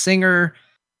between singer,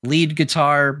 lead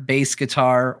guitar, bass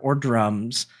guitar, or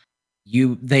drums.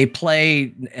 They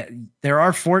play, there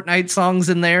are Fortnite songs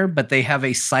in there, but they have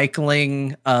a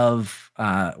cycling of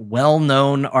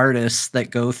well-known artists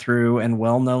that go through and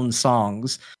well-known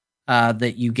songs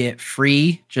that you get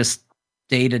free just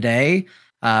day to day.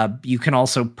 You can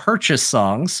also purchase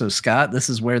songs. So Scott, this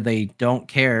is where they don't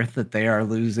care that they are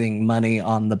losing money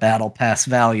on the Battle Pass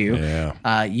value.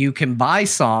 Yeah. You can buy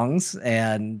songs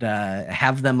and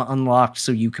have them unlocked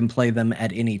so you can play them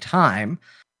at any time.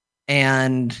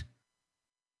 And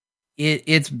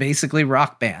it's basically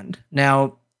Rock Band.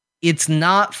 Now, it's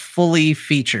not fully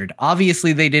featured.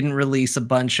 Obviously, they didn't release a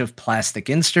bunch of plastic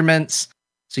instruments,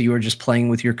 so you are just playing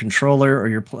with your controller or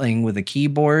you're playing with a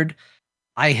keyboard.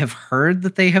 I have heard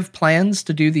that they have plans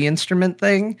to do the instrument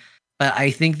thing, but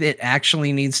I think that it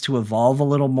actually needs to evolve a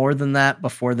little more than that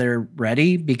before they're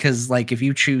ready, because if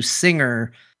you choose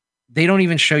singer, they don't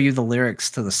even show you the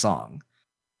lyrics to the song.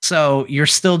 So you're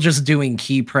still just doing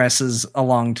key presses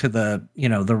along to the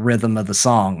rhythm of the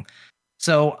song.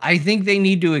 So I think they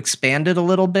need to expand it a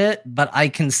little bit, but I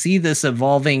can see this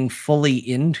evolving fully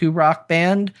into Rock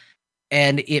Band,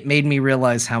 and it made me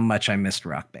realize how much I missed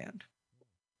Rock Band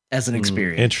as an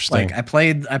experience. Interesting. I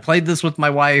played this with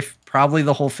my wife. Probably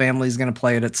the whole family's going to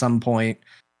play it at some point,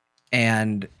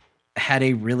 and had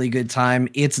a really good time.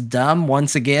 It's dumb.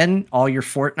 Once again, all your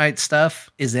Fortnite stuff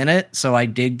is in it. So I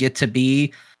did get to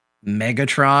be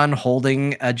Megatron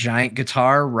holding a giant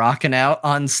guitar rocking out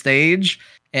on stage.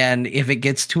 And if it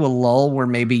gets to a lull where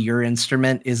maybe your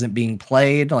instrument isn't being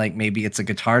played, like maybe it's a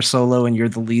guitar solo and you're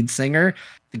the lead singer,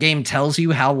 the game tells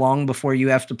you how long before you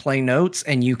have to play notes,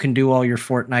 and you can do all your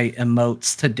Fortnite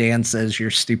emotes to dance as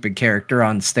your stupid character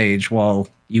on stage while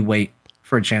you wait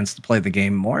for a chance to play the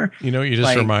game more. You know what you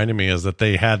just reminded me is that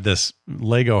they had this,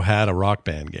 Lego had a Rock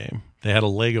Band game. They had a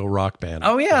Lego Rock Band.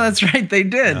 Oh yeah, that's right. They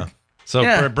did. Yeah. So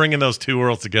we're bringing those two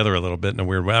worlds together a little bit in a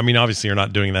weird way. I mean, obviously you're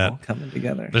not doing that. All coming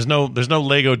together. There's no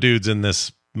Lego dudes in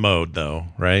this mode though,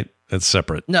 right? It's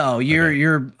separate. No,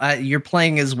 you're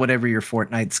playing as whatever your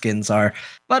Fortnite skins are.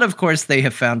 But of course they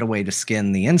have found a way to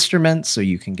skin the instruments so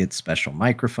you can get special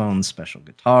microphones, special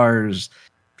guitars,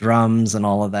 drums, and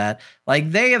all of that.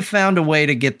 Like, they have found a way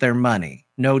to get their money,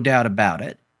 no doubt about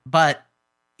it. But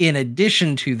in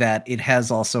addition to that, it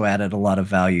has also added a lot of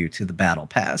value to the Battle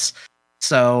Pass.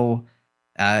 So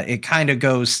it kind of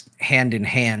goes hand in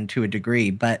hand to a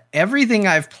degree, but everything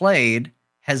I've played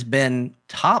has been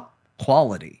top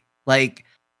quality. Like,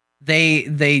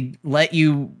 they let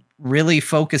you really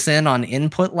focus in on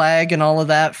input lag and all of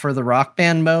that for the Rock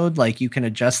Band mode. Like, you can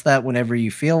adjust that whenever you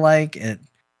feel like it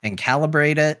and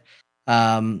calibrate it.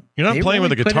 You're not playing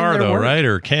with a guitar though, right?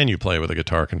 Or can you play with a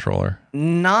guitar controller?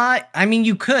 I mean,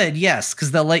 you could, yes,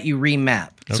 because they'll let you remap.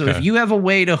 Okay. So if you have a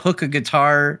way to hook a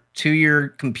guitar to your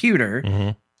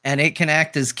computer and it can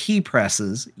act as key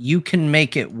presses, you can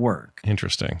make it work.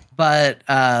 Interesting. But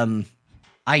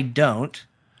I don't.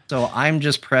 So I'm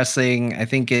just pressing, I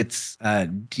think it's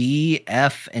D,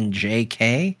 F, and J,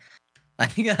 K. I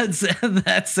think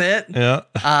that's it.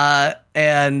 Yeah.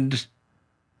 And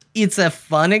it's a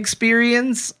fun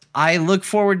experience. I look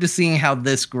forward to seeing how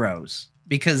this grows,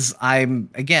 because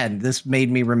this made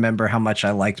me remember how much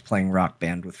I liked playing Rock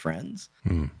Band with friends.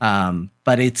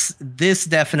 But this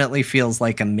definitely feels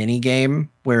like a mini game,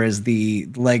 whereas the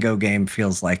Lego game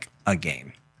feels like a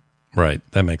game. Right.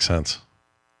 That makes sense.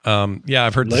 Yeah,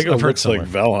 I've heard Lego I've heard looks like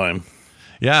Valheim.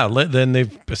 Yeah. Then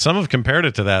some have compared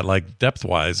it to that, like depth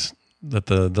wise. That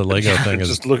the Lego thing is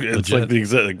just look. It's like the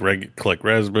exact collect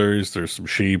raspberries. There's some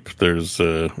sheep. There's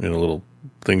little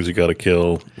things you got to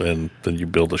kill, and then you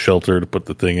build a shelter to put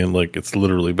the thing in. Like, it's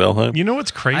literally Valheim. You know what's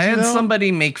crazy? I had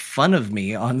somebody make fun of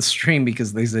me on stream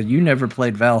because they said, "You never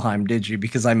played Valheim, did you?"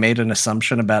 Because I made an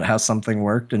assumption about how something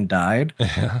worked and died.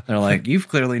 They're like, "You've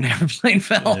clearly never played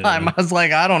Valheim." Yeah. I was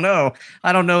like, "I don't know.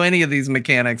 I don't know any of these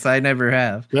mechanics. I never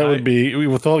have." That would be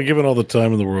given all the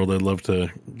time in the world. I'd love to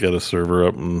get a server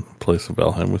up and play some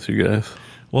Valheim with you guys.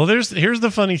 Well, here's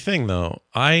the funny thing though.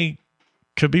 I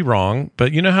could be wrong,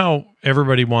 but you know how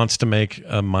everybody wants to make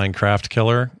a Minecraft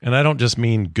killer? And I don't just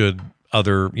mean good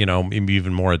other, maybe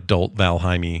even more adult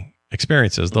Valheim-y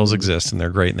experiences. Those exist and they're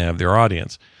great and they have their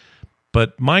audience.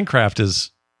 But Minecraft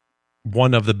is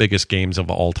one of the biggest games of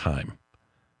all time.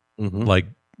 Like,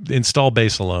 the install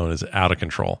base alone is out of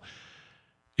control.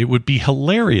 It would be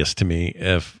hilarious to me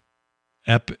if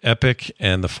Epic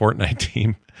and the Fortnite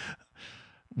team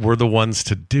were the ones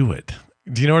to do it.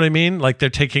 Do you know what I mean? Like,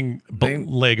 they're taking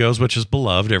Legos, which is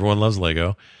beloved. Everyone loves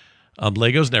Lego.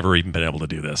 Lego's never even been able to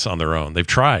do this on their own. They've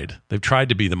tried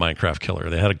to be the Minecraft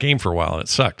killer. They had a game for a while and it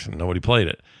sucked and nobody played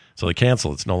it. So they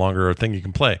canceled. It's no longer a thing you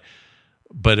can play.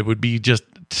 But it would be just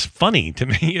funny to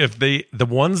me if the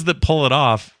ones that pull it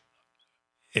off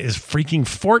is freaking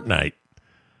Fortnite.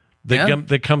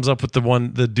 That comes up with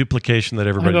the duplication that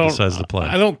everybody decides to play.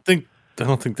 I don't think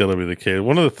that'll be the case.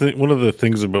 One of the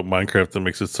things about Minecraft that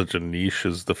makes it such a niche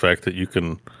is the fact that you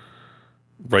can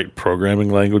write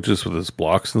programming languages with its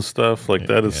blocks and stuff. Like,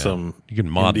 that is some you can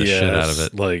mod the shit out of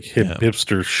it, like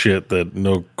hipster shit that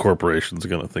no corporation's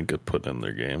going to think of putting in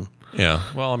their game. Yeah,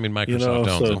 well, I mean, Microsoft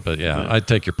owns it, but I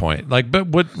take your point. Like, but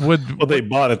well, they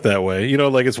bought it that way.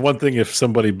 Like, it's one thing if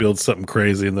somebody builds something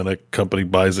crazy and then a company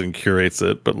buys it and curates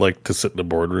it, but like, to sit in a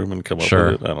boardroom and come up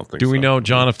with it, I don't think. Do we know,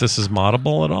 John, if this is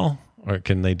moddable at all? Or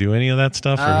can they do any of that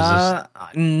stuff? Or is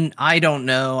this... I don't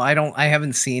know. I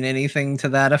haven't seen anything to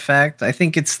that effect. I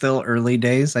think it's still early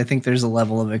days. I think there's a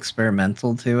level of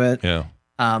experimental to it. Yeah.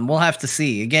 We'll have to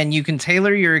see. Again, you can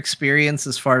tailor your experience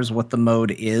as far as what the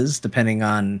mode is, depending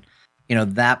on,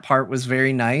 that part was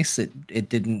very nice. It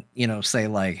didn't, say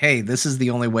like, hey, this is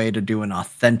the only way to do an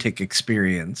authentic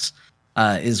experience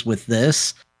is with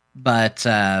this. But,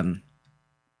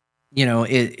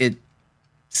 it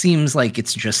seems like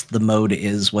it's just the mode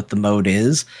is what the mode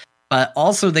is. But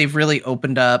also, they've really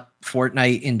opened up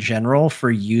Fortnite in general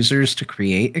for users to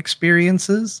create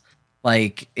experiences.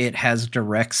 Like, it has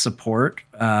direct support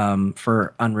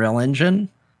for Unreal Engine.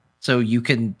 So you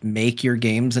can make your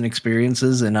games and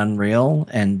experiences in Unreal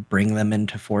and bring them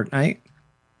into Fortnite.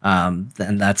 And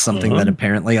that's something that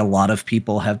apparently a lot of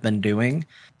people have been doing.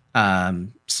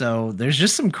 So there's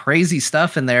just some crazy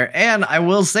stuff in there. And I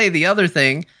will say the other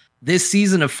thing, this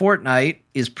season of Fortnite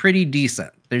is pretty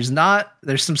decent. There's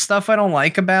some stuff I don't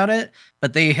like about it,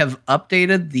 but they have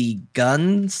updated the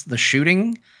guns, the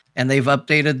shooting, and they've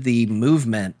updated the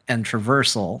movement and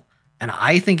traversal. And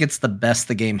I think it's the best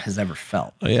the game has ever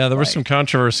felt. Yeah, there was some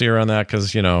controversy around that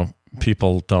because,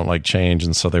 people don't like change.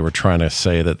 And so they were trying to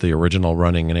say that the original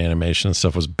running and animation and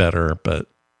stuff was better. But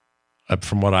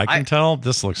from what I can tell,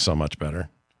 this looks so much better.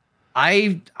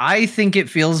 I think it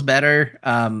feels better.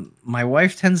 My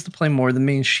wife tends to play more than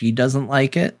me, and she doesn't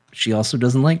like it. She also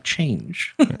doesn't like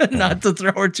change. Not to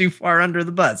throw her too far under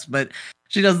the bus, but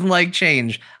she doesn't like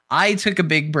change. I took a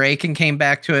big break and came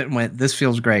back to it and went, this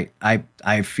feels great.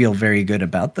 I feel very good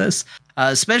about this.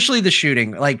 Especially the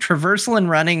shooting. Like traversal and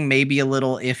running may be a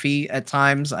little iffy at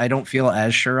times. I don't feel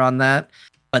as sure on that,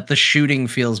 but the shooting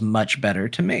feels much better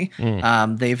to me.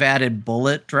 They've added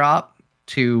bullet drop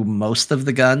to most of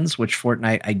the guns, which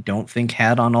Fortnite I don't think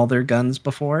had on all their guns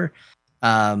before.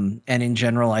 And in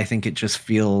general, I think it just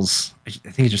feels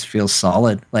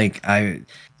solid. Like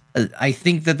I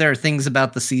think that there are things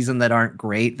about the season that aren't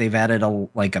great. They've added a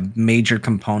major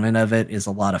component of it is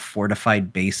a lot of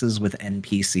fortified bases with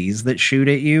NPCs that shoot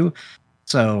at you.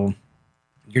 So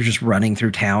you're just running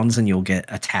through towns and you'll get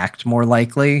attacked more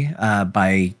likely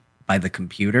by the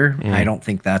computer. I don't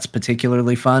think that's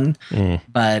particularly fun.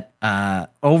 But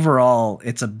overall,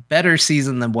 it's a better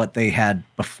season than what they had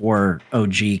before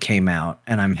OG came out,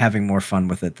 and I'm having more fun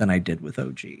with it than I did with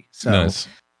OG. So nice.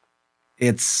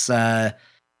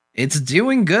 It's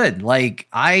doing good. Like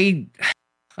I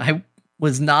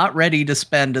was not ready to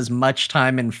spend as much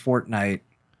time in Fortnite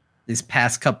these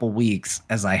past couple weeks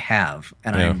as I have,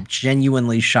 and I'm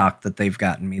genuinely shocked that they've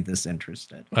gotten me this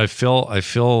interested. I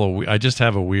just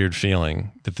have a weird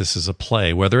feeling that this is a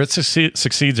play, whether it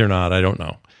succeeds or not, I don't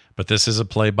know, but this is a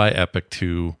play by Epic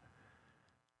to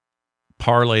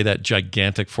parlay that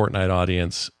gigantic Fortnite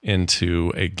audience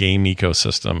into a game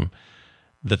ecosystem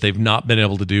that they've not been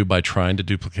able to do by trying to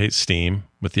duplicate Steam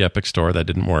with the Epic Store. That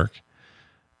didn't work.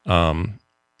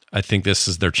 I think this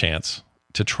is their chance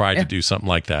to try to do something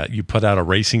like that. You put out a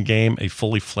racing game, a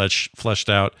fully fleshed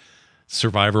out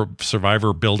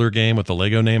survivor builder game with the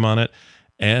Lego name on it,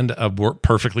 and a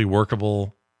perfectly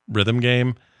workable rhythm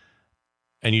game,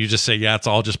 and you just say, yeah, it's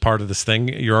all just part of this thing.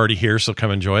 You're already here, so come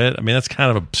enjoy it. I mean, that's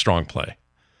kind of a strong play.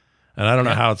 And I don't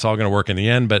know how it's all going to work in the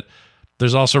end, but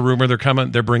there's also rumor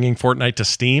they're bringing Fortnite to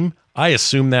Steam. I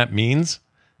assume that means,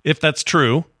 if that's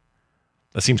true,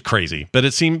 that seems crazy, but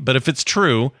if it's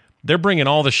true, they're bringing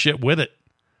all the shit with it.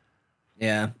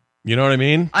 Yeah. You know what I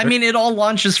mean? I mean, it all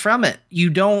launches from it.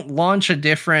 You don't launch a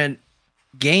different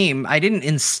game. I didn't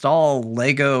install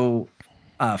Lego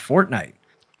Fortnite.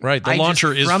 Right. The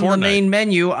launcher is from Fortnite. The main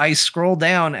menu, I scroll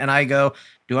down and I go,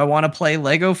 do I want to play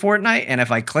Lego Fortnite? And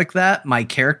if I click that, my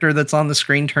character that's on the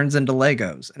screen turns into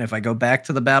Legos. And if I go back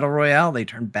to the Battle Royale, they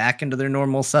turn back into their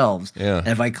normal selves. Yeah. And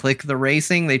if I click the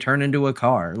racing, they turn into a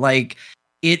car. Like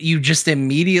you just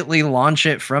immediately launch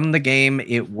it from the game.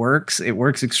 It works. It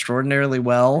works extraordinarily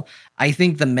well. I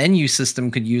think the menu system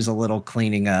could use a little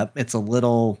cleaning up. It's a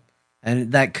little,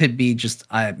 and that could be just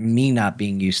me not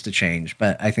being used to change,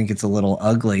 but I think it's a little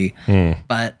ugly.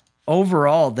 But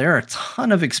overall, there are a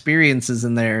ton of experiences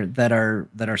in there that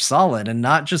are solid, and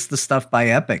not just the stuff by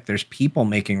Epic. There's people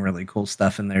making really cool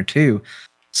stuff in there too.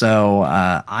 So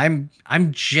I'm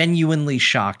genuinely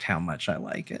shocked how much I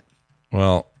like it.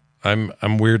 Well,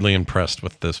 I'm weirdly impressed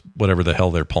with this, whatever the hell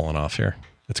they're pulling off here.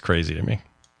 It's crazy to me.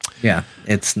 Yeah,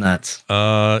 it's nuts.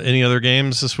 Any other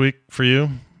games this week for you?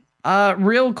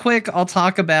 Real quick, I'll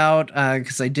talk about,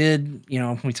 because I did,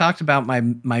 we talked about my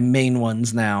main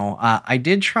ones now. I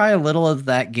did try a little of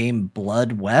that game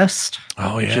Blood West,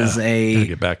 which is gotta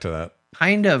get back to that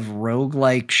kind of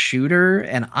roguelike shooter.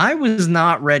 And I was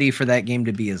not ready for that game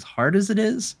to be as hard as it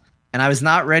is. And I was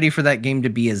not ready for that game to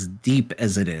be as deep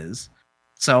as it is.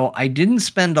 So I didn't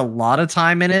spend a lot of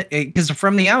time in it because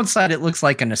from the outside, it looks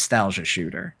like a nostalgia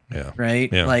shooter. Yeah.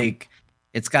 Right. Yeah. Like,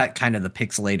 it's got kind of the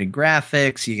pixelated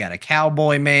graphics. You got a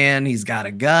cowboy man. He's got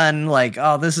a gun. Like,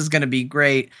 oh, this is going to be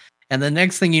great. And the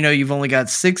next thing you know, you've only got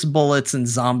 6 bullets and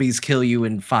zombies kill you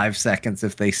in 5 seconds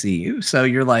if they see you. So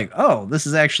you're like, oh, this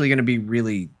is actually going to be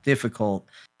really difficult.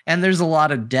 And there's a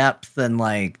lot of depth and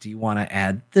like, do you want to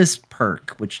add this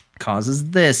perk, which causes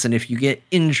this? And if you get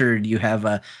injured, you have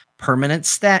a permanent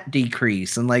stat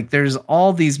decrease. And like, there's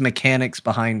all these mechanics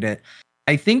behind it.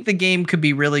 I think the game could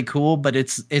be really cool, but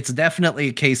it's definitely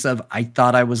a case of I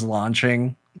thought I was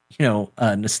launching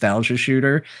nostalgia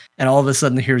shooter, and all of a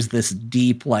sudden here's this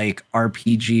deep like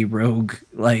RPG rogue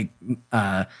like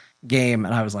game,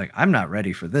 and I was like, I'm not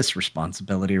ready for this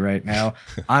responsibility right now.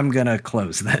 I'm gonna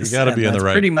close this. You got to be in the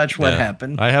right. Pretty much what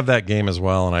happened. I have that game as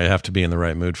well, and I have to be in the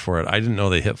right mood for it. I didn't know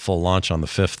they hit full launch on the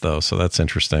 5th though, so that's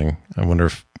interesting. I wonder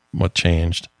what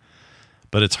changed.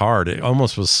 But it's hard. It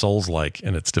almost was Souls-like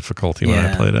in its difficulty when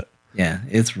I played it. Yeah,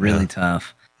 it's really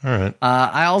tough. All right.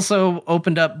 I also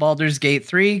opened up Baldur's Gate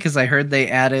 3 because I heard they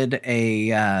added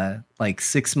a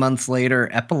 6 months later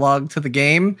epilogue to the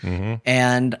game.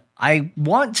 And I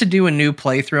want to do a new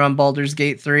playthrough on Baldur's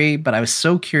Gate 3, but I was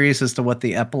so curious as to what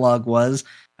the epilogue was.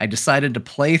 I decided to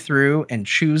play through and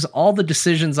choose all the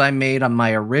decisions I made on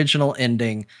my original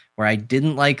ending where I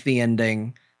didn't like the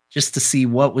ending just to see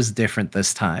what was different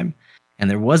this time. And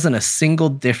there wasn't a single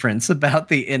difference about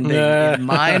the ending in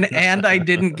mine, and I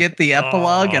didn't get the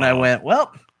epilogue, and I went,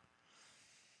 well,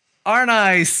 aren't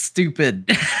I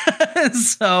stupid?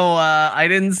 So I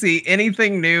didn't see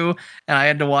anything new, and I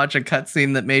had to watch a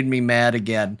cutscene that made me mad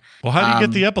again. Well, how do you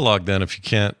get the epilogue then if you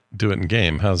can't do it in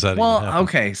game? How's that? Well,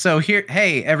 okay, so here,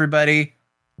 hey, everybody,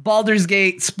 Baldur's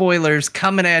Gate spoilers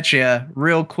coming at you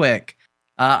real quick.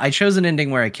 I chose an ending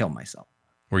where I kill myself.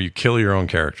 Where you kill your own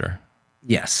character.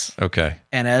 Yes. Okay.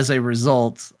 And as a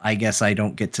result, I guess I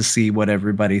don't get to see what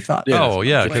everybody thought. Yeah. Oh,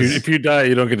 yeah. If you die,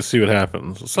 you don't get to see what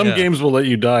happens. Some games will let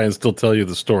you die and still tell you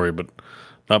the story, but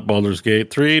not Baldur's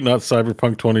Gate 3, not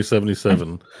Cyberpunk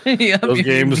 2077. Those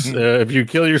games, if you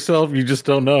kill yourself, you just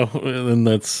don't know. And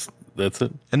that's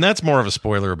it. And that's more of a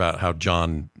spoiler about how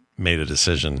John made a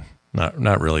decision.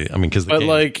 Not really. I mean, because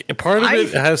part of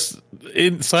it has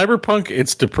in Cyberpunk,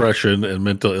 it's depression and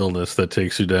mental illness that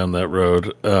takes you down that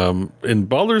road. In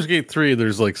Baldur's Gate 3,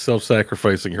 there's like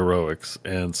self-sacrificing heroics,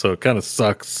 and so it kind of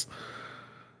sucks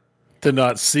to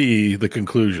not see the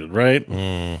conclusion, right?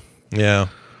 Yeah.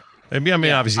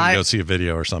 Maybe obviously you go see a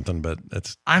video or something, but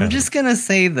it's. I'm just gonna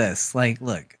say this: like,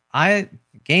 look,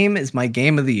 game is my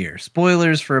game of the year.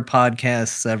 Spoilers for a podcast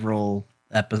several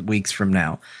weeks from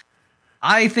now.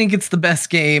 I think it's the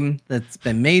best game that's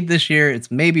been made this year.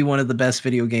 It's maybe one of the best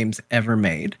video games ever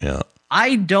made. Yeah.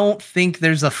 I don't think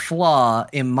there's a flaw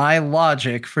in my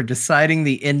logic for deciding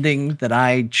the ending that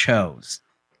I chose.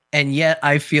 And yet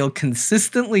I feel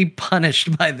consistently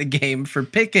punished by the game for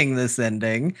picking this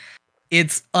ending.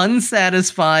 It's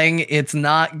unsatisfying. It's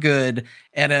not good.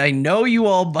 And I know you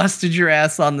all busted your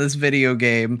ass on this video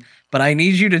game, but I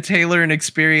need you to tailor an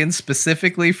experience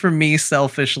specifically for me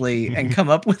selfishly and come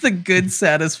up with a good,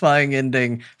 satisfying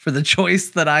ending for the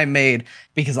choice that I made,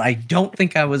 because I don't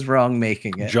think I was wrong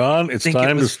making it. John, it's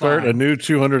time to start a new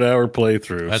 200-hour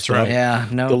playthrough. That's right. Yeah,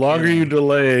 no. The longer you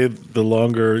delay, the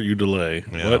longer you delay.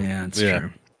 Yeah, it's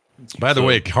true. By the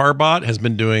way, Carbot has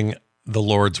been doing the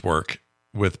Lord's work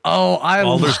with I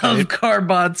Baldur's love Gate.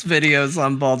 Carbot's videos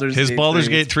on Baldur's Gate. His Baldur's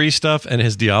Gate 3 stuff and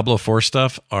his Diablo 4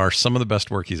 stuff are some of the best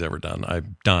work he's ever done.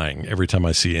 I'm dying every time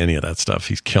I see any of that stuff.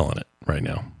 He's killing it right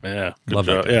now. Yeah, love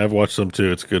it. Yeah, I've watched them too.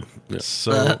 It's good. Yeah.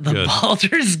 So the good.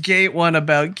 Baldur's Gate one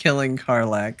about killing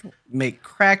Karlach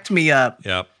cracked me up.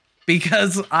 Yep.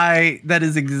 Because that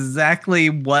is exactly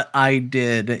what I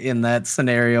did in that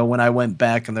scenario when I went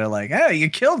back and they're like, hey, you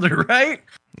killed her, right?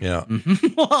 Yeah.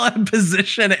 Well, I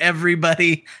position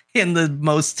everybody in the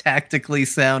most tactically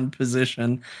sound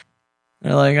position.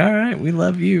 They're like, all right, we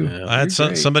love you. Yeah. I had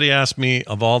somebody asked me,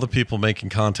 of all the people making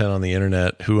content on the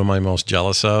internet, who am I most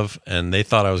jealous of? And they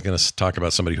thought I was going to talk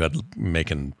about somebody who had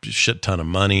making a shit ton of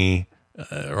money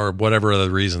or whatever other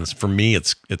reasons. For me,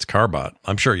 it's Carbot.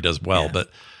 I'm sure he does well, but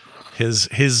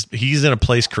he's in a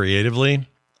place creatively.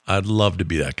 I'd love to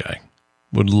be that guy.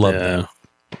 Would love that.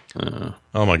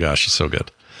 Oh my gosh, he's so good.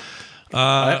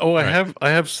 I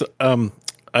have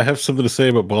something to say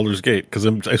about Baldur's Gate because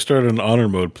I started an honor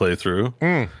mode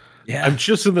playthrough. Yeah, I'm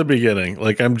just in the beginning,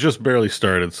 like I'm just barely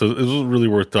started, so this is really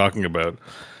worth talking about.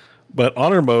 But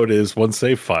honor mode is one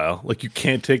save file, like you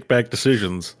can't take back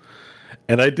decisions.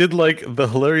 And I did like the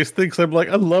hilarious things. I'm like,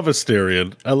 I love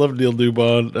Astarion, I love Neil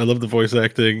Newbon, I love the voice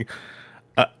acting,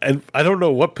 and I don't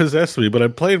know what possessed me, but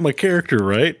I'm playing my character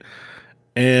right,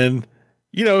 and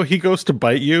he goes to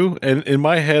bite you, and in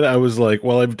my head, I was like,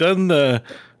 well, I've done the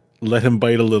let him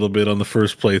bite a little bit on the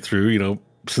first playthrough,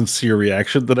 sincere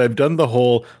reaction, that I've done the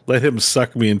whole let him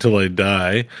suck me until I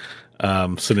die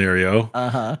scenario.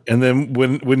 And then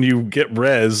when you get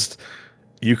rezzed,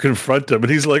 you confront him, and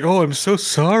he's like, oh, I'm so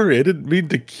sorry, I didn't mean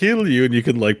to kill you, and you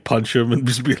can like punch him and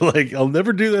just be like, I'll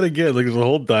never do that again. Like there's a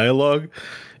whole dialogue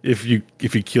if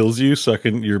he kills you,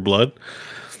 sucking your blood.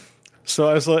 So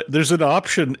I was like, there's an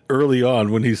option early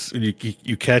on when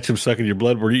you catch him sucking your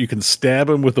blood where you can stab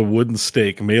him with a wooden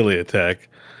stake melee attack.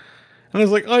 And I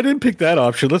was like, oh, I didn't pick that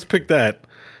option. Let's pick that.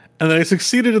 And I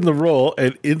succeeded in the roll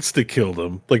and insta-killed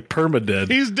him, like perma-dead.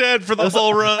 He's dead for the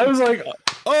whole run. I was like,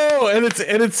 oh, and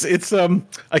it's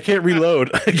I can't reload.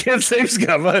 I can't save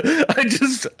scum. I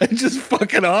just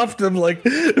fucking offed him like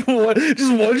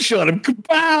just one shot him.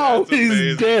 Kapow!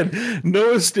 He's dead.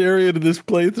 No hysteria to this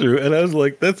playthrough. And I was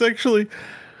like,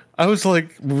 I was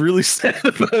like really sad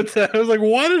about that. I was like,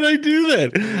 why did I do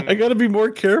that? I got to be more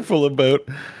careful about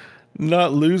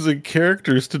not losing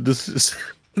characters to this.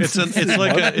 It's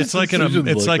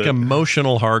like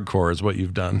emotional hardcore is what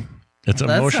you've done. It's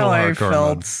That's emotional how hardcore. I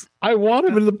felt. I want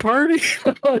him in the party.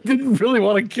 I didn't really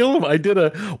want to kill him. I did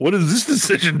what does this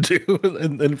decision do?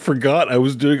 And forgot I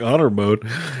was doing honor mode.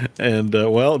 And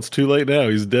well, it's too late now.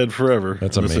 He's dead forever.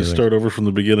 That's unless amazing. I start over from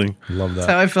the beginning. Love that.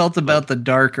 That's how I felt about the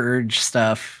Dark Urge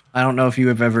stuff. I don't know if you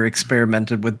have ever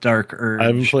experimented with Dark Urge. I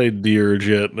haven't played The Urge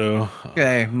yet, no.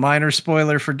 Okay, minor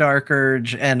spoiler for Dark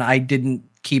Urge, and I didn't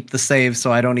keep the save,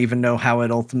 so I don't even know how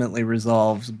it ultimately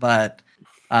resolves, but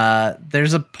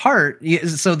there's a part,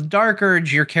 so the Dark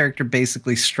Urge, your character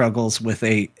basically struggles with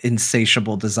a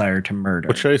insatiable desire to murder.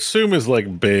 Which I assume is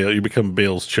like Bale. You become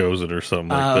Bale's chosen or something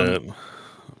like that.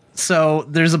 So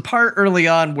there's a part early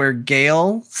on where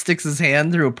Gale sticks his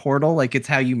hand through a portal, like it's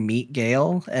how you meet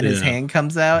Gale, and his hand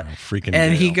comes out. Freaking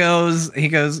and Gale. he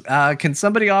goes, can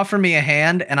somebody offer me a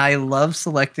hand? And I love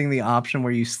selecting the option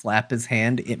where you slap his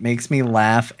hand. It makes me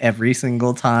laugh every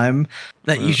single time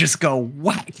that you just go,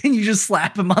 what? And you just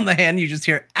slap him on the hand. You just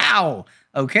hear, ow.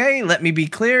 Okay, let me be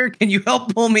clear. Can you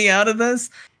help pull me out of this?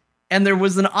 And there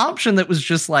was an option that was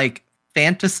just like,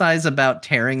 fantasize about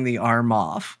tearing the arm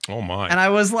off. Oh my. And I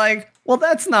was like, well,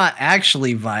 that's not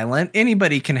actually violent.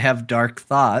 Anybody can have dark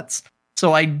thoughts.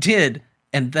 So I did,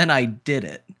 and then I did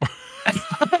it.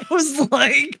 I was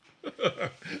like,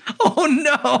 oh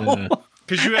no.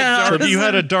 Because you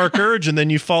had a dark urge, and then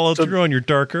you followed through on your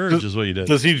dark urge is what you did.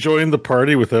 Does he join the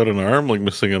party without an arm, like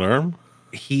missing an arm?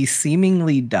 He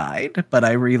seemingly died, but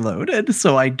I reloaded,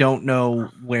 so I don't know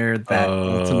where that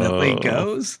ultimately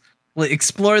goes.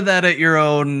 Explore that at your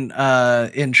own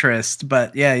interest,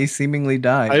 but yeah, he seemingly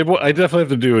died. I definitely have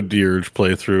to do a Dirge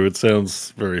playthrough. It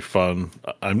sounds very fun.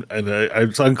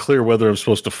 It's unclear whether I'm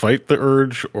supposed to fight the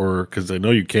urge or because I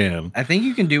know you can. I think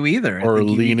you can do either. Or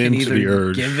lean into the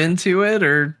urge. Give into it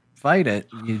or fight it.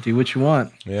 You do what you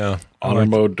want. Yeah. Honor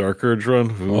mode, dark urge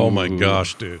run. Ooh. Oh my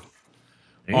gosh, dude.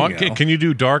 Can you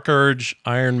do dark urge,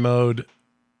 iron mode,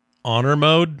 honor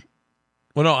mode?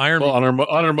 Well, no,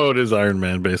 honor mode is Iron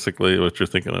Man, basically, what you're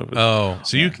thinking of. Oh,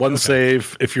 so you one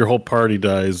save. If your whole party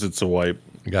dies, it's a wipe.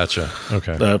 Gotcha.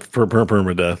 Okay. For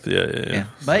permadeath. Yeah.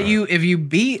 But if you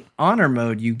beat honor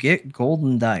mode, you get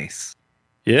golden dice.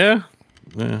 Yeah.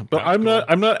 But I'm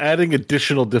not adding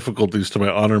additional difficulties to my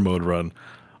honor mode run.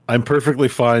 I'm perfectly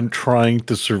fine trying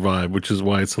to survive, which is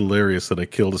why it's hilarious that I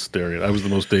killed Asterion. I was the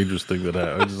most dangerous thing that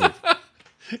happened. I was like,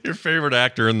 your favorite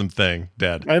actor in the thing,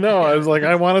 dead. I know. I was like,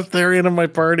 I want Asterion in my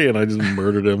party, and I just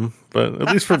murdered him. But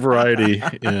at least for variety,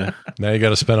 yeah. Now you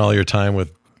got to spend all your time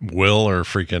with Will or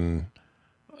freaking.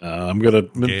 I'm gonna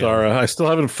Minthara. I still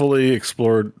haven't fully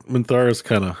explored. Minthara's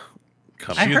kind of.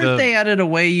 I heard they added a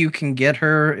way you can get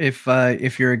her if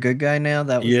you're a good guy now.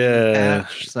 That was the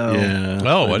patch, so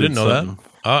I didn't know that.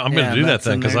 I'm going to do that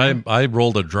then because I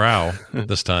rolled a drow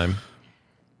this time.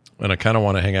 And I kind of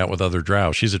want to hang out with other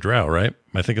drow. She's a drow, right? Am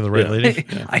I thinking of the right lady?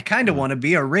 I kind of want to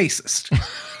be a racist. A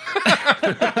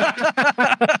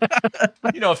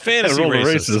fantasy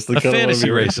racist. A fantasy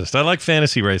racist. I like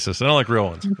fantasy racists. I don't like real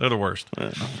ones. They're the worst.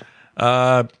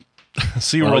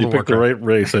 See, you picked the right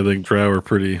race. I think drow are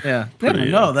pretty.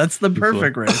 No, that's the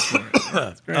perfect race.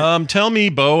 That's great. Tell me,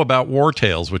 Bo, about War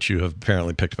Tales, which you have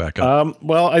apparently picked back up.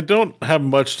 Well, I don't have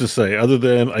much to say other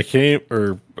than I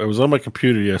was on my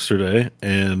computer yesterday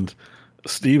and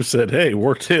Steve said, "Hey,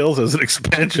 War Tales has an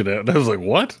expansion out," and I was like,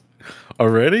 "What?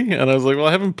 Already?" And I was like,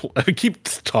 "Well, I keep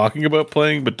talking about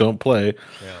playing, but don't play."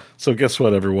 Yeah. So guess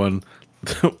what, everyone?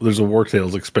 There's a War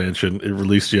Tales expansion. It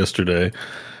released yesterday.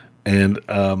 And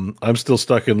I'm still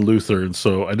stuck in Luther, and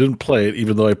so I didn't play it,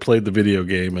 even though I played the video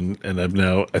game, and I've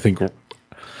now, I think,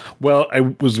 well, I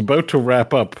was about to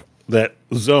wrap up that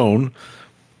zone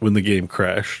when the game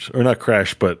crashed. Or not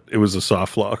crashed, but it was a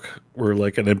soft lock, where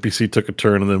like an NPC took a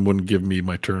turn and then wouldn't give me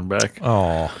my turn back.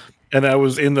 Oh. And I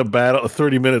was in the battle, a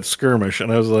 30-minute skirmish,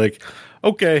 and I was like,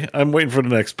 okay, I'm waiting for the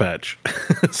next patch.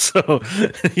 So,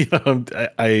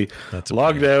 I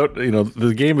logged out.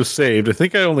 The game was saved. I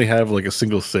think I only have like a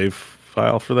single save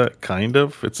file for that, kind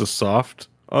of. It's a soft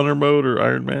honor mode or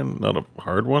Iron Man, not a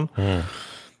hard one.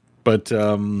 But, I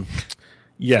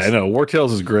know. War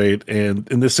Tales is great. And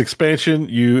in this expansion,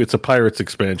 it's a Pirates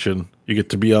expansion. You get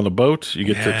to be on a boat. You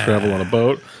get to travel on a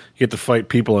boat. You get to fight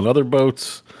people on other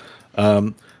boats.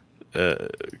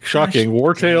 Shocking.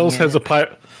 War Tales has a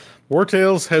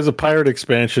pirate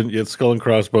expansion, yet Skull and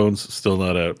Crossbones still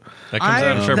not out. That comes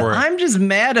out in February. I'm just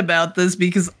mad about this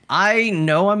because I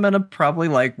know I'm gonna probably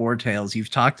like War Tales. You've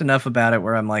talked enough about it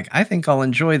where I'm like, I think I'll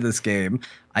enjoy this game.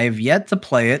 I have yet to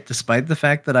play it, despite the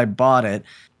fact that I bought it.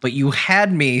 But you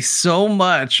had me so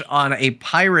much on a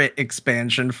pirate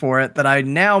expansion for it that I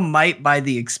now might buy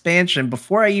the expansion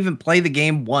before I even play the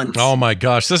game once. Oh my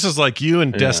gosh, this is like you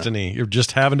and Destiny. You're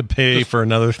just having to pay for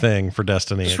another thing for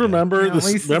Destiny. Just remember At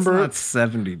least it's not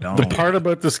 $70. The part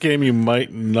about this game you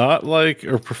might not like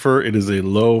or prefer, it is a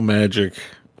low magic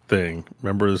thing.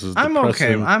 Remember, this is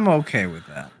depressing. I'm okay with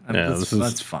that. Yeah,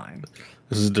 that's fine.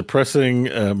 This is a depressing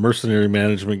mercenary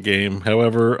management game.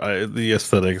 However, the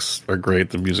aesthetics are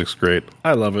great. The music's great.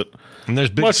 I love it. And there's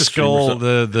Big Skull.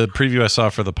 The preview I saw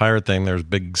for the pirate thing, there's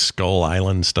Big Skull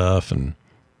Island stuff. And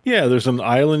yeah, there's an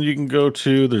island you can go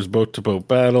to. There's boat-to-boat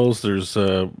battles. There's,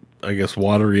 I guess,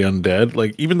 watery undead.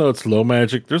 Like, even though it's low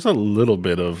magic, there's a little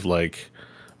bit of, like,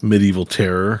 medieval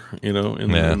terror, in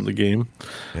the game.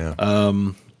 Yeah.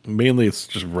 Mainly it's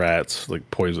just rats, like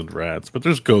poisoned rats. But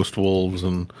there's ghost wolves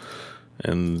and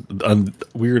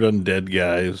weird undead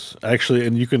guys. Actually,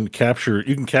 and you can capture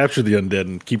the undead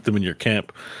and keep them in your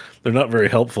camp. They're not very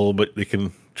helpful, but they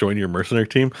can join your mercenary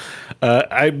team.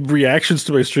 Reactions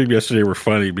to my stream yesterday were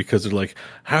funny because they're like,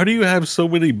 how do you have so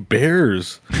many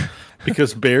bears?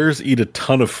 Because bears eat a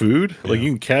ton of food. Like,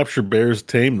 you can capture bears,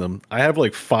 tame them. I have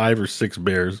like 5 or 6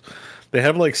 bears. They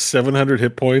have like 700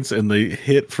 hit points and they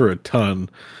hit for a ton.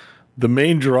 The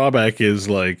main drawback is,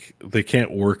 like, they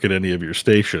can't work at any of your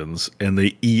stations, and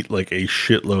they eat, like, a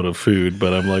shitload of food.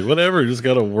 But I'm like, whatever, just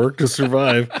got to work to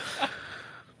survive.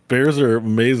 Bears are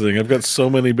amazing. I've got so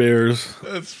many bears.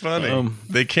 That's funny.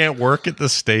 They can't work at the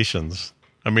stations.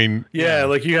 I mean, yeah,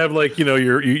 like you have, like,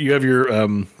 you have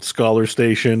your scholar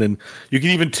station, and you can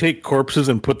even take corpses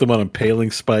and put them on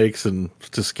impaling spikes and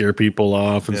to scare people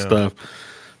off and stuff.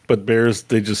 But bears,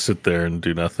 they just sit there and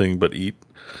do nothing but eat.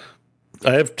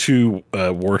 I have 2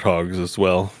 warthogs as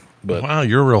well. But wow,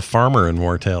 you're a real farmer in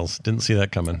War Tales. Didn't see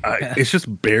that coming. It's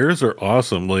just bears are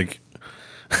awesome. Like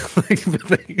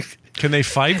can they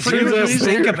fight? What do you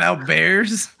think about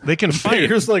bears? They can fight.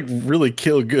 Bears like really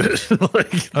kill good.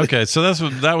 Okay, so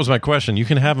that was my question. You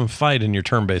can have them fight in your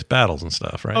turn-based battles and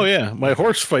stuff, right? Oh yeah, my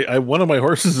horse fight. One of my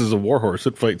horses is a war horse.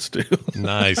 It fights too.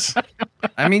 Nice.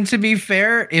 I mean, to be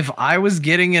fair, if I was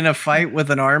getting in a fight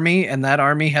with an army and that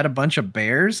army had a bunch of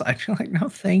bears, I'd be like, no,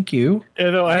 thank you. I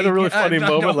had a really funny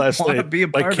moment last night.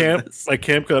 My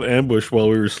camp got ambushed while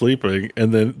we were sleeping,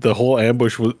 and then the whole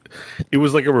ambush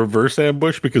was like a reverse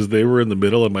ambush because they were in the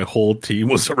middle and my whole team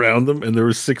was around them, and there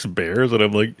were 6 bears, and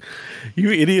I'm like,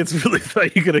 you idiots really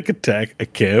thought you could attack a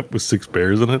camp with 6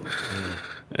 bears in it?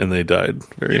 And they died.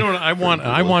 You know what? I want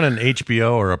an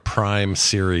HBO or a Prime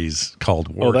series called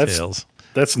War Tales.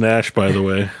 That's Nash, by the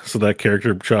way. So that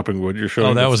character chopping wood you're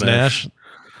showing. Oh, that was Nash.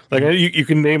 Like you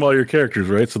can name all your characters,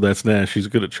 right? So that's Nash. He's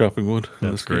good at chopping wood.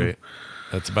 That's great.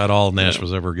 That's about all Nash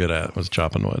was ever good at, was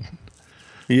chopping wood.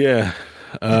 Yeah.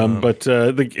 But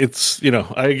it's,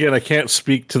 I can't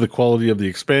speak to the quality of the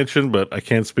expansion, but I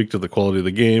can speak to the quality of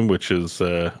the game, which is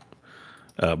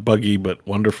buggy but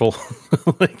wonderful.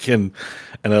 And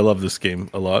I love this game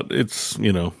a lot. It's,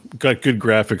 got good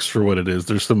graphics for what it is.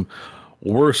 There's some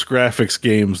worse graphics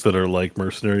games that are like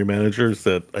Mercenary Managers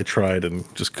that I tried and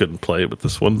just couldn't play, but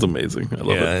this one's amazing. I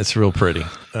love it. Yeah, it's real pretty.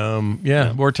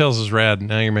 War Tales is rad.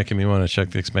 Now you're making me want to check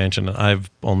the expansion.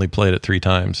 I've only played it 3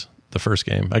 times, the first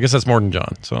game. I guess that's more than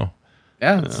John, so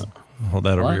hold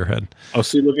that over your head. Oh,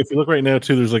 see, look, if you look right now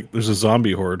too, there's a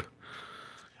zombie horde.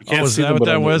 Was that what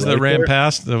that was that ran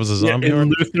past? That was a zombie horde?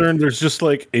 In Lutheran, there's just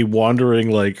like a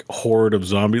wandering like horde of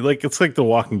zombies. Like it's like The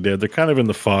Walking Dead. They're kind of in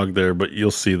the fog there, but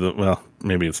you'll see them. Well,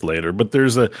 maybe it's later. But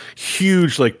there's a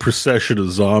huge like procession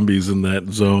of zombies in that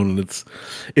zone, and it's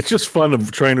just fun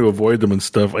of trying to avoid them and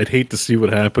stuff. I'd hate to see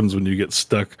what happens when you get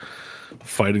stuck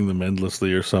fighting them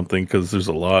endlessly or something, because there's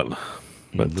a lot.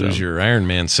 But lose your Iron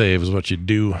Man save is what you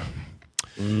do.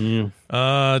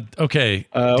 Okay.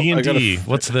 D&D.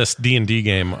 What's this D&D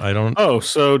game? I don't. Oh,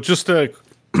 so just well,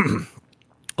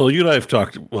 you and I have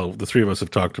talked. Well, the 3 of us have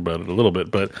talked about it a little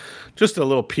bit, but just a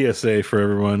little PSA for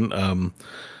everyone.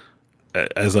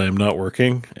 As I am not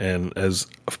working, and as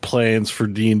plans for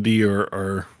D&D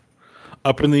are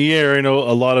up in the air, I know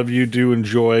a lot of you do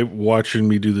enjoy watching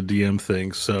me do the DM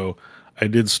thing. So I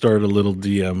did start a little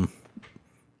DM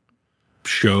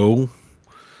show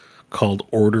called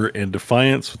Order and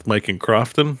Defiance with Mike and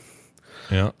Crofton.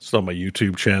 Yeah, it's on my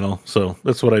YouTube channel. So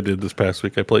that's what I did this past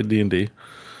week. I played D&D.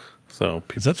 So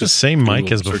is that the same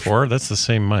mic as before? That's the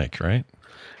same mic, right?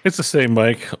 It's the same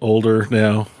mic, older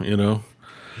now. It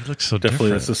looks so definitely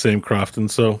different. That's the same Crofton.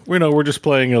 So we're just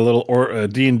playing a little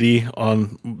D&D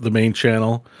on the main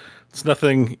channel. It's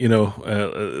nothing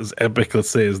as epic, let's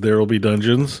say, as There Will Be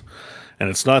Dungeons, and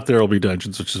it's not There Will Be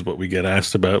Dungeons, which is what we get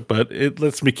asked about. But it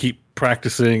lets me keep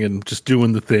practicing and just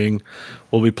doing the thing.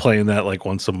 We'll be playing that like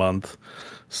once a month.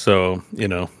 So,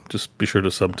 just be sure to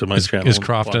sub to my channel. Is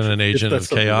Crofton an agent of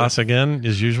chaos again,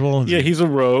 as usual? Yeah, he's a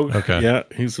rogue. Okay. Yeah,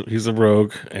 he's a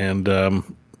rogue. And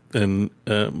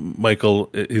Michael,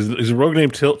 he's a rogue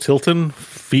named Tilton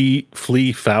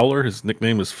Flea Fowler. His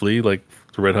nickname is Flea, like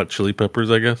the Red Hot Chili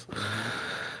Peppers, I guess.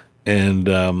 And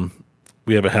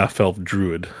we have a half-elf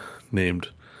druid named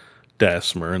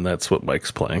Dasmer, and that's what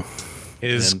Mike's playing.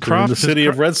 Is Crofton in the city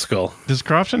of Red Skull? Does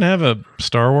Crofton have a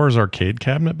Star Wars arcade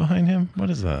cabinet behind him?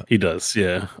 What is that? He does,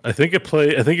 yeah. I think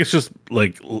it's just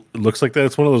like it looks like that.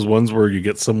 It's one of those ones where you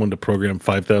get someone to program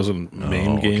 5,000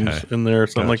 MAME games in there or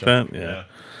something like that. Yeah.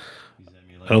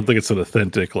 I don't think it's an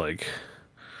authentic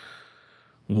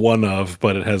one of,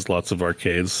 but it has lots of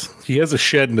arcades. He has a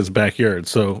shed in his backyard,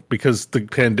 so because the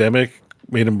pandemic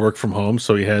made him work from home,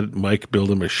 so he had Mike build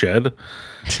him a shed,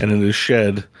 and in his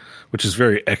shed, which is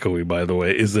very echoey, by the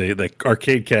way, is a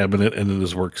arcade cabinet and in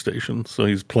his workstation. So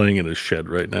he's playing in his shed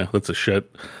right now. That's a shed.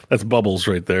 That's Bubbles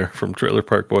right there from Trailer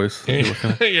Park Boys. Yeah,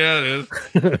 it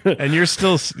is. And you're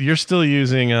still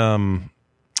using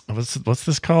what's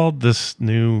this called? This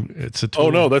new it's a tool. Oh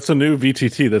no, that's a new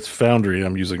VTT. That's Foundry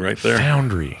I'm using right there.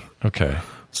 Foundry. Okay.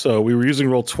 So we were using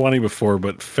Roll20 before,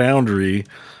 but Foundry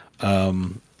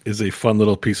is a fun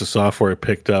little piece of software I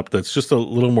picked up that's just a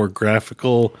little more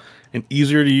graphical and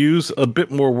easier to use, a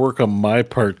bit more work on my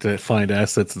part to find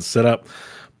assets and set up.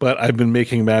 But I've been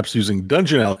making maps using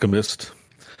Dungeon Alchemist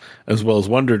as well as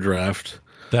Wonder Draft.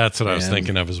 That's what I was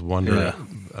thinking of as Wonder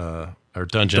or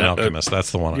Dungeon Alchemist.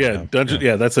 That's the one.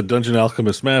 That's a Dungeon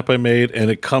Alchemist map I made,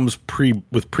 and it comes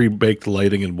with pre-baked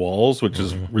lighting and walls, which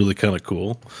is really kind of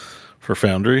cool for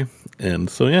Foundry. And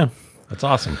so that's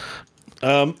awesome.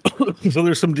 So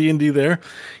there's some D&D there.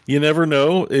 You never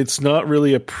know. It's not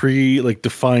really a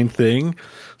defined thing.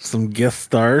 Some guest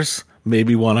stars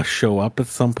maybe want to show up at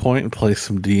some point and play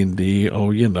some D&D.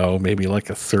 Oh, maybe like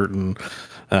a certain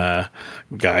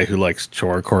guy who likes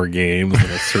Chorecore games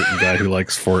and a certain guy who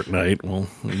likes Fortnite will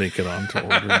make it onto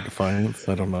Order of Defiance.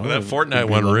 I don't know. Well, that Fortnite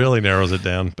one really narrows it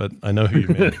down, but I know who you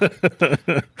mean.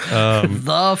 The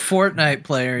Fortnite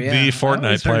player, yeah. The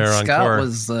Fortnite player on Scott Core.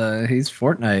 he's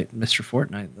Fortnite, Mr.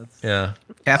 Fortnite. That's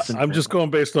Captain. I'm just going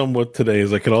based on what today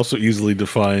is. I could also easily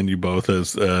define you both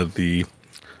as the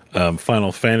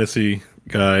Final Fantasy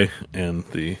guy and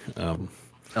the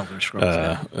Elder Scrolls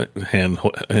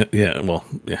handheld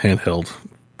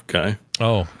guy.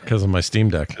 Oh, because of my Steam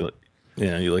Deck.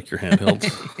 Yeah, you like your handhelds.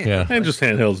 Yeah, and just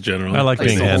handhelds generally. I like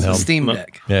being handheld. Steam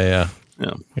Deck. Yeah.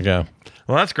 Well,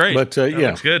 that's great. But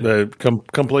looks good.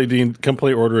 Come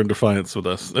play Order and Defiance with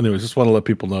us. Anyways, just want to let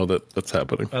people know that that's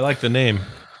happening. I like the name,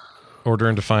 Order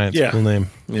and Defiance. Yeah. Cool name.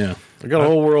 Yeah, I got a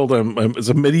whole world. It's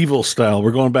a medieval style.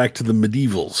 We're going back to the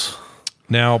medievals.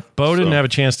 Now, Bo didn't have a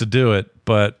chance to do it,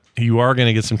 but you are going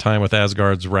to get some time with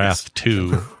Asgard's Wrath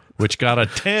 2, which got a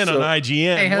 10 on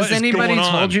IGN. Hey, has anybody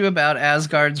told you about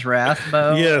Asgard's Wrath,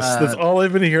 Bo? Yes, that's all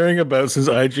I've been hearing about since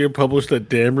IGN published that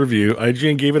damn review.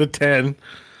 IGN gave it a 10.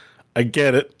 I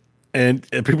get it. And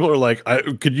people are like,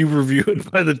 could you review it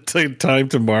by the time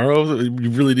tomorrow? You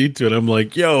really need to. And I'm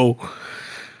like, yo,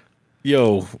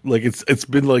 like it's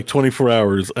been like 24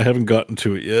 hours. I haven't gotten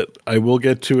to it yet. I will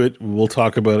get to it. We'll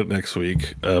talk about it next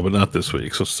week, but not this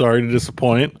week. So sorry to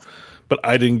disappoint, but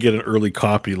I didn't get an early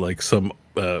copy like some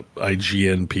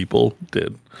IGN people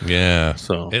did. Yeah.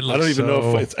 So I don't even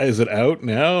know if is it out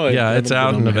now? Yeah, it's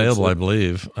out and available, I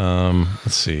believe.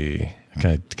 Let's see.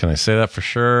 Can I say that for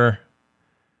sure?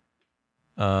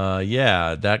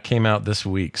 Yeah, that came out this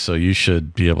week, so you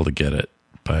should be able to get it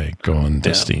by going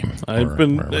to Steam.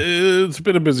 It's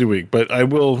been a busy week, but I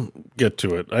will get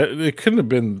to it. It couldn't have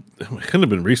been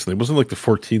recently. It wasn't like the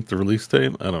 14th the release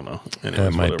date. I don't know. Anyways,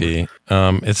 it might be.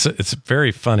 It's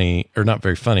very funny, or not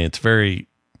very funny. It's very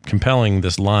compelling,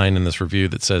 this line in this review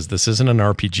that says this isn't an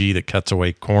RPG that cuts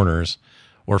away corners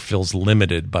or feels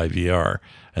limited by VR.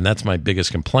 And that's my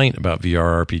biggest complaint about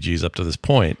VR RPGs up to this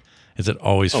point, is it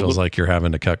always feels like you're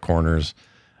having to cut corners.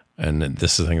 And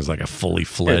this thing is like a fully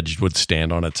fledged, would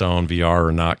stand on its own, VR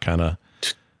or not, kind of.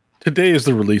 Today is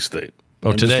the release date.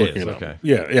 Oh, today is, okay.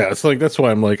 Yeah. It's like, that's why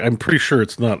I'm like, I'm pretty sure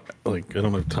it's not, like, I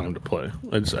don't have time to play.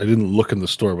 I didn't look in the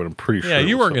store, but I'm pretty sure. Yeah,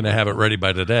 you weren't going to have it ready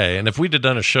by today. And if we'd have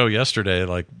done a show yesterday,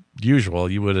 like usual,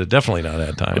 you would have definitely not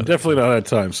had time. Definitely not had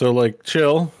time. So, like,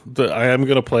 chill. I am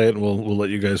going to play it, and we'll let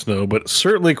you guys know. But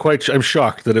certainly I'm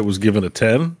shocked that it was given a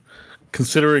 10.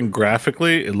 Considering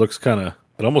graphically, it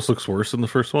almost looks worse than the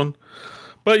first one.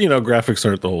 But, graphics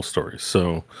aren't the whole story.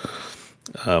 So,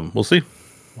 we'll see.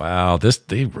 Wow,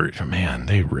 they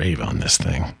rave on this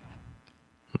thing.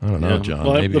 I don't know, John.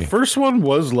 Well, maybe the first one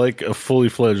was like a fully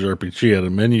fledged RPG. It had a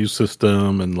menu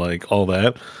system and like all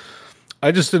that.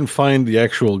 I just didn't find the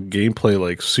actual gameplay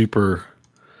like super,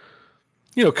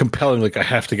 compelling. Like I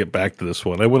have to get back to this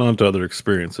one. I went on to other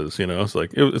experiences. It's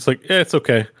like it's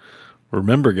okay.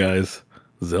 Remember, guys,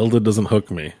 Zelda doesn't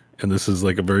hook me, and this is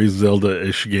like a very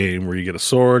Zelda-ish game where you get a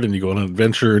sword and you go on an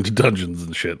adventure into dungeons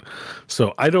and shit.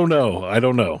 So I don't know.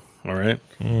 All right,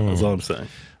 that's all I'm saying.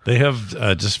 They have,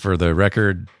 just for the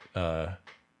record,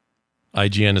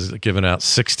 IGN has given out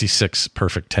 66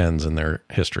 perfect 10s in their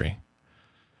history.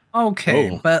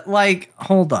 Okay, but like,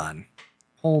 hold on.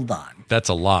 That's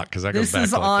a lot because that goes back. This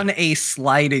is on a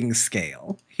sliding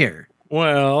scale here.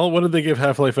 Well, what did they give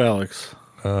Half-Life Alyx?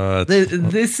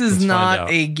 This is not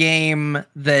a game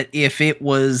that if it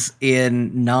was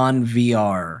in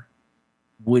non-VR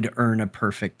would earn a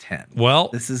perfect 10. Well,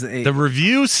 the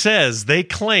review says they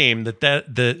claim that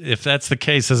if that's the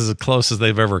case, this is as close as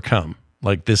they've ever come.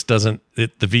 Like this the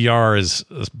VR is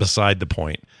beside the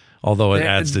point, although it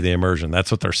adds to the immersion. That's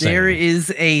what they're saying. There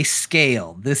is a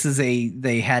scale.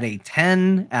 They had a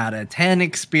 10 out of 10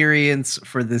 experience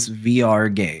for this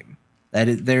VR game.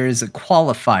 There is a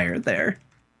qualifier there.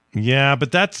 Yeah,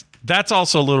 but that's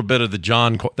also a little bit of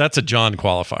that's a John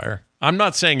qualifier. I'm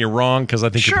not saying you're wrong because I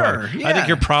think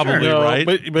you're probably right.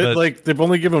 But like they've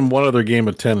only given one other game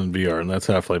a 10 in VR, and that's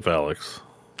Half-Life Alyx.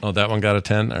 Oh, that one got a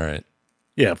 10. All right.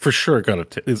 Yeah, for sure, it got a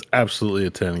 10. It's absolutely a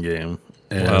 10 game.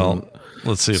 And well,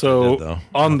 let's see. If so they did, though.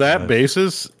 On that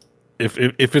basis, if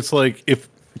it's like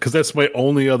because that's my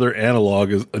only other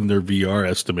analog in their VR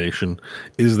estimation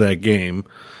is that game,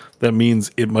 that means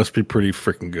it must be pretty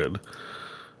freaking good.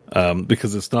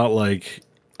 Because it's not like,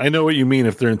 I know what you mean.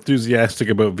 If they're enthusiastic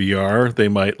about VR, they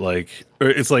might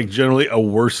it's like generally a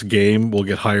worse game will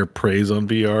get higher praise on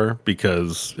VR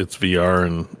because it's VR.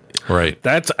 And right.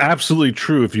 That's absolutely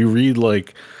true. If you read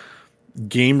like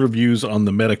game reviews on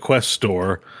the MetaQuest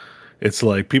store, it's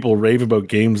like people rave about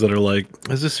games that are like,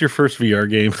 is this your first VR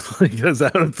game? Because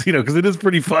it is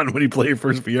pretty fun when you play your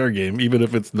first VR game, even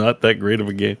if it's not that great of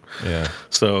a game. Yeah.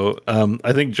 So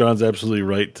I think John's absolutely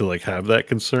right to like have that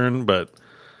concern, but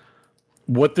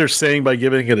what they're saying by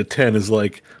giving it a 10 is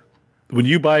like, when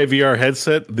you buy a VR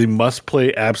headset, the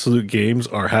must-play absolute games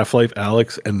are Half-Life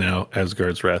Alyx and now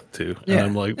Asgard's Wrath 2. Yeah, and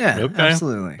I'm like, okay.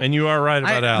 Absolutely. And you are right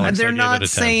about Alyx. They're not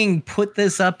saying put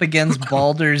this up against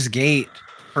Baldur's Gate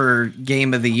for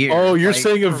Game of the Year. Oh, you're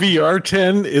saying a VR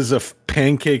 10 is a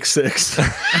Pancake 6? I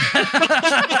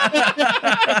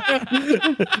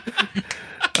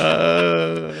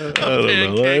don't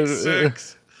Pancake know.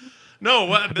 6. No,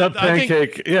 not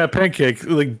Pancake. Pancake.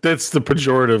 Like that's the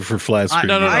pejorative for flat screen.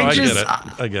 No, I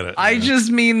get it. I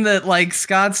just mean that, like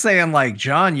Scott's saying, like,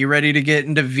 John, you ready to get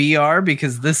into VR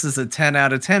because this is a 10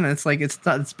 out of 10. And it's like it's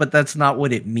not, but that's not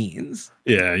what it means.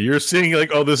 Yeah, you're seeing like,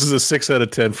 oh, this is a 6 out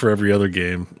of 10 for every other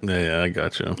game. Yeah, I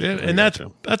got you. Yeah, and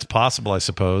that's possible, I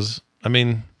suppose. I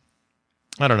mean,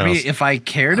 I don't know. I mean, if I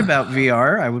cared about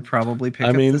VR, I would probably pick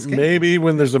up this game. Maybe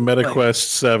when there's a MetaQuest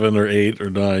 7 or 8 or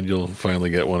 9, you'll finally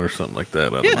get one or something like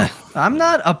that. I don't know. I'm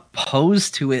not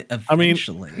opposed to it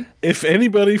eventually. I mean, if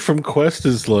anybody from Quest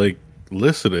is like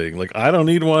listening, like I don't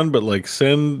need one, but like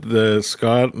send the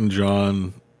Scott and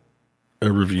John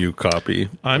a review copy.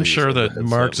 I'm sure that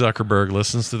Mark Zuckerberg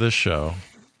listens to this show.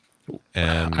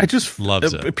 And I just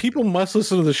loves it. People must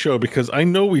listen to the show because I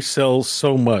know we sell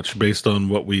so much based on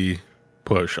what we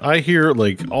push. I hear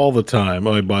like all the time,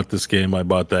 oh, I bought this game, I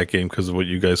bought that game because of what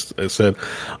you guys said.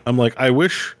 I'm like, I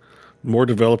wish more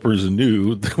developers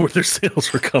knew where their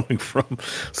sales were coming from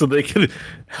so they could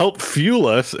help fuel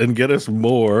us and get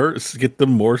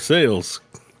them more sales.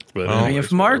 But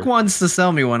if Mark wants to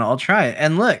sell me one, I'll try it.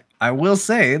 And look, I will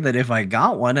say that if I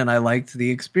got one and I liked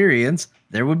the experience,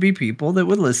 there would be people that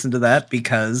would listen to that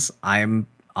because I'm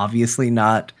obviously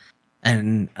not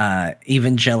an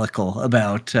evangelical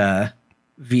about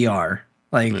VR.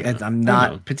 Like, I'm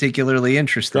not particularly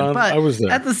interested. Don, but I was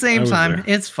there. At the same time,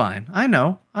 it's fine. I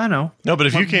know. No, but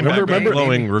if you came back with a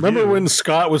glowing review. Remember when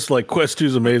Scott was like, Quest 2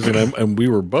 is amazing, and we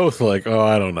were both like, oh,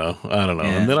 I don't know. Yeah.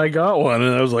 And then I got one,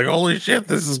 and I was like, holy shit,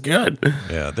 this is good.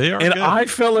 Yeah, they are and good. I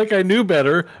felt like I knew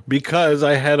better because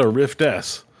I had a Rift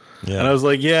S. Yeah. And I was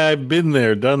like, yeah, I've been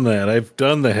there, done that. I've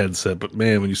done the headset. But,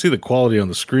 man, when you see the quality on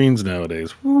the screens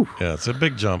nowadays, whew. Yeah, it's a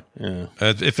big jump. Yeah.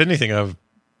 If anything,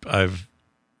 I've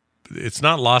it's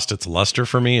not lost its luster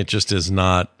for me. It just is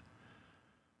not.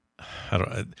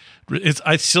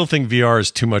 I still think VR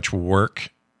is too much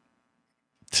work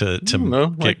to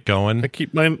get going. I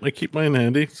keep mine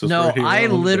handy. No, I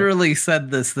literally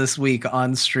said this week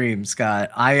on stream,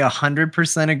 Scott. I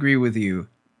 100% agree with you.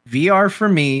 VR for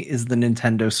me is the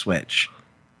Nintendo Switch.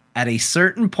 At a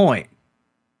certain point,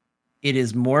 it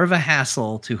is more of a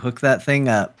hassle to hook that thing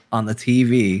up on the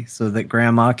TV so that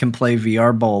grandma can play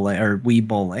VR bowling or Wii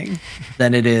bowling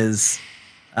than it is.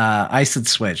 I said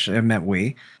Switch. I meant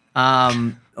Wii.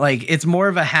 Like, it's more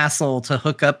of a hassle to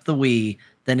hook up the Wii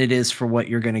than it is for what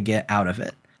you're going to get out of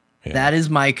it. Yeah. That is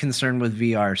my concern with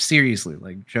VR. Seriously,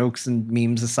 like, jokes and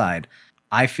memes aside,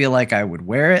 I feel like I would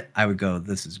wear it. I would go,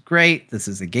 this is great. This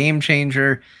is a game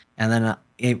changer. And then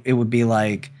it would be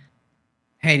like,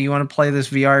 hey, do you want to play this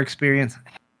VR experience?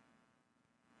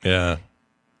 Yeah.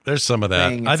 There's some of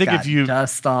that. I think if you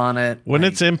dust on it, when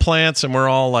it's implants and we're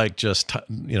all like just,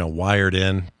 wired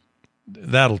in,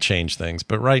 that'll change things.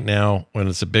 But right now, when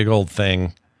it's a big old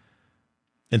thing,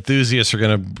 enthusiasts are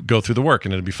going to go through the work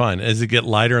and it'll be fine. As it get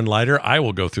lighter and lighter, I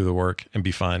will go through the work and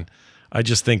be fine. I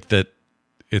just think that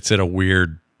it's at a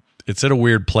weird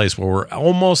place where we're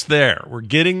almost there. We're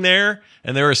getting there,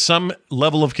 and there is some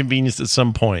level of convenience at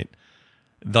some point,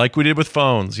 like we did with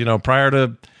phones. Prior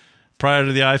to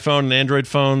the iPhone and Android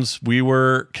phones, we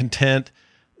were content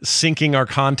syncing our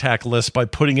contact list by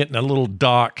putting it in a little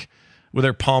dock with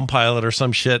our Palm Pilot or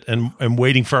some shit and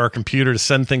waiting for our computer to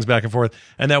send things back and forth.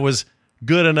 And that was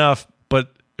good enough,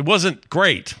 but it wasn't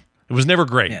great. It was never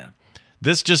great. Yeah.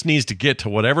 This just needs to get to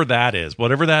whatever that is,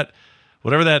 whatever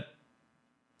that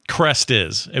crest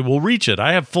is. It will reach it.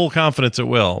 I have full confidence it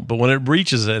will. But when it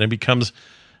reaches it and it becomes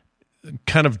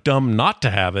kind of dumb not to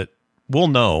have it, we'll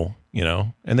know,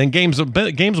 And then games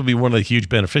will be one of the huge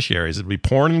beneficiaries. It'll be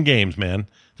porn and games, man.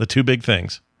 The two big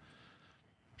things.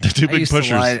 The two big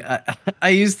pushers. I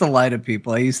used to lie to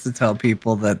people. I used to tell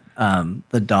people that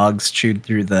the dogs chewed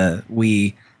through the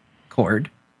Wii cord.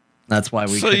 That's why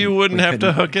So you wouldn't have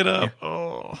to hook it up. Yeah.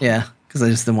 Oh. Yeah, because I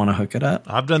just didn't want to hook it up.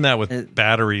 I've done that with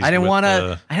batteries. I didn't want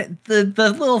to.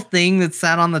 The little thing that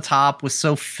sat on the top was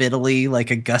so fiddly,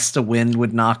 like a gust of wind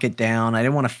would knock it down. I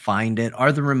didn't want to find it.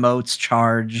 Are the remotes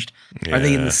charged? Yeah. Are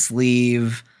they in the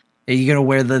sleeve? Are you gonna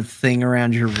wear the thing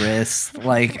around your wrist?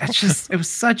 Like, it was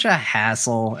such a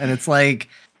hassle. And it's like,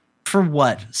 for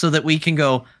what? So that we can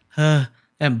go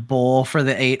and bowl for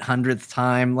the 800th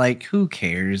time? Like, who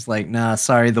cares? Like, nah,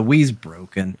 sorry, the Wii's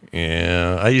broken.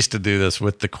 Yeah, I used to do this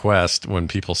with the Quest when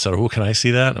people said, "Oh, can I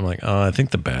see that?" I'm like, "Oh, I think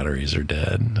the batteries are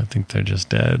dead. I think they're just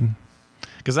dead."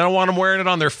 Because I don't want them wearing it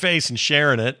on their face and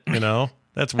sharing it.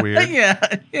 That's weird.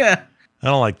 Yeah. I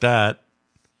don't like that.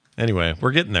 Anyway,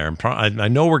 we're getting there. I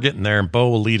know we're getting there, and Bo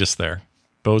will lead us there.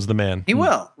 Bo's the man. He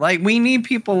will. Like, we need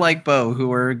people like Bo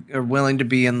who are willing to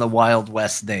be in the Wild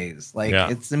West days. Like,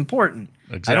 It's important.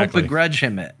 Exactly. I don't begrudge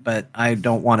him it, but I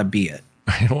don't want to be it.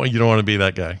 You don't want to be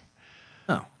that guy.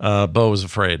 No. Bo was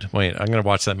afraid. Wait, I'm going to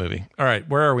watch that movie. All right,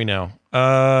 where are we now?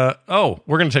 We're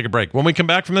going to take a break. When we come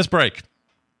back from this break,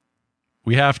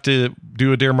 we have to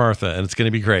do a Dear Martha, and it's going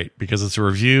to be great because it's a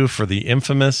review for the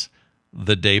infamous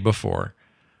The Day Before,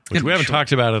 which we haven't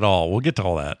talked about at all. We'll get to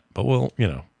all that, but we're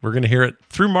going to hear it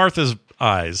through Martha's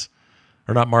eyes,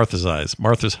 or not Martha's eyes,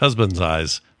 Martha's husband's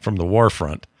eyes from the war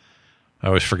front. I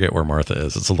always forget where Martha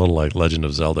is. It's a little like Legend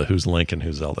of Zelda. Who's Link and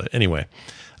who's Zelda? Anyway,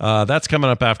 that's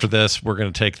coming up after this. We're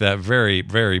going to take that very,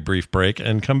 very brief break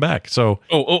and come back. So,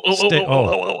 when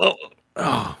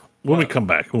we come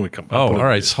back. Oh, all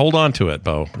right. So hold on to it,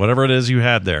 Bo. Whatever it is you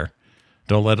had there,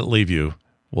 don't let it leave you.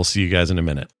 We'll see you guys in a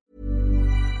minute.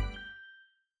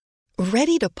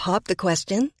 Ready to pop the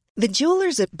question? The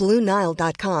jewelers at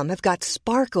BlueNile.com have got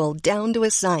sparkle down to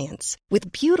a science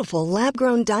with beautiful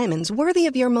lab-grown diamonds worthy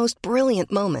of your most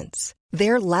brilliant moments.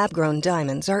 Their lab-grown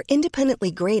diamonds are independently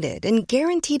graded and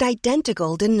guaranteed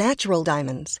identical to natural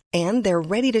diamonds, and they're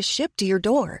ready to ship to your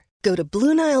door. Go to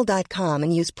BlueNile.com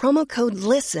and use promo code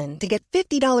LISTEN to get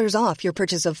 $50 off your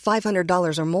purchase of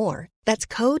 $500 or more. That's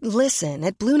code LISTEN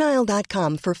at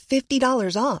BlueNile.com for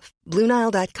 $50 off.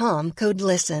 BlueNile.com, code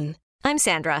LISTEN. I'm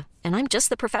Sandra, and I'm just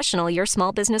the professional your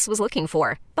small business was looking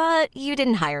for. But you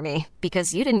didn't hire me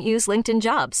because you didn't use LinkedIn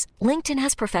Jobs. LinkedIn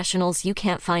has professionals you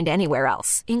can't find anywhere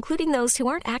else, including those who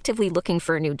aren't actively looking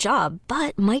for a new job,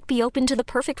 but might be open to the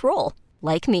perfect role,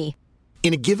 like me.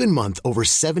 In a given month, over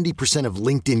 70% of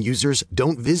LinkedIn users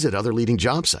don't visit other leading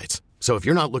job sites. So if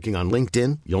you're not looking on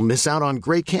LinkedIn, you'll miss out on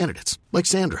great candidates like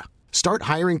Sandra. Start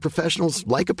hiring professionals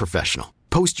like a professional.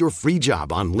 Post your free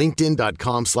job on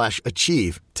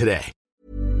linkedin.com/achieve today.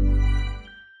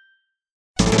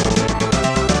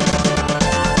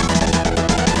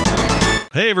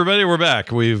 Hey, everybody, we're back.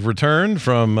 We've returned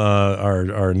from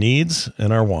our needs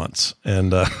and our wants,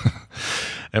 and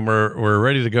and we're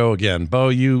ready to go again. Bo,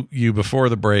 you before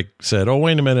the break said, "Oh,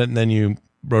 wait a minute," and then you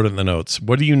wrote it in the notes.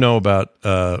 What do you know about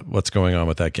what's going on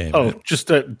with that game? Oh, just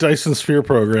that Dyson Sphere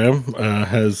program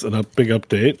has a big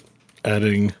update,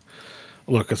 adding.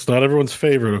 Look, it's not everyone's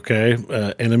favorite, okay?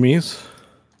 Enemies.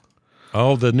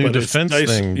 Oh, the new defense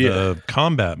thing, the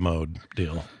combat mode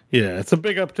deal. Yeah, it's a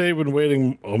big update. Been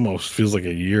waiting almost feels like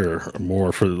a year or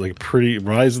more for like pretty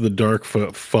Rise of the Dark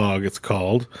Fog. It's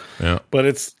called. Yeah, but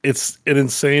it's an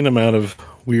insane amount of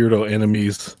weirdo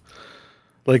enemies.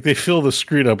 Like they fill the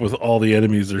screen up with all the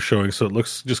enemies they're showing, so it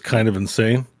looks just kind of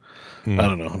insane. I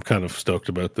don't know. I'm kind of stoked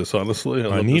about this, honestly.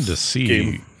 I need to see.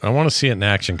 Game. I want to see it in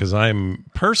action because I am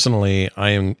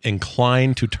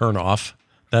inclined to turn off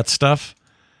that stuff.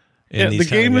 Yeah, the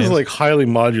game is like highly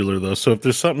modular though. So if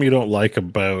there's something you don't like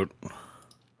about,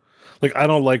 like I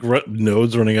don't like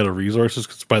nodes running out of resources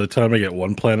because by the time I get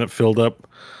one planet filled up,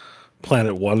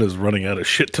 planet one is running out of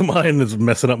shit to mine and it's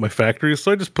messing up my factories.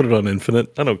 So I just put it on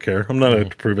infinite. I don't care. I'm not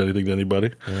out to prove anything to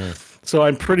anybody. So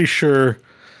I'm pretty sure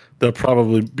there'll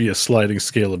probably be a sliding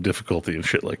scale of difficulty and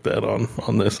shit like that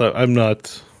on this. I'm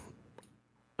not.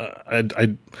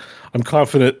 I'm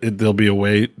confident there'll be a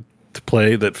way to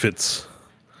play that fits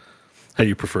how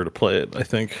you prefer to play it. I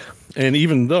think, and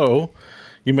even though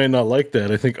you may not like that,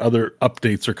 I think other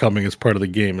updates are coming as part of the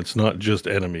game. It's not just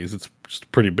enemies; it's just a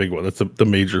pretty big one. That's the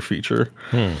major feature.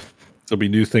 There'll be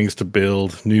new things to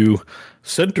build, new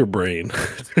center brain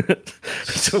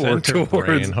to work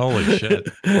towards. Holy shit.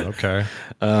 Okay.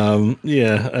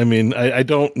 Yeah, I mean, I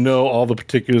don't know all the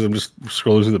particulars. I'm just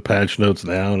scrolling through the patch notes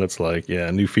now, and it's like, yeah,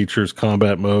 new features,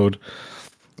 combat mode,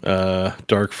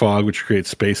 dark fog, which creates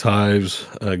space hives,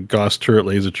 Gauss turret,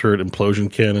 laser turret, implosion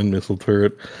cannon, missile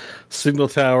turret, signal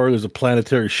tower. There's a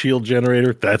planetary shield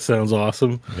generator. That sounds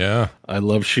awesome. Yeah. I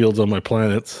love shields on my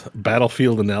planets.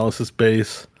 Battlefield analysis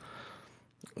base.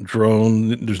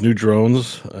 Drone. There's new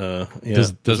drones.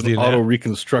 Does the auto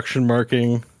reconstruction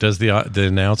marking? Does the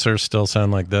announcer still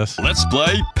sound like this? Let's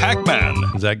play Pac-Man.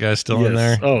 Is that guy still in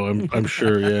there? Oh, I'm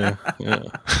sure. Yeah.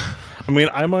 I mean,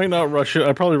 I might not rush it.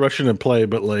 I probably rush in and play,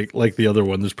 but like the other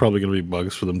one, there's probably going to be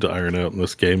bugs for them to iron out in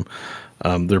this game.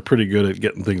 They're pretty good at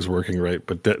getting things working right,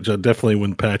 but definitely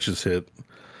when patches hit,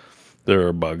 there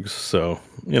are bugs. So,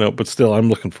 but still, I'm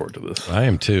looking forward to this. I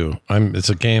am too. It's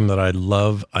a game that I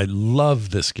love. I love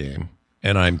this game,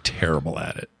 and I'm terrible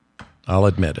at it. I'll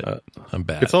admit it. I'm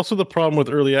bad. It's also the problem with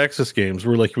early access games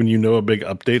where, like, when you know a big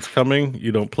update's coming,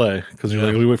 you don't play because you're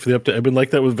like, we wait for the update. I've been like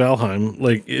that with Valheim.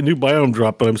 Like, a new biome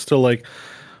drop, but I'm still like,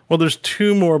 well, there's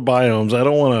 2 more biomes. I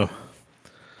don't want to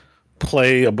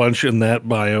play a bunch in that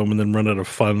biome and then run out of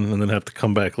fun and then have to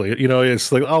come back later.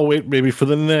 It's like, I'll wait maybe for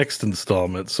the next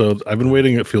installment. So I've been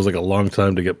waiting. It feels like a long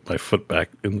time to get my foot back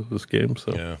into this game.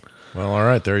 So yeah. Well, all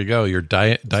right, there you go. Your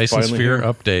Dyson Sphere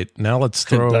update. Now let's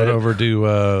throw it over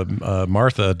to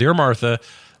Martha. Dear Martha,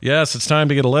 yes, it's time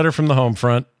to get a letter from the home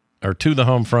front, or to the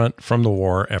home front from the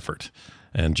war effort.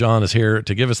 And John is here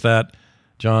to give us that.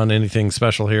 John, anything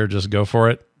special here? Just go for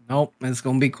it. Nope, it's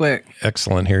going to be quick.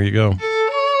 Excellent. Here you go.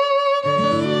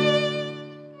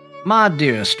 My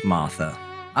dearest Martha,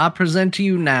 I present to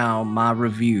you now my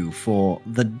review for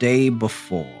The Day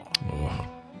Before.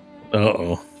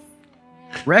 Uh-oh.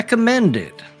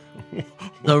 Recommended.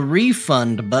 The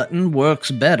refund button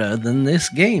works better than this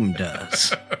game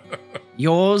does.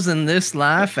 Yours in this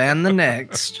life and the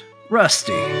next,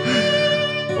 Rusty.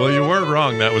 Well, you weren't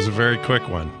wrong. That was a very quick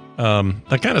one.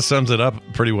 That kind of sums it up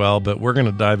pretty well, but we're going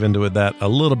to dive into that a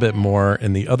little bit more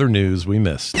in the other news we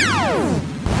missed.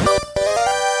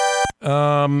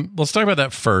 Let's talk about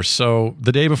that first. So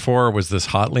The Day Before was this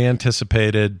hotly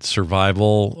anticipated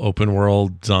survival open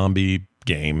world zombie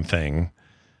game thing.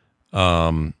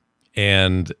 And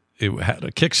it had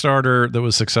a Kickstarter that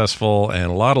was successful and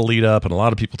a lot of lead up and a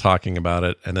lot of people talking about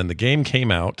it. And then the game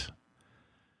came out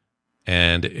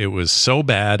and it was so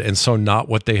bad and so not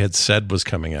what they had said was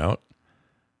coming out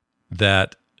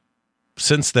that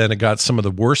since then it got some of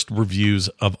the worst reviews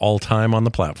of all time on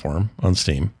the platform on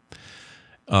Steam.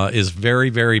 Is very,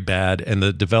 very bad. And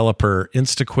the developer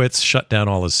InstaQuits shut down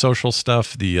all his social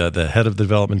stuff. The head of the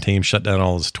development team shut down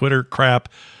all his Twitter crap.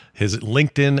 His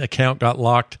LinkedIn account got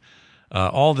locked.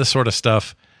 All this sort of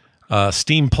stuff.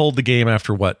 Steam pulled the game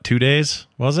after, 2 days?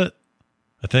 Was it?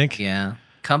 I think. Yeah.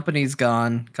 Company's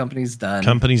gone. Company's done.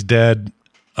 Company's dead.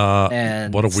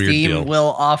 And what a weird deal. Steam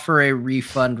will offer a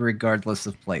refund regardless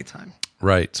of playtime.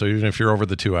 Right. So even if you're over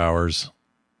the 2 hours,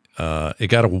 it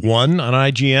got a 1 on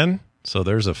IGN. So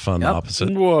there's a fun opposite.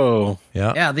 Whoa.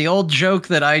 Yeah. Yeah, the old joke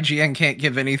that IGN can't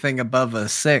give anything above a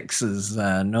 6 is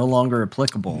no longer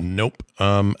applicable. Nope.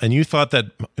 And you thought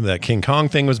that King Kong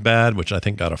thing was bad, which I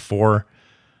think got a 4.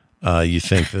 You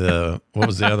think what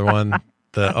was the other one?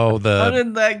 How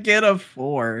did that get a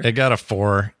 4? It got a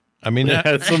 4. I mean, it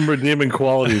had some redeeming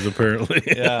qualities, apparently.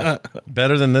 Yeah.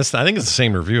 Better than this. I think it's the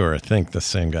same reviewer. I think the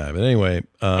same guy. But anyway.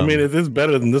 I mean, it is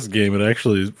better than this game. It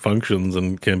actually functions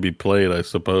and can be played, I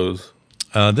suppose.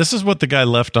 This is what the guy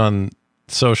left on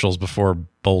socials before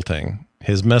bolting.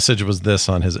 His message was this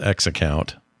on his X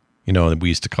account. You know, we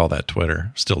used to call that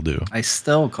Twitter. Still do. I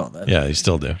still call that. Yeah, you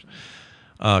still do.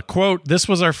 Quote, "This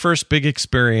was our first big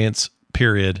experience,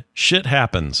 period. Shit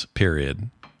happens,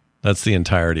 period." That's the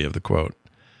entirety of the quote.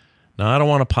 Now, I don't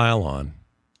want to pile on.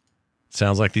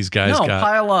 Sounds like these guys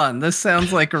pile on. This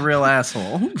sounds like a real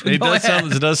asshole.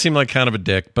 It does seem like kind of a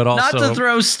dick, but also... Not to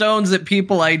throw stones at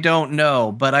people I don't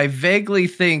know, but I vaguely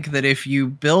think that if you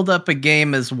build up a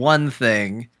game as one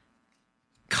thing,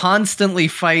 constantly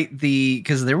fight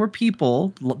because there were people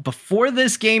before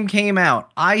this game came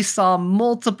out. I saw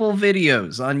multiple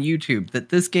videos on YouTube that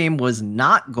this game was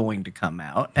not going to come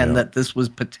out and that this was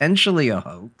potentially a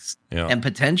hoax and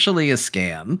potentially a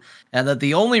scam, and that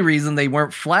the only reason they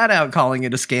weren't flat out calling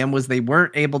it a scam was they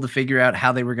weren't able to figure out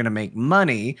how they were going to make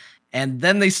money. And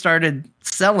then they started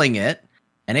selling it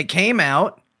and it came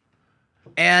out.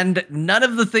 And none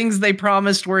of the things they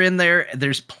promised were in there.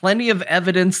 There's plenty of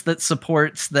evidence that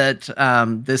supports that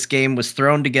this game was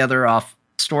thrown together off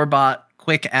store-bought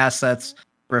quick assets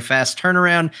for a fast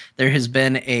turnaround. There has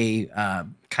been a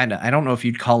kind of, I don't know if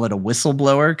you'd call it a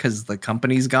whistleblower because the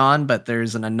company's gone, but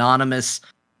there's an anonymous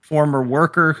former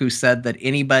worker who said that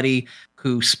anybody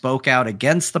who spoke out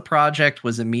against the project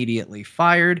was immediately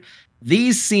fired.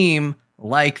 These seem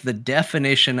like the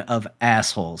definition of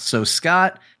assholes. So,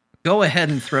 Scott, go ahead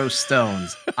and throw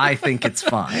stones. I think it's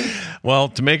fine. Well,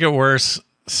 to make it worse,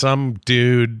 some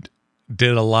dude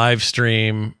did a live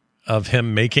stream of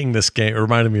him making this game. It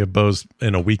reminded me of Bo's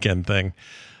in a weekend thing.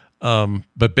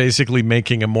 But basically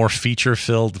making a more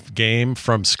feature-filled game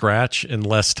from scratch in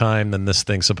less time than this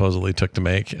thing supposedly took to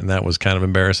make. And that was kind of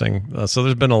embarrassing. So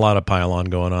there's been a lot of pile-on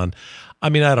going on. I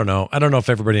mean, I don't know. I don't know if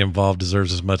everybody involved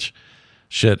deserves as much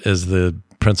shit as the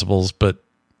principals, but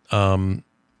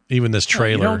even this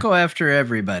trailer. You don't go after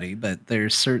everybody, but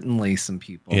there's certainly some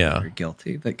people that are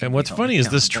guilty. And what's funny is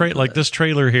this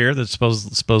trailer here that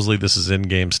supposedly this is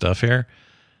in-game stuff here.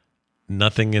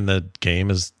 Nothing in the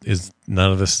game is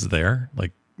none of this is there.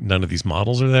 Like none of these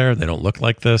models are there. They don't look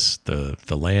like this. The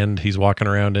land he's walking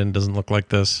around in doesn't look like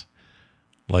this.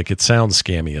 Like it sounds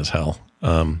scammy as hell.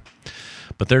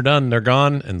 But they're done. They're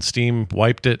gone, and Steam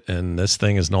wiped it, and this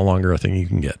thing is no longer a thing you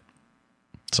can get.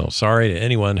 So sorry to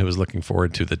anyone who was looking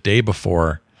forward to the day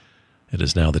before. It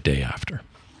is now the day after.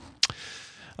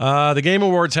 The Game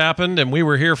Awards happened, and we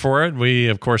were here for it. We,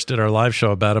 of course, did our live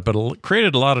show about it, but it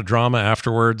created a lot of drama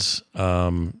afterwards.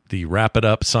 The wrap it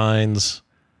up signs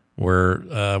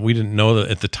were, we didn't know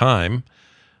that at the time,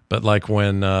 but like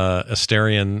when a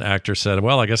Asterion actor said,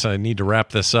 well, I guess I need to wrap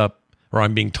this up, or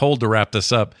I'm being told to wrap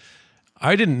this up.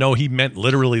 I didn't know he meant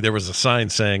literally there was a sign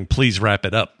saying, please wrap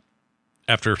it up,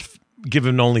 after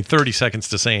given only 30 seconds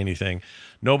to say anything.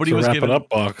 Nobody was given... wrap it up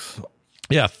box.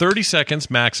 Yeah, 30 seconds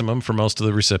maximum for most of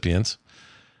the recipients.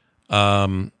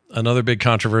 Another big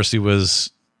controversy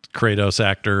was Kratos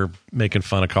actor making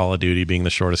fun of Call of Duty being the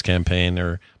shortest campaign,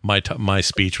 or my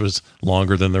speech was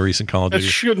longer than the recent Call of Duty. That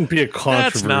shouldn't be a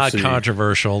controversy. That's not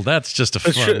controversial. That's just a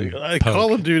fun poke.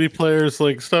 Call of Duty players,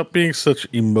 like, stop being such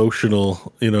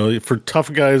emotional. You know, for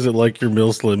tough guys that like your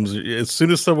Mill Slims, as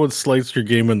soon as someone slights your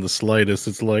game in the slightest,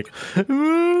 it's like,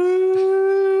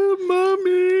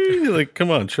 like,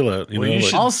 come on, chill out. You know,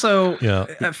 like, also, You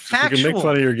factual. can make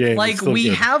fun of your game. Like, we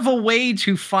have a way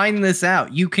to find this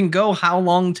out. You can go how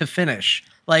long to finish,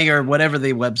 like, or whatever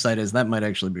the website is. That might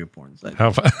actually be a porn site.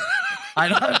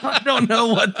 I don't know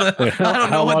what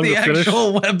the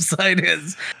actual website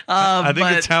is. I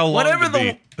think it's how long to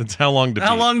beat. It's how long to beat.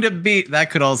 How long to beat.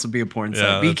 That could also be a porn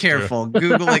site. Be careful.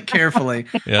 Google it carefully.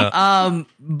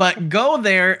 But go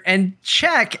there and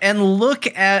check and look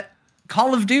at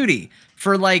Call of Duty.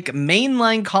 For like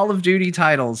mainline Call of Duty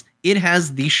titles, it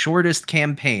has the shortest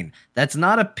campaign. That's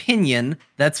not opinion,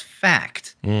 that's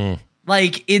fact.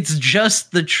 Like, it's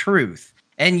just the truth.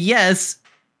 And yes,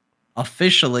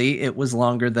 officially it was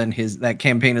longer than that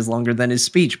campaign is longer than his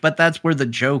speech, but that's where the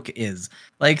joke is.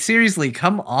 Like, seriously,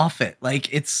 come off it.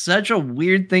 Like, it's such a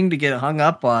weird thing to get hung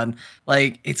up on.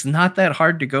 Like, it's not that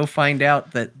hard to go find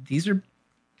out that these are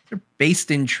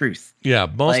based in truth. Yeah,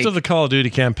 most of the Call of Duty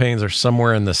campaigns are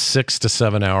somewhere in the 6 to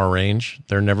 7 hour range.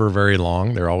 They're never very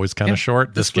long. They're always kind of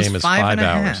short. This game is 5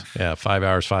 hours. Yeah, 5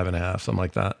 hours, 5.5, something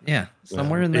like that. Yeah,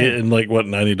 somewhere in there. And like what,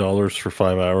 $90 for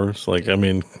 5 hours? Like, I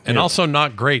mean, and also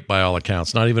not great by all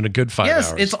accounts. Not even a good 5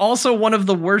 hours. Yes, it's also one of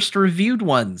the worst reviewed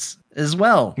ones as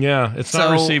well. Yeah, it's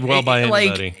not received well by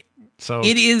anybody. So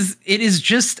it is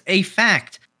just a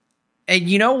fact. And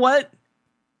you know what?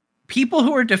 People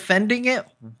who are defending it,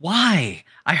 why?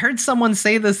 I heard someone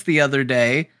say this the other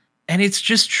day, and it's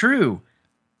just true.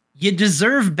 You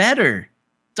deserve better.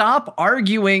 Stop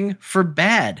arguing for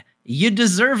bad. You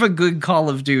deserve a good Call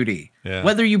of Duty. Yeah.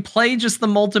 Whether you play just the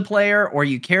multiplayer or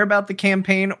you care about the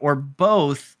campaign or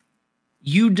both,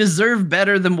 you deserve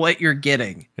better than what you're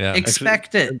getting. Yeah.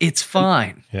 Expect it. It's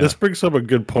fine. Yeah. This brings up a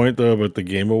good point, though, about the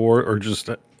Game Award or just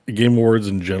Game Awards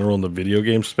in general in the video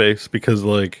game space, because,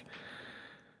 like,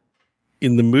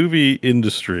 in the movie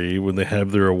industry, when they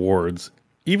have their awards,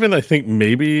 even I think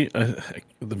maybe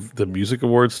the music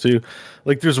awards too,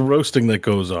 like there's roasting that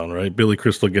goes on, right? Billy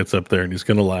Crystal gets up there and he's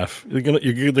gonna laugh. They're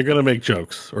gonna make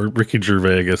jokes, or Ricky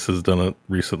Gervais, I guess, has done it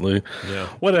recently. Yeah,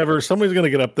 whatever. Somebody's gonna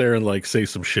get up there and like say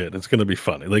some shit. It's gonna be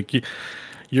funny. Like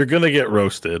you're gonna get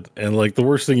roasted, and like the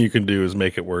worst thing you can do is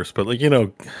make it worse. But like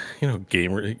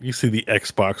gamer, you see the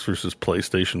Xbox versus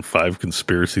PlayStation 5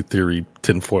 conspiracy theory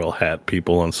tinfoil hat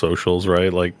people on socials,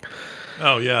 right? Like,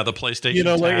 oh yeah, the PlayStation.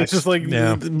 Like tax. it's just like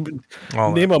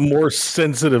name a more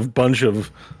sensitive bunch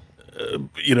of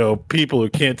people who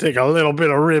can't take a little bit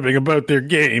of ribbing about their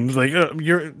games. Like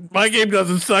my game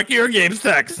doesn't suck, your game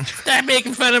sucks. Stop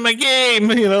making fun of my game.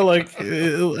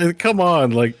 Come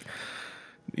on, like.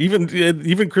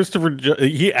 Even Christopher,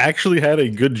 he actually had a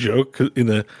good joke in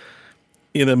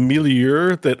a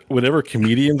milieu that whenever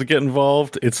comedians get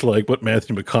involved, it's like what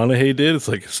Matthew McConaughey did. It's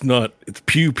like it's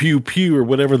pew pew pew or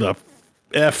whatever the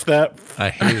f that. I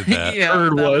hated that.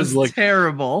 That was like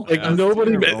terrible. Like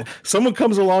someone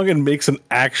comes along and makes an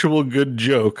actual good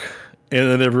joke, and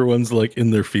then everyone's like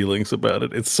in their feelings about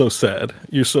it. It's so sad.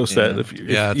 You're so sad if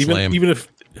lame. Even if.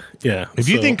 Yeah. If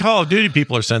you think Call of Duty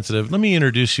people are sensitive, let me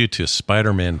introduce you to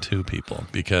Spider-Man 2 people,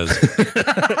 because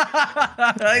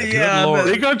they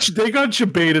got you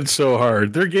baited so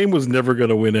hard. Their game was never going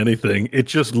to win anything. It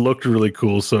just looked really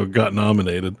cool, so it got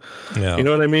nominated. Yeah. You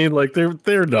know what I mean? Like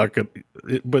they're not going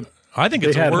to, but I think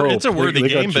it's a worthy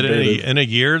game, but in a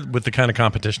year with the kind of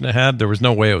competition it had, there was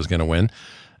no way it was going to win.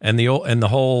 And the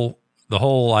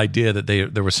whole idea that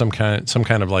there was some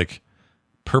kind of like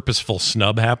purposeful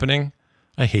snub happening.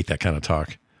 I hate that kind of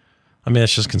talk. I mean,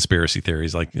 it's just conspiracy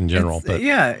theories, like in general.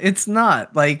 It's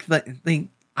not like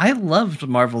I loved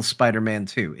Marvel's Spider-Man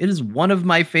 2. It is one of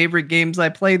my favorite games I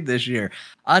played this year.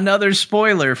 Another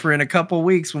spoiler for in a couple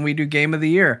weeks when we do Game of the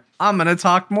Year. I'm going to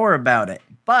talk more about it,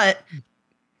 but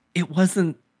it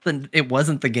wasn't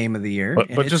the Game of the Year.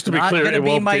 But just to be clear, it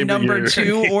won't be my number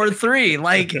 2 or 3.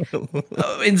 Like,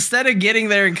 instead of getting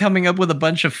there and coming up with a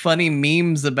bunch of funny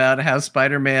memes about how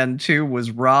Spider-Man 2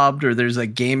 was robbed or there's a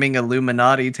gaming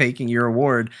Illuminati taking your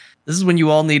award, this is when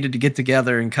you all needed to get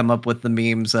together and come up with the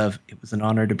memes of it was an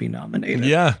honor to be nominated.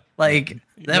 Yeah. Like,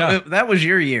 that was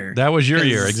your year. That was your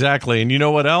year, exactly. And you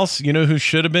know what else? You know who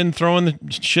should have been throwing the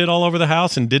shit all over the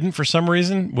house and didn't for some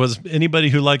reason? Was anybody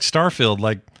who liked Starfield.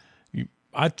 Like,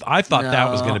 I thought that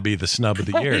was going to be the snub of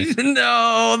the year.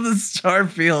 No, the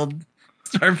Starfield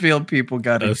people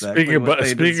got exactly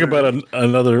speaking about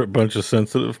another bunch of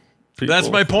sensitive people. That's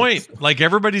my point. Like,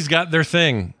 everybody's got their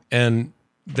thing, and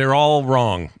they're all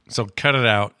wrong. So cut it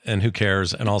out, and who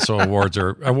cares? And also, awards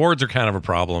are kind of a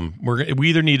problem. We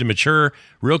either need to mature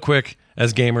real quick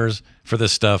as gamers for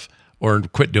this stuff, or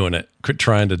quit doing it. Quit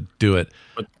trying to do it.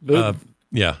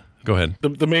 Yeah, go ahead.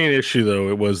 The main issue, though,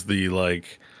 it was the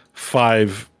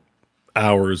 5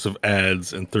 hours of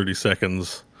ads in 30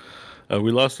 seconds. We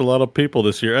lost a lot of people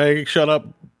this year. Hey, shut up,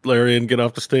 Larry, and get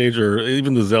off the stage. Or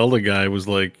even the Zelda guy was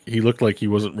like, he looked like he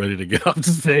wasn't ready to get off the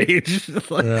stage.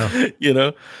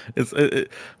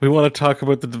 We want to talk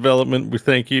about the development. We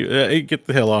thank you. Hey, get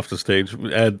the hell off the stage.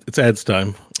 It's ads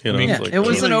time. It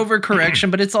was an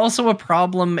overcorrection, but it's also a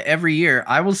problem every year.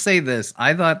 I will say this.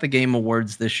 I thought the Game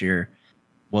Awards this year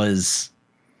was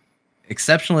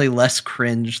exceptionally less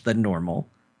cringe than normal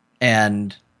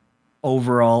and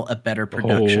overall a better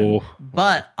production.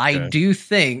 But I do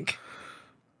think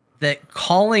that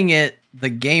calling it the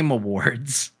Game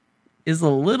Awards is a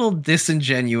little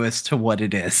disingenuous to what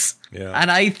it is. Yeah.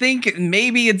 And I think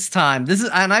maybe it's time.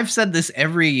 And I've said this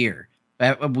every year.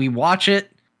 We watch it,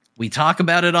 we talk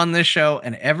about it on this show,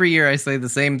 and every year I say the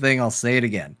same thing. I'll say it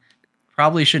again.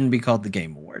 Probably shouldn't be called the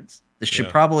Game Awards. This should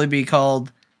probably be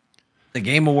called the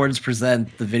Game Awards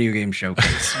present the Video Game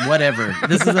Showcase. Whatever.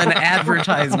 This is an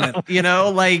advertisement,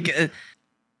 like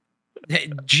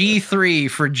G3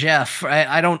 for Jeff.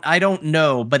 I don't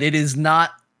know, but it is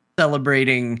not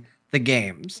celebrating the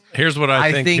games. Here's what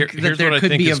I think. That there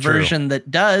could be a version that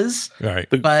does. Right.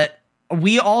 But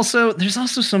there's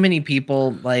also so many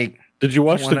people like. Did you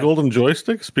watch the Golden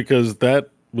Joysticks? Because that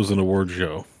was an award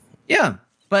show. Yeah,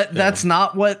 but that's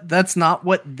not what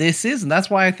this is, and that's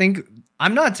why I think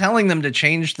I'm not telling them to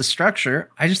change the structure.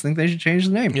 I just think they should change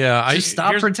the name. Yeah, just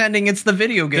stop pretending it's the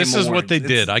Video Game This Awards. is what they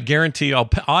did. I guarantee.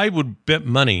 I would bet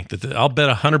money that I'll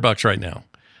bet $100 right now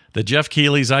that Jeff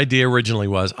Keighley's idea originally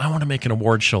was, I want to make an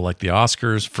award show like the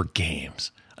Oscars for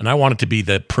games, and I want it to be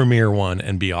the premier one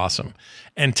and be awesome.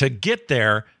 And to get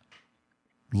there,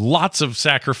 lots of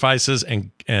sacrifices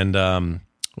and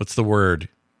what's the word?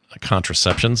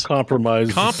 Contraceptions.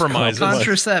 Compromises.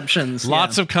 Contraceptions.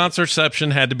 Lots of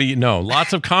contraception had to be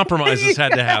lots of compromises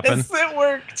had to happen. Yes, it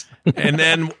worked. And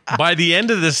then by the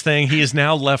end of this thing, he is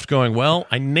now left going, well,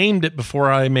 I named it before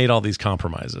I made all these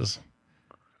compromises.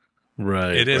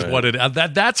 Right. It is what it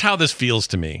that's how this feels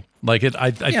to me. Like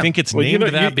I think it's named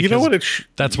that because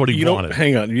that's what he wanted.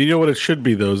 Hang on. You know what it should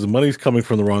be, though, is the money's coming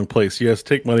from the wrong place. Yes,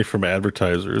 take money from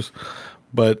advertisers,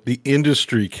 but the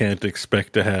industry can't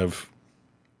expect to have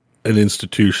an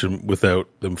institution without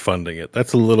them funding it.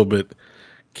 That's a little bit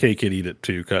cake and eat it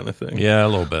too kind of thing. Yeah, a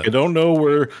little bit. I don't know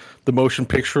where the Motion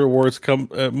Picture Awards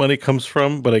money comes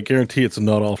from, but I guarantee it's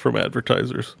not all from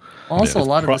advertisers. Also, a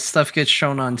lot of this stuff gets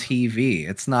shown on TV.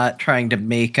 It's not trying to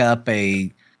make up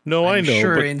a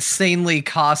insanely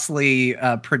costly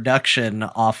production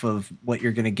off of what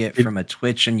you're going to get from a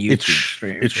Twitch and YouTube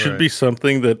stream. It should be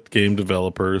something that game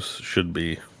developers should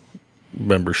be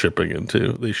membershiping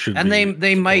into. They should, and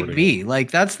they might be.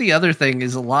 Like, that's the other thing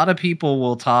is a lot of people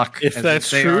will talk. If that's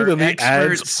true, then the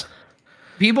ads.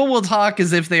 People will talk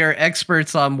as if they are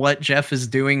experts on what Jeff is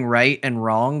doing right and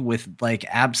wrong with like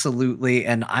absolutely.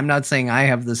 And I'm not saying I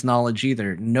have this knowledge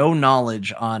either. No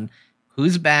knowledge on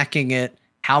who's backing it,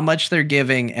 how much they're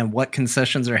giving, and what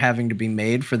concessions are having to be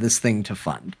made for this thing to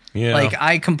fund. Yeah. Like,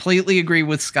 I completely agree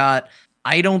with Scott.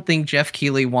 I don't think Jeff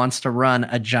Keighley wants to run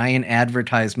a giant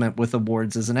advertisement with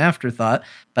awards as an afterthought,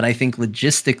 but I think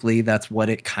logistically that's what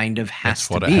it kind of has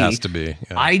to be. That's what it has to be.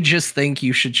 Yeah. I just think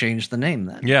you should change the name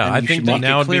then. Yeah, I think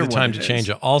now would be the time to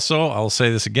change it. Also, I'll say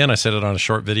this again. I said it on a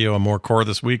short video on More Core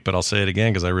this week, but I'll say it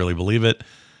again because I really believe it.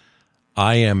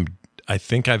 I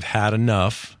think I've had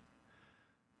enough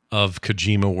of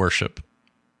Kojima worship.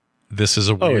 This is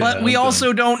a weird. But we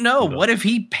also don't know. What if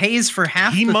he pays for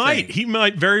half? He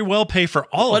might very well pay for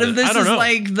all of it. What if this is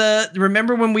like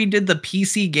remember when we did the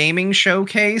PC gaming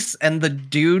showcase and the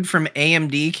dude from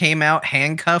AMD came out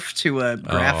handcuffed to a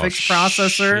graphics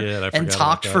processor and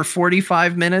talked for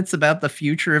 45 minutes about the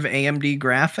future of AMD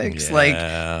graphics? Yeah.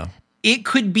 Like, it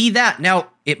could be that. Now,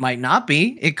 it might not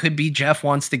be. It could be Jeff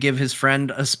wants to give his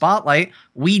friend a spotlight.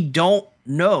 We don't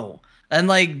know. And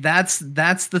like, that's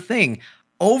the thing.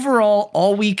 Overall,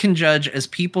 all we can judge as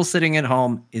people sitting at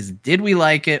home is, did we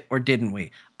like it or didn't we?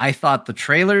 I thought the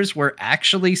trailers were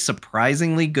actually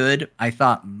surprisingly good. I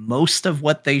thought most of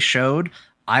what they showed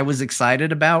I was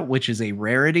excited about, which is a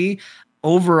rarity.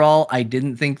 Overall, I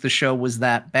didn't think the show was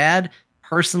that bad.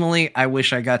 Personally, I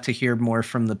wish I got to hear more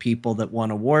from the people that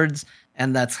won awards,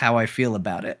 and that's how I feel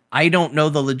about it. I don't know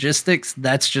the logistics.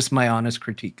 That's just my honest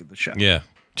critique of the show. Yeah.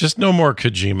 Just no more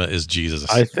Kojima is Jesus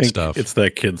stuff. I think it's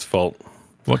that kid's fault.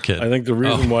 What kid? I think the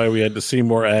reason why we had to see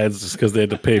more ads is because they had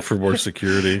to pay for more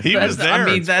security. He was there. I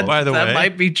mean, by the way, that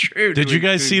might be true. Did you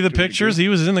guys see the pictures? He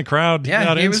was in the crowd.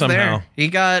 Yeah, he was somehow.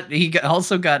 There. He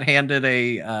also got handed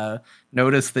a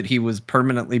notice that he was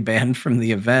permanently banned from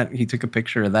the event. He took a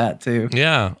picture of that too.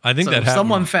 Yeah, I think that happened.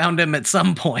 Someone found him at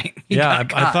some point. I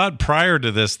thought prior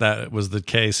to this that was the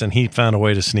case, and he found a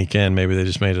way to sneak in. Maybe they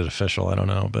just made it official. I don't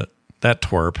know, but that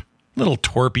twerp, little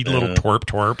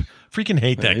twerp. Freaking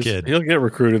hate that kid. He'll get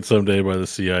recruited someday by the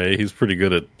CIA. He's pretty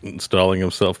good at installing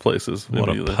himself places. What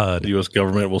a pud. The U.S.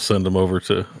 government will send him over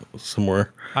to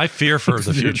somewhere. I fear for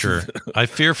the future. I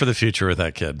fear for the future with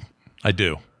that kid. I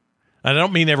do. I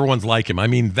don't mean everyone's like him. I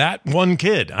mean that one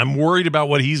kid. I'm worried about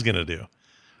what he's going to do.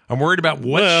 I'm worried about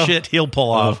what shit he'll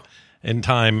pull off in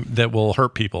time that will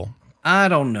hurt people. I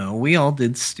don't know. We all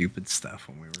did stupid stuff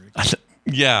when we were kids.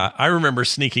 Yeah, I remember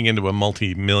sneaking into a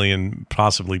multi-million,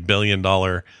 possibly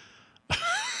billion-dollar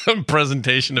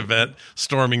presentation event,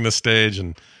 storming the stage,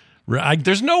 and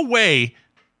there's no way.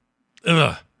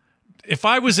 If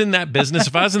I was in that business,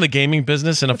 if I was in the gaming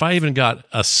business, and if I even got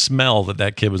a smell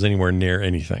that kid was anywhere near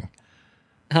anything,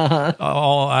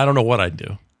 I don't know what I'd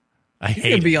do. I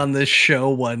hate to be on this show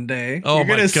one day. Oh, you're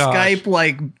gonna Skype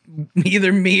like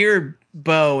either me or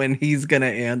Bo, and he's gonna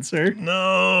answer.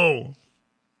 No.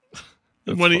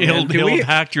 When he'll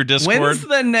hack your Discord. When's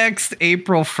the next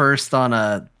April 1st on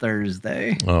a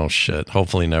Thursday? Oh shit!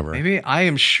 Hopefully never. Maybe I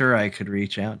am sure I could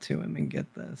reach out to him and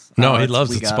get this. No, he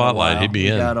loves the spotlight. He'd be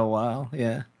in. Got a while,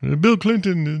 yeah. Bill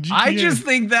Clinton. I just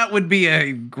think that would be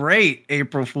a great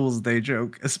April Fool's Day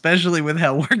joke, especially with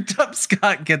how worked up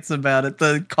Scott gets about it.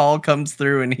 The call comes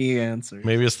through and he answers.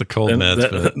 Maybe it's the cold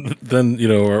meds. Then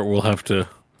we'll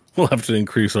have to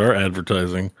increase our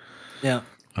advertising. Yeah.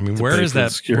 I mean, where is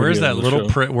that little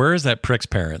prick? Where is that prick's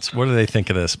parents? What do they think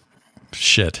of this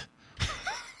shit?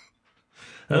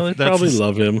 Well, they probably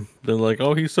love him. They're like,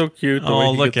 oh, he's so cute.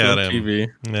 Look at him.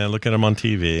 TV. Yeah, look at him on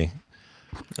TV.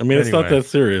 I mean, it's not that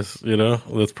serious,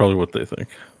 That's probably what they think.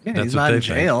 Yeah, he's not in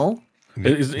jail.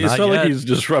 It's not like he's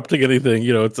disrupting anything.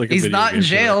 It's like he's not in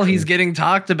jail. He's getting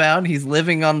talked about. He's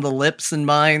living on the lips and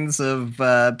minds of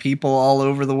people all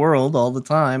over the world all the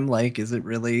time. Like, is it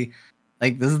really...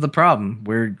 Like, this is the problem.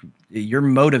 You're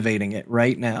motivating it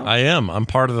right now. I am. I'm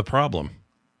part of the problem.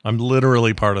 I'm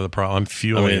literally part of the problem. I'm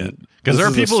fueling it. Because there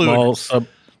are people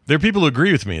who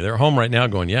agree with me. They're home right now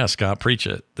going, yeah, Scott, preach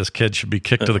it. This kid should be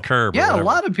kicked to the curb. Yeah, a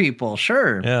lot of people,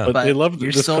 sure. Yeah. But they love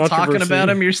you're still talking about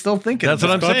him. You're still thinking that's what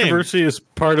I'm saying. Controversy is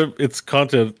part of it's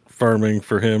content farming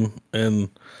for him. And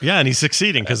he's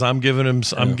succeeding because I'm giving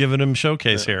him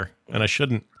showcase here. And I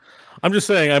shouldn't. I'm just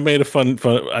saying I made a fun.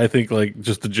 I think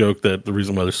just a joke that the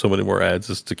reason why there's so many more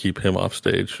ads is to keep him off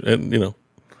stage, and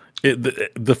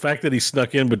the fact that he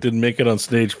snuck in but didn't make it on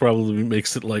stage probably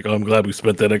makes it like, oh, I'm glad we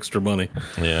spent that extra money.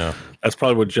 Yeah, that's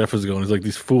probably what Jeff is going. He's like,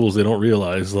 these fools, they don't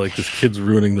realize this kid's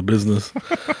ruining the business.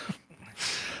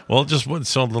 Well,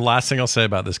 so the last thing I'll say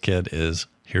about this kid is,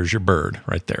 here's your bird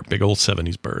right there, big old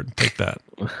 70s bird. Take that.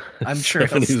 I'm sure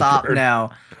he'll stop bird.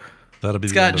 Now. That'll be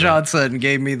Scott Johnson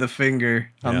gave me the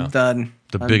finger. I'm done.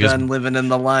 I'm done living in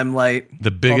the limelight. The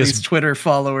biggest all these Twitter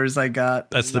followers I got.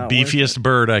 That's the beefiest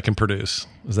bird I can produce.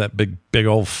 Is that big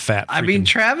old fat? I mean,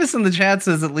 Travis in the chat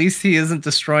says at least he isn't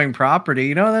destroying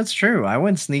property. That's true. I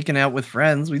went sneaking out with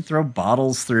friends. We'd throw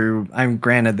bottles through. I'm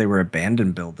granted they were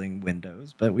abandoned building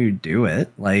windows, but we would do it.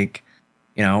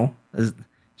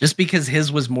 Just because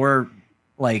his was more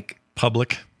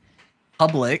public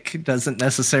doesn't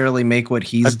necessarily make what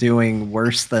he's doing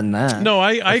worse than that. No,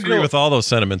 I agree with all those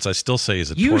sentiments. I still say he's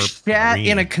a you shat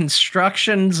in a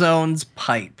construction zone's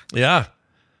pipe. Yeah.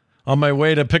 On my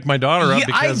way to pick my daughter up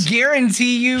because I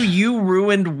guarantee you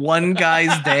ruined one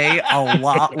guy's day a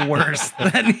lot worse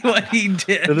than what he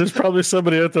did. And there's probably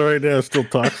somebody out there right now who still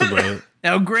talks about it.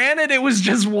 Now, granted, it was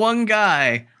just one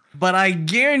guy, but I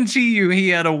guarantee you he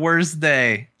had a worse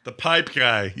day. The pipe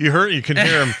guy. You can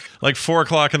hear him like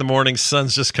 4:00 in the morning.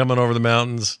 Sun's just coming over the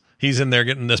mountains. He's in there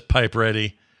getting this pipe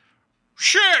ready.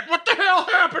 Shit! What the hell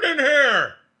happened in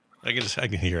here? I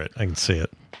can hear it. I can see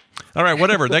it. All right,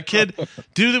 whatever. That kid,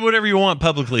 do whatever you want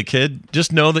publicly, kid.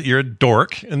 Just know that you're a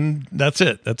dork, and that's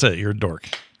it. That's it. You're a dork.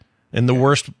 In the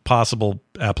worst possible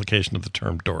application of the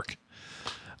term dork.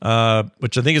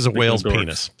 Which I think is a whale's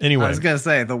penis. Anyway. I was going to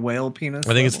say, the whale penis?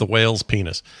 I think it's the whale's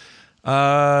penis.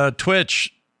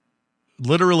 Twitch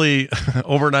literally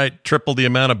overnight tripled the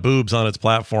amount of boobs on its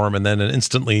platform and then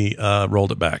instantly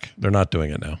rolled it back. They're not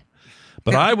doing it now.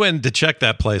 But I went to check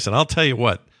that place, and I'll tell you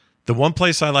what. The one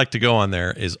place I like to go on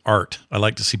there is art. I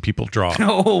like to see people draw.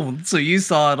 Oh, so you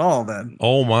saw it all then.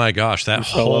 Oh my gosh, that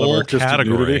whole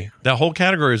category. That whole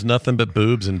category is nothing but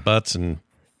boobs and butts and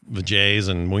vajays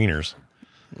and wieners.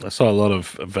 I saw a lot of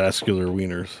vascular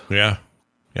wieners. Yeah.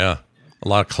 Yeah. A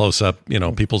lot of close up,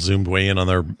 people zoomed way in on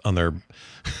their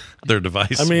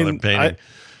device while they're painting.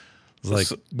 It's like,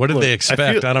 what did they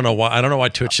expect? I don't know why. I don't know why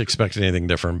Twitch expected anything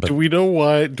different. But do we know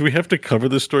why? Do we have to cover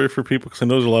this story for people? Because I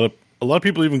know there's a lot of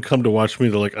people even come to watch me.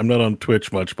 They're like, I'm not on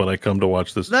Twitch much, but I come to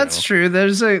watch this. That's true.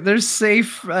 There's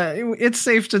safe. It's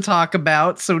safe to talk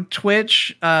about. So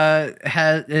Twitch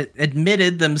had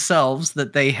admitted themselves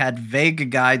that they had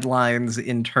vague guidelines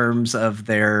in terms of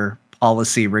their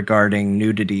policy regarding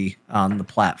nudity on the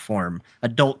platform,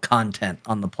 adult content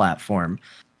on the platform,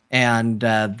 and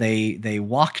they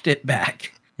walked it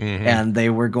back, and they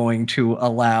were going to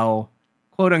allow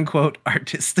quote unquote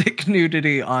artistic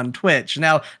nudity on Twitch.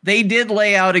 Now, they did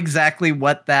lay out exactly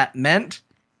what that meant.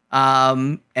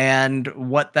 And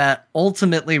what that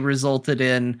ultimately resulted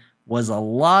in was a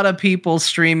lot of people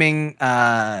streaming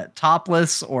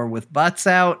topless or with butts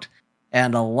out,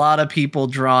 and a lot of people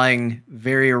drawing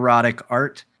very erotic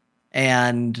art.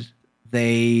 And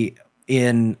they,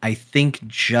 in I think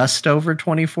just over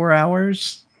 24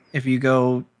 hours, if you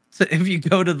go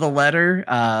to the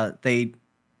letter, they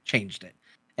changed it.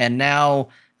 And now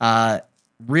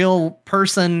real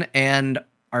person and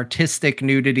artistic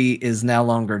nudity is no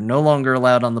longer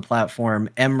allowed on the platform.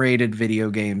 M-rated video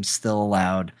games still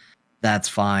allowed. That's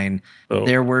fine.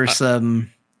 There were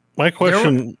some. My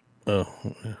question.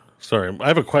 Sorry, I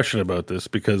have a question about this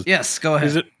because yes, go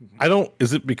ahead.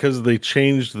 Is it because they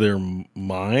changed their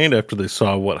mind after they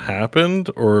saw what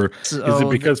happened, or is it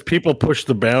because people pushed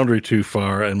the boundary too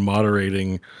far and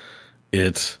moderating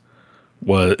it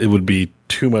would be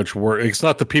too much work? It's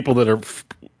not the people that are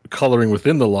coloring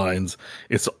within the lines.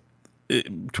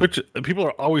 Twitch. People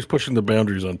are always pushing the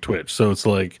boundaries on Twitch, so it's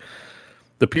like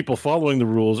the people following the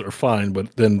rules are fine,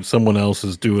 but then someone else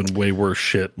is doing way worse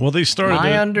shit. Well, they started.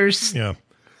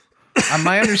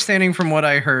 My understanding from what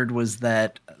I heard was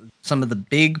that some of the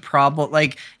big problem,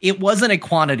 like it wasn't a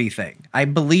quantity thing. I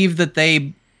believe that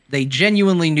they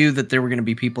genuinely knew that there were going to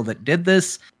be people that did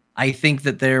this. I think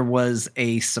that there was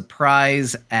a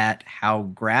surprise at how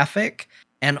graphic,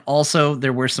 and also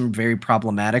there were some very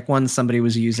problematic ones. Somebody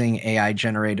was using AI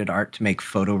generated art to make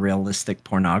photorealistic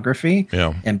pornography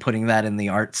and putting that in the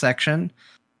art section.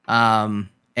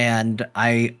 And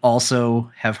I also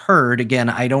have heard, again,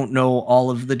 I don't know all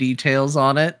of the details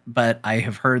on it, but I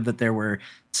have heard that there were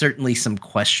certainly some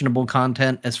questionable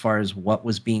content as far as what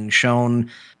was being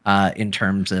shown in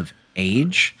terms of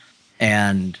age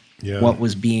and what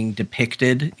was being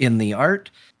depicted in the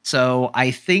art. So I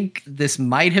think this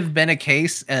might have been a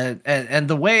case, and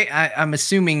the way I'm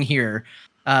assuming here,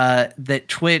 that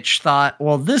Twitch thought,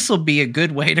 well, this will be a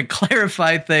good way to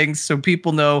clarify things so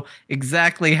people know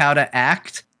exactly how to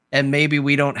act, and maybe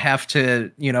we don't have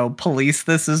to, police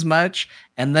this as much.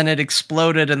 And then it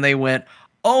exploded and they went,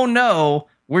 oh no,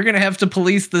 we're going to have to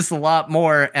police this a lot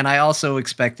more. And I also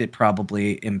expect it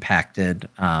probably impacted,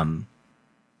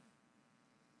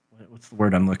 what's the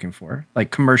word I'm looking for?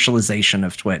 Like commercialization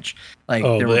of Twitch. Like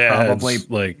there were probably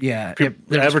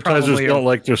advertisers don't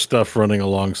like their stuff running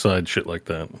alongside shit like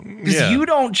that. Because you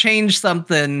don't change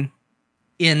something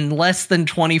in less than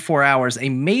 24 hours, a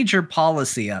major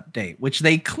policy update, which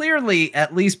they clearly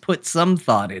at least put some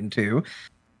thought into.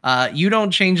 You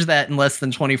don't change that in less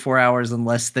than 24 hours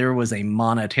unless there was a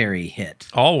monetary hit.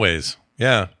 Always.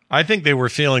 Yeah. I think they were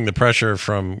feeling the pressure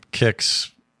from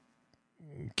Kick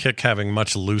having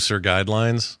much looser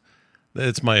guidelines.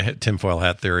 It's my tinfoil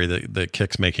hat theory that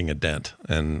Kick's making a dent.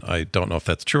 And I don't know if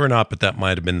that's true or not, but that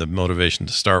might have been the motivation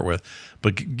to start with.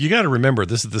 But you got to remember,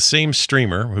 this is the same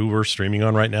streamer who we're streaming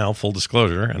on right now, full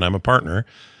disclosure, and I'm a partner.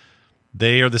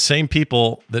 They are the same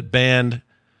people that banned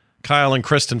Kyle and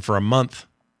Kristen for a month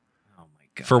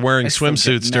for wearing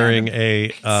swimsuits during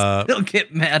a still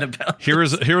get mad about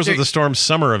Heroes of the Storm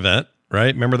summer event,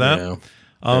 right? Remember that? Yeah.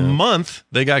 A month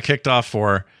they got kicked off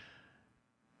for.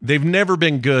 They've never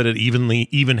been good at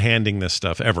even handing this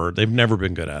stuff ever. They've never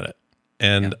been good at it.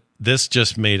 And this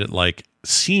just made it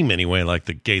seem anyway like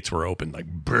the gates were open. Like,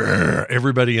 brr,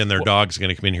 everybody and their dog's going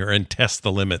to come in here and test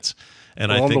the limits.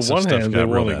 And I think on the one hand, they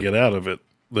want to get out of it.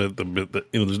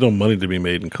 There's no money to be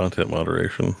made in content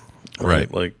moderation.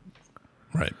 Right.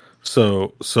 Right.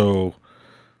 So,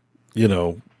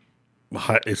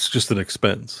 it's just an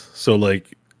expense. So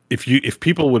if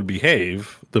people would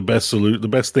behave, the best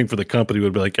thing for the company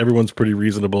would be like, everyone's pretty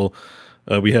reasonable.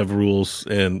 We have rules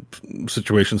and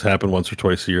situations happen once or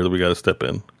twice a year that we got to step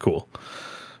in. Cool.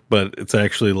 But it's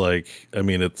actually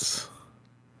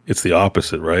it's the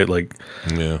opposite, right?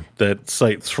 That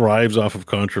site thrives off of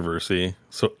controversy.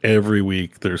 So every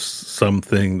week there's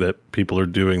something that people are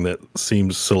doing that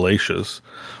seems salacious.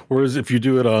 Whereas if you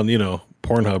do it on,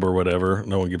 Pornhub or whatever,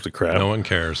 no one gives a crap. No one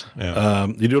cares. Yeah.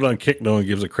 You do it on Kick, no one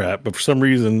gives a crap. But for some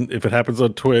reason, if it happens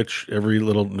on Twitch, every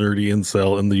little nerdy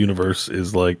incel in the universe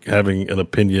is having an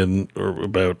opinion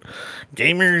about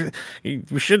gamers.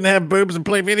 We shouldn't have boobs and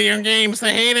play video games.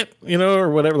 They hate it, or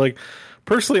whatever.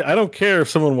 Personally, I don't care if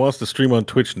someone wants to stream on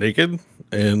Twitch naked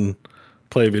and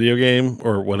play a video game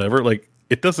or whatever.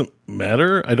 It doesn't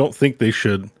matter. I don't think they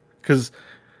should, because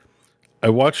I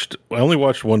only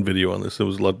watched one video on this. It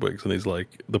was Ludwig's, and he's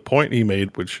like, the point he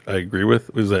made, which I agree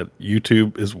with, was that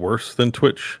YouTube is worse than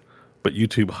Twitch, but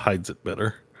YouTube hides it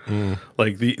better.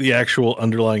 The actual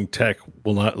underlying tech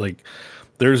will not,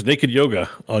 there's naked yoga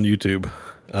on YouTube.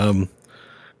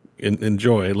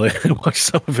 Enjoy, watch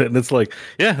some of it, and it's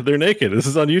they're naked. This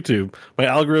is on YouTube. My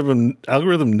algorithm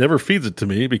never feeds it to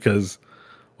me because,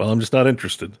 I'm just not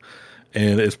interested.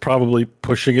 And it's probably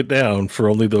pushing it down for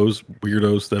only those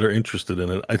weirdos that are interested in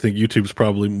it. I think YouTube's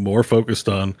probably more focused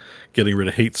on getting rid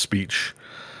of hate speech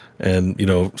and,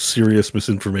 serious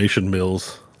misinformation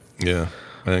mills. Yeah.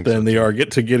 than they are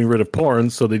getting rid of porn.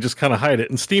 So they just kind of hide it.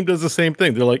 And Steam does the same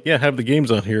thing. They're like, yeah, have the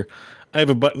games on here. I have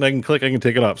a button I can click. I can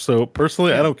take it off. So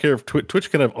personally, I don't care if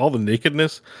Twitch can have all the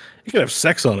nakedness. You can have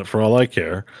sex on it for all I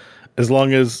care, as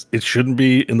long as it shouldn't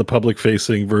be in the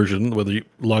public-facing version, whether you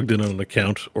logged in on an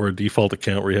account or a default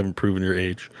account where you haven't proven your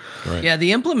age. Right. Yeah,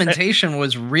 the implementation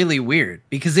was really weird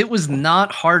because it was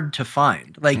not hard to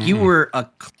find. Like you were a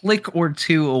click or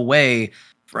two away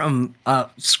from a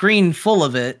screen full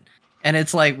of it. And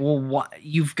it's like, well,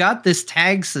 you've got this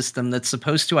tag system that's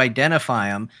supposed to identify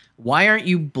them. Why aren't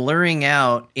you blurring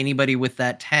out anybody with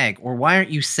that tag? Or why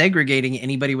aren't you segregating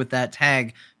anybody with that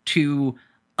tag to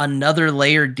another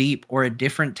layer deep or a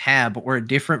different tab or a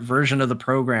different version of the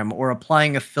program or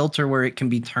applying a filter where it can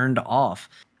be turned off?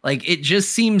 Like, it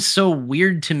just seems so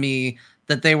weird to me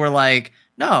that they were like,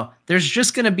 no, there's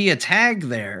just going to be a tag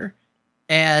there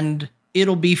and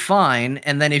it'll be fine.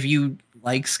 And then if you,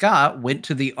 like Scott, went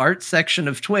to the art section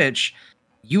of Twitch,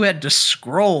 you had to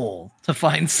scroll to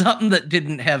find something that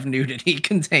didn't have nudity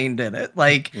contained in it.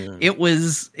 Like it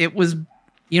was, it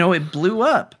blew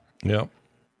up. Yep.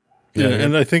 Yeah,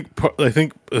 and I think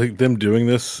them doing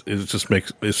this is just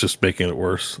making it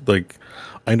worse. Like,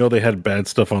 I know they had bad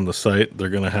stuff on the site. They're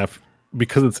gonna have,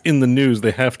 because it's in the news,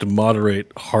 they have to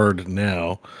moderate hard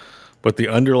now, but the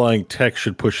underlying tech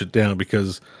should push it down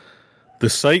because the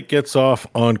site gets off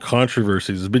on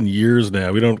controversies. It's been years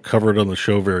now. We don't cover it on the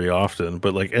show very often,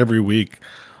 but like every week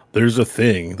there's a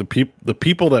thing. The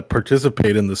people that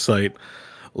participate in the site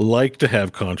like to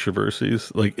have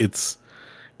controversies. Like it's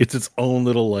its own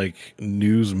little like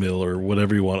news mill or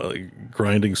whatever you want, like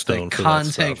grinding stone like for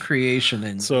content creation.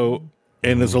 And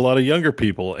there's a lot of younger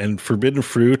people, and forbidden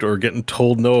fruit or getting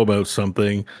told no about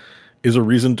something is a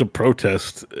reason to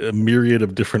protest a myriad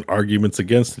of different arguments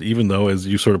against it, even though, as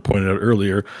you sort of pointed out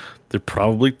earlier, they're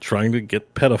probably trying to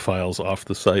get pedophiles off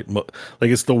the site. Like,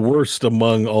 it's the worst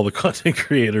among all the content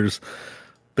creators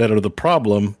that are the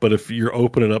problem. But if you're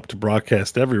opening it up to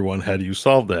broadcast everyone, how do you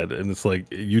solve that? And it's like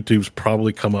YouTube's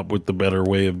probably come up with the better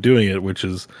way of doing it, which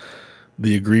is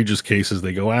the egregious cases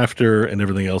they go after and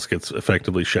everything else gets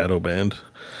effectively shadow banned.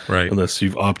 Right. Unless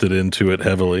you've opted into it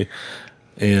heavily.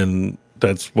 And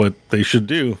that's what they should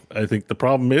do. I think the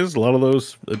problem is a lot of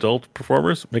those adult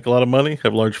performers make a lot of money,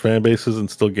 have large fan bases, and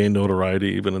still gain notoriety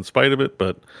even in spite of it.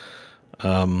 But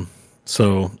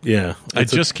so, yeah. I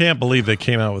just can't believe they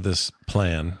came out with this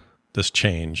plan, this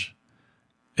change.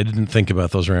 I didn't think about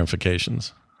those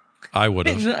ramifications. I would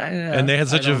have. And they had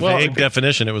such a vague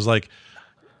definition. It was like,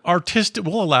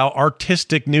 we'll allow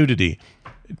artistic nudity.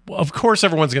 Of course,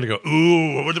 everyone's going to go,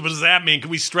 ooh, what does that mean?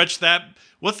 Can we stretch that?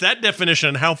 What's that definition?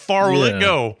 And how far will it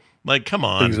go? Like, come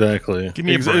on. Exactly. Give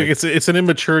me a break. It's an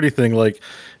immaturity thing. Like,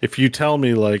 if you tell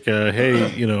me, like,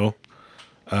 hey,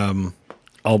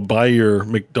 I'll buy your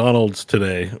McDonald's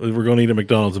today. We're going to eat at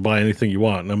McDonald's and buy anything you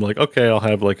want. And I'm like, okay, I'll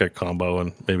have like a combo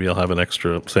and maybe I'll have an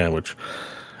extra sandwich.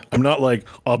 I'm not like,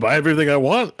 I'll buy everything I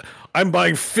want. I'm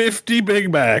buying 50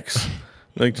 Big Macs.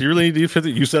 Like, do you really need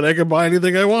 50? You said I can buy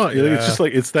anything I want. Yeah. It's just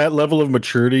like, it's that level of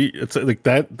maturity. It's like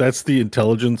that's the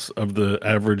intelligence of the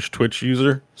average Twitch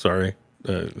user. Sorry.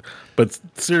 But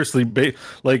seriously,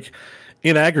 like,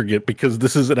 in aggregate, because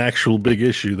this is an actual big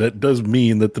issue, that does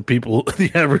mean that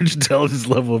the average intelligence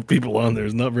level of people on there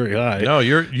is not very high. No,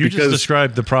 you just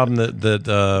described the problem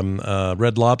that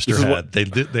Red Lobster had.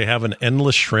 They have an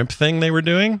endless shrimp thing they were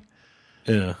doing.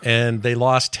 Yeah. And they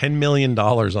lost $10 million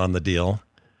on the deal.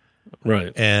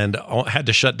 Right. And had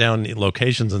to shut down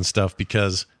locations and stuff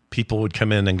because people would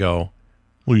come in and go,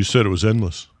 well, you said it was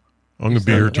endless. I'm going to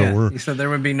be here till we're... You said there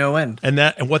would be no end. And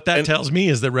what that tells me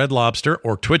is that Red Lobster,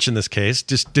 or Twitch in this case,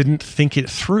 just didn't think it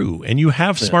through. And you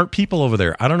have smart people over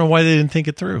there. I don't know why they didn't think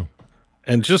it through.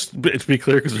 And just to be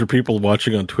clear, because there are people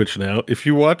watching on Twitch now, if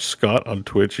you watch Scott on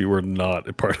Twitch, you are not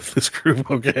a part of this group,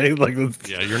 okay? Like,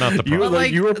 yeah, you're not the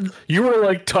problem. You were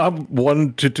like top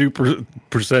 1 to 2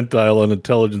 percentile on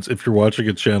intelligence if you're watching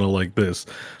a channel like this.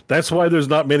 That's why there's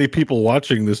not many people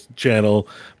watching this channel,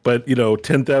 but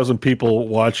 10,000 people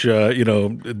watch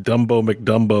Dumbo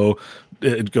McDumbo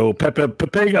go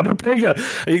Pepega.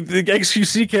 The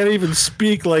XQC can't even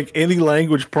speak like any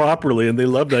language properly, and they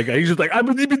love that guy. He's just like,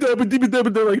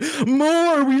 they're like,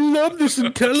 more. We love this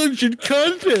intelligent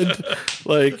content.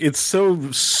 Like, it's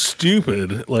so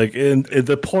stupid. Like, and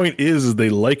the point is they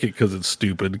like it because it's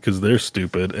stupid, because they're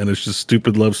stupid, and it's just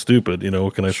stupid love stupid.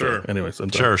 What can I say? Anyways, I'm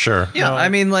done. Sure. Yeah, no. I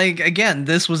mean, like, again,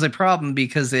 this was a problem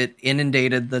because it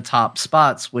inundated the top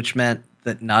spots, which meant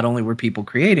that not only were people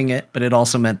creating it, but it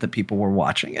also meant that people were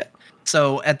watching it.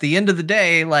 So at the end of the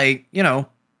day, like,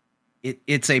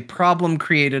 it's a problem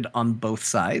created on both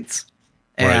sides.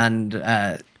 Right. And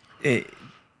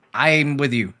I'm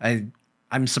with you.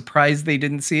 I'm surprised they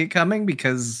didn't see it coming,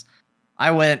 because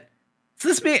I went,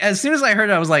 does this mean, as soon as I heard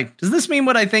it, I was like, does this mean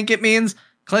what I think it means?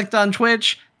 Clicked on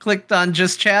Twitch, clicked on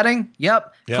just chatting.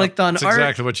 Yep. Clicked on that's art.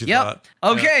 Exactly what you thought.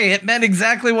 Okay. It meant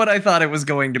exactly what I thought it was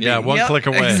going to be. Yeah. One click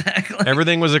away. Exactly.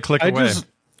 Everything was a click away.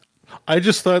 I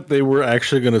just thought they were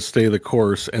actually going to stay the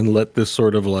course and let this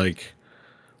sort of like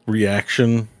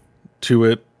reaction to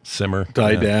it simmer,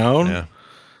 die down. Yeah.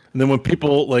 And then when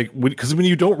people like, because when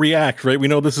you don't react, right? We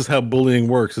know this is how bullying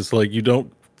works. It's like you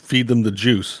don't feed them the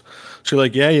juice. So you're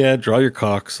like, yeah, draw your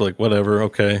cocks, like whatever,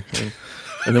 okay.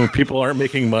 And then when people aren't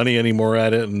making money anymore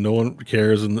at it and no one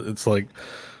cares, and it's like,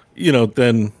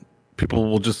 then people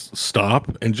will just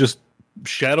stop and just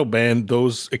shadow ban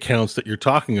those accounts that you're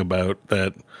talking about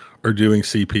that are doing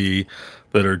CP,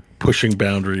 that are pushing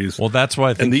boundaries. Well, that's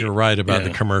why I think you're right about the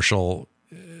commercial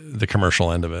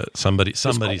end of it. Somebody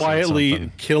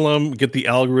quietly kill them, get the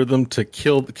algorithm to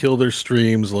kill their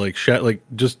streams,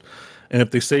 and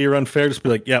if they say you're unfair, just be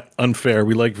like, yep, unfair.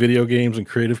 We like video games and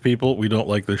creative people. We don't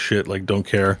like this shit. Like, don't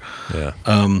care. Yeah.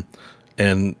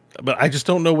 But I just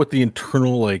don't know what the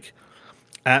internal like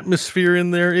atmosphere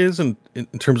in there is, and in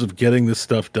terms of getting this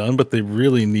stuff done. But they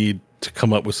really need to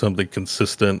come up with something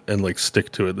consistent and like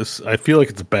stick to it. I feel like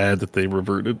it's bad that they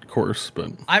reverted course,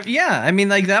 but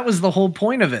that was the whole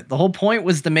point of it. The whole point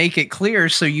was to make it clear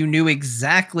so you knew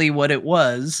exactly what it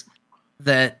was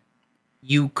that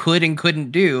you could and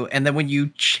couldn't do. And then when you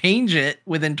change it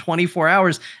within 24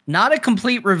 hours, not a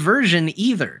complete reversion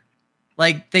either.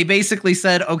 Like, they basically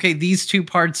said, okay, these two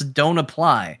parts don't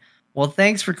apply. Well,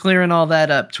 thanks for clearing all that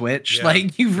up, Twitch. Yeah,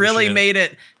 like, you've really made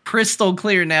it crystal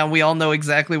clear now. We all know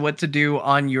exactly what to do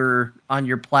on your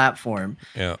platform.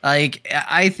 Yeah. Like,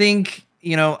 I think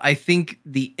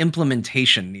the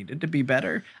implementation needed to be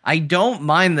better. I don't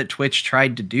mind that Twitch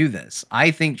tried to do this.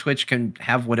 I think Twitch can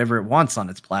have whatever it wants on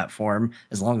its platform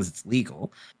as long as it's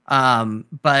legal.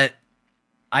 But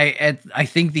I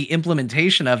think the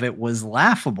implementation of it was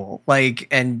laughable.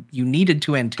 And you needed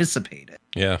to anticipate it.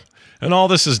 Yeah. And all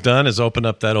this has done is open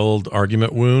up that old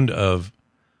argument wound of,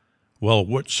 well,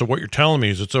 what you're telling me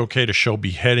is it's okay to show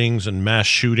beheadings and mass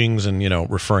shootings and,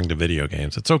 referring to video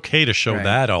games. It's okay to show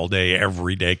that all day,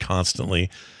 every day,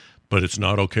 constantly, but it's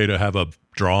not okay to have a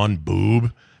drawn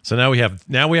boob. So now we have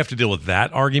to deal with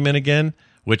that argument again,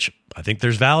 which I think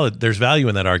there's value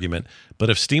in that argument. But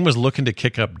if Steam was looking to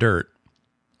kick up dirt,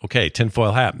 okay,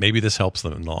 tinfoil hat, maybe this helps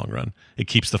them in the long run. It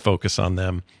keeps the focus on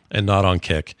them and not on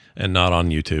Kick and not on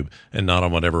YouTube and not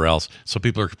on whatever else. So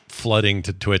people are flooding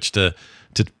to Twitch to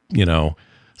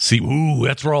see, ooh,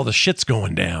 that's where all the shit's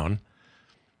going down.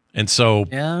 And so,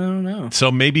 I don't know.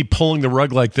 So maybe pulling the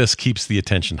rug like this keeps the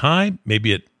attention high.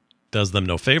 Maybe it does them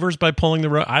no favors by pulling the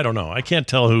rug. I don't know. I can't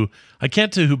tell who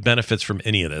benefits from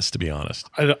any of this, to be honest.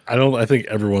 I think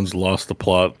everyone's lost the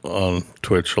plot on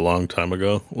Twitch a long time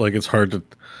ago. Like, it's hard to,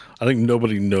 I think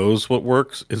nobody knows what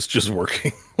works. It's just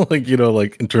working.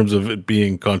 In terms of it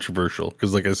being controversial.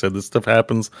 Because like I said, this stuff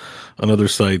happens on other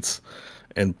sites,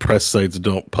 and press sites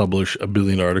don't publish a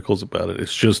billion articles about it.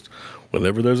 It's just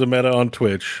whenever there's a meta on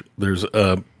Twitch, there's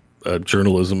a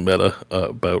journalism meta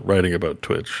about writing about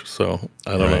Twitch. So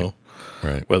I don't know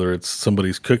whether it's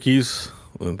somebody's cookies,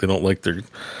 they don't like their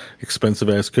expensive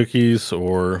ass cookies,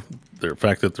 or the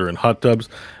fact that they're in hot tubs.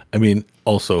 I mean,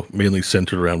 also mainly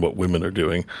centered around what women are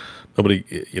doing. Nobody,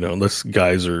 unless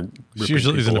guys are. It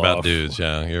usually isn't about dudes.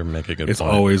 Yeah, you're making a good point. It's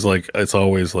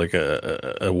always like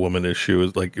a woman issue.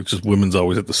 It's just women's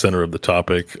always at the center of the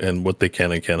topic and what they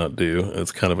can and cannot do.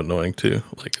 It's kind of annoying too.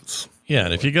 Yeah,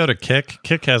 and if you go to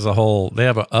Kick has they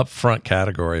have an upfront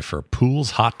category for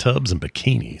pools, hot tubs, and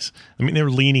bikinis. I mean, they're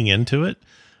leaning into it,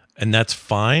 and that's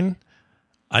fine.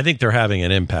 I think they're having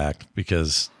an impact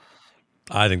because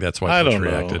I think that's why Twitch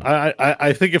reacted.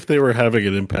 I think if they were having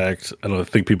an impact, I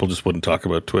think people just wouldn't talk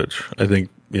about Twitch. I think,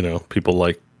 people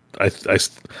like, I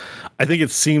think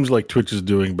it seems like Twitch is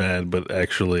doing bad, but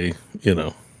actually,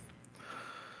 I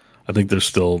think they're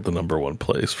still the number one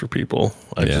place for people.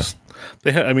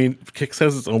 Kick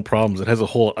has its own problems. It has a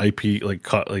whole IP,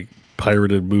 like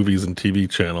pirated movies and TV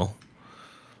channel.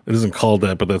 It isn't called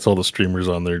that, but that's all the streamers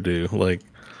on there do.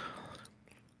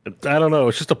 I don't know.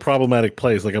 It's just a problematic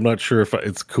place. I'm not sure if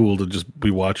it's cool to just be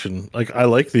watching. I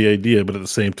like the idea, but at the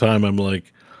same time, I'm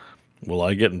like, will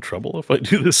I get in trouble if I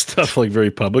do this stuff very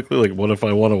publicly? What if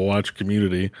I want to watch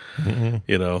Community, and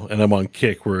I'm on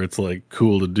Kick where it's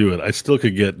cool to do it? I still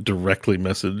could get directly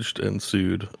messaged and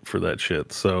sued for that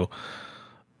shit. So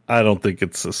I don't think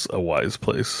it's a wise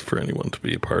place for anyone to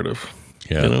be a part of.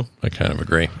 Yeah, I kind of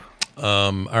agree.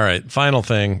 All right, final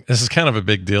thing. This is kind of a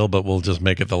big deal, but we'll just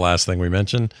make it the last thing we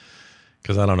mention.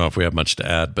 because I don't know if we have much to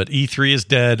add. But E3 is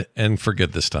dead and for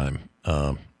good this time.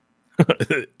 I thought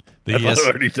it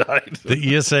already died.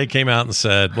 The ESA came out and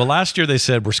said, well, last year they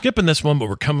said, we're skipping this one, but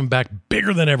we're coming back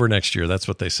bigger than ever next year. That's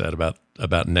what they said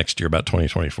about next year, about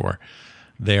 2024.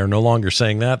 They are no longer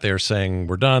saying that. They are saying,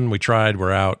 we're done. We tried.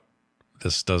 We're out.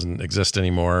 This doesn't exist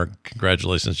anymore.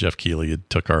 Congratulations, Jeff Keighley. You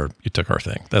took our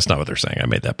thing. That's not what they're saying. I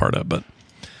made that part up, but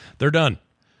they're done.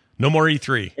 No more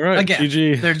E3. All right, again.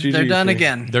 GG. They're done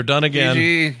again. They're done again.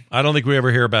 GG. I don't think we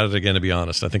ever hear about it again, to be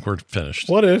honest. I think we're finished.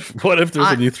 What if there's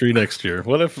an E3 next year?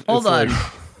 What if Hold on.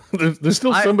 There's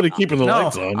still somebody keeping the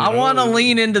lights on. I want to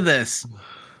lean into this.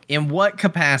 In what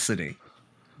capacity?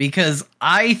 Because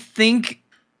I think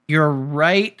you're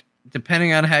right,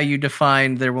 depending on how you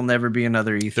define there will never be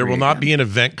another E3. There will not be an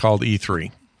event called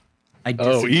E3. I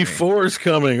disagree. E4 is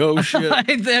coming. Oh,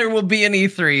 shit. There will be an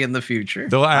E3 in the future.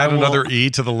 They'll add another E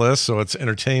to the list, so it's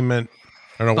entertainment.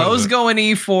 I don't know. Those going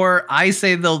E4. I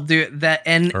say they'll do that.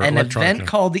 And Or an electronic. event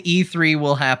called E3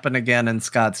 will happen again, and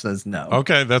Scott says no.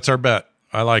 Okay, that's our bet.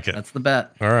 I like it. That's the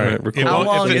bet. All right. How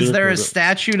long is there a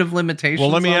statute of limitations? Well,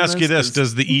 let me on ask you this.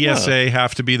 Does the ESA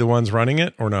have to be the ones running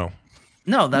it or no?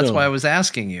 No, that's why I was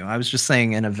asking you. I was just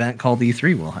saying an event called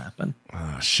E3 will happen.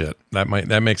 Oh, shit. That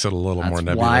makes it a little more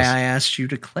nebulous. Why I asked you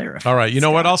to clarify. All right. You know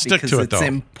what? I'll stick to it, though. It's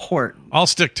important. I'll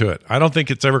stick to it. I don't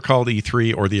think it's ever called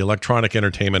E3 or the Electronic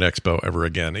Entertainment Expo ever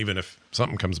again. Even if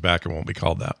something comes back, it won't be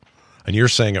called that. And you're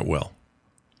saying it will,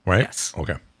 right? Yes.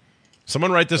 Okay.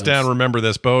 Someone write this down. Remember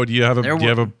this, Bo. Do you have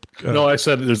a? No, I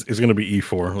said it's going to be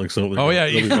E4. Like so. Oh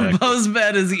yeah, Bo's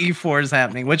bet is E4 is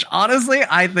happening, which honestly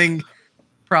I think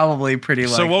probably pretty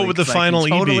likely. So what would the final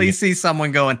E be? Totally see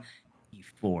someone going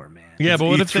E4, man. Yeah, but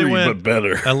what E3, if they went but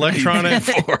better electronic?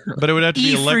 But it would have to be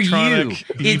E for electronic.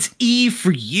 you. It's E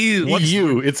for you.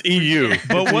 EU. It's EU.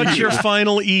 But what's your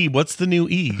final E? What's the new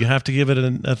E? You have to give it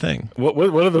a thing. What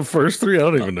are the first three? I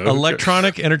don't even know.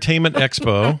 Electronic Entertainment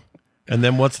Expo. And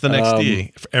then what's the next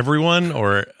E? For everyone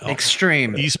or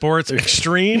Extreme esports?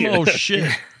 Extreme? Oh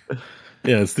shit!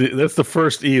 Yeah, that's the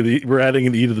first E. We're adding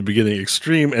an E to the beginning.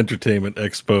 Extreme Entertainment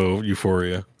Expo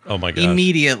Euphoria. Oh my god!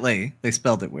 Immediately, they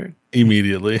spelled it weird.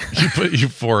 Immediately, you put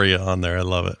Euphoria on there. I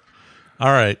love it.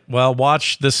 All right. Well,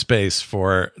 watch this space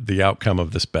for the outcome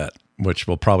of this bet, which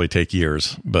will probably take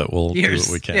years, but we'll do what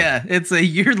we can. Yeah, it's a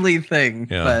yearly thing,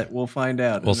 but we'll find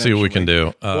out. We'll see what we can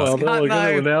do. Well, they're going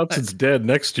to announce it's dead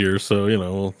next year, so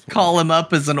we'll call him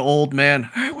up as an old man.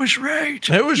 I was right.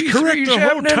 It was correct the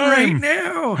whole time. Right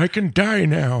now. I can die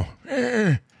now.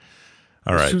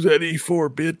 All right. Who's that E4,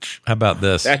 bitch? How about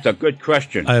this? That's a good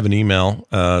question. I have an email.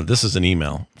 This is an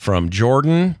email from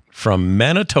Jordan from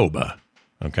Manitoba.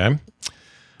 Okay.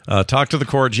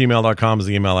 Talktothecore@gmail.com is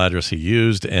the email address he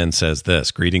used and says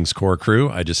this. Greetings, Core Crew.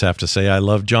 I just have to say I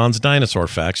love John's dinosaur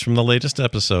facts from the latest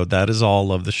episode. That is all.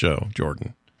 Love the show,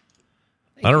 Jordan.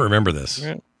 I don't remember this.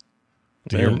 Yeah.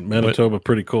 Manitoba,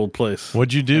 pretty cold place.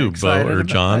 What'd you do, Bo or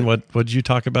John? What did you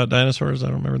talk about dinosaurs? I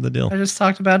don't remember the deal. I just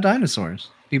talked about dinosaurs.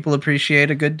 People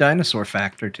appreciate a good dinosaur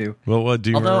fact or two. Well, what do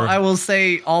you Although remember? I will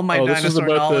say all my dinosaur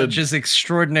knowledge is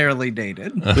extraordinarily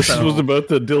dated. This was about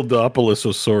the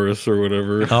Dilophosaurus or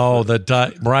whatever. Oh,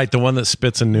 the one that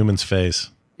spits in Newman's face.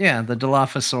 Yeah, the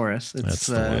Dilophosaurus. It's it's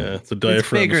a it's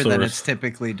bigger than it's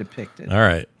typically depicted. All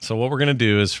right. So what we're going to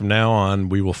do is from now on,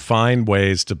 we will find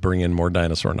ways to bring in more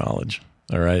dinosaur knowledge.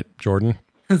 All right, Jordan?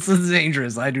 This is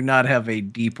dangerous. I do not have a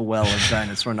deep well of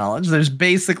dinosaur knowledge. There's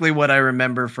basically what I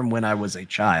remember from when I was a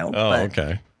child. Oh,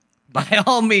 okay. By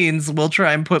all means, we'll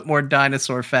try and put more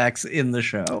dinosaur facts in the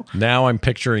show. Now I'm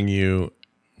picturing you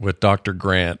with Dr.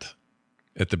 Grant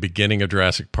at the beginning of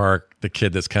Jurassic Park, the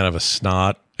kid that's kind of a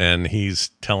snot, and he's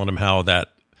telling him how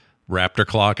that raptor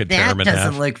claw could tear him in half. That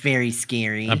doesn't look very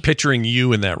scary. I'm picturing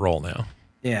you in that role now.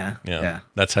 Yeah.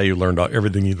 That's how you learned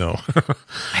everything you know.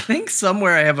 I think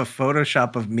somewhere I have a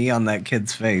Photoshop of me on that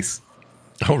kid's face.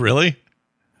 Oh, really?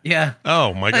 Yeah.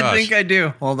 Oh, my gosh. I think I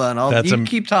do. Hold on. You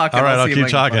keep talking. All right, I'll see keep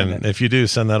if I can talking. find it. If you do,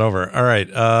 send that over. All right.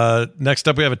 Next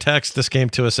up, we have a text. This came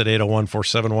to us at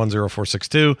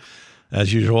 801-471-0462,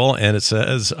 as usual. And it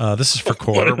says, this is for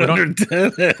Core.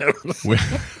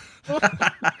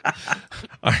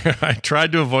 I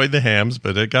tried to avoid the hams,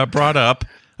 but it got brought up.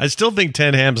 I still think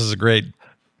 10 Hams is a great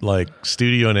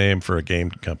studio name for a game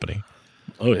company.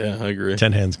 Oh yeah, I agree.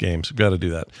 10 Hands Games. We've got to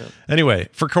do that. Okay. Anyway,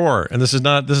 for Core, and this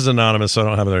is anonymous, so I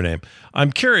don't have their name.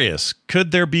 I'm curious, could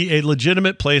there be a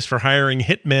legitimate place for hiring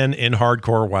hitmen in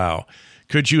hardcore WoW?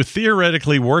 Could you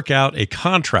theoretically work out a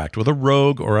contract with a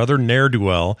rogue or other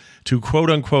ne'er-do-well to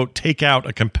quote unquote take out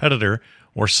a competitor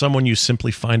or someone you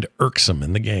simply find irksome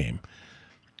in the game?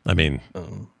 I mean,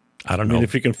 I don't know.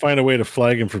 If you can find a way to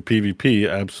flag him for PvP,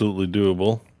 absolutely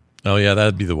doable. Oh yeah,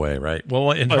 that'd be the way, right?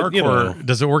 Well, in hardcore,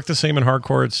 does it work the same in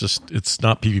hardcore? It's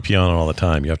not PvP on all the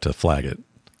time. You have to flag it,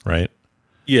 right?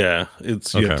 Yeah, you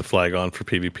have to flag on for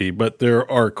PvP, but there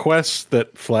are quests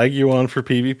that flag you on for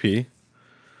PvP,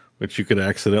 which you could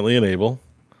accidentally enable,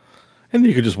 and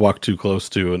you could just walk too close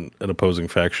to an opposing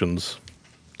faction's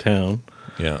town.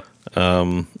 Yeah,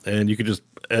 and you could just.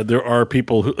 There are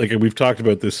people who, like we've talked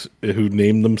about this, who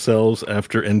name themselves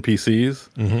after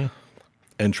NPCs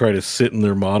and try to sit in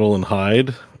their model and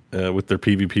hide with their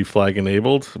PvP flag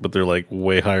enabled, but they're like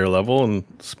way higher level and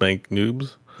spank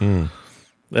noobs.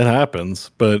 That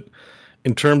happens, but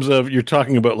in terms of, you're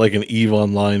talking about like an EVE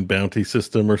Online bounty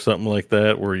system or something like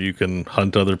that, where you can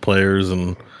hunt other players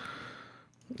and,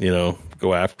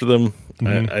 go after them.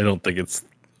 I don't think it's.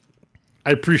 I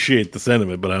appreciate the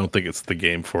sentiment, but I don't think it's the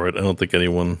game for it. I don't think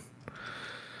anyone.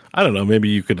 I don't know. Maybe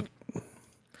you could.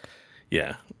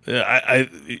 Yeah,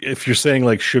 if you're saying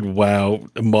like, should WoW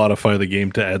modify the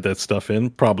game to add that stuff in?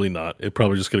 Probably not. It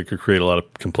probably just going to create a lot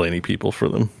of complaining people for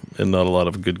them, and not a lot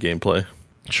of good gameplay.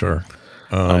 Sure.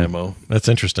 IMO. That's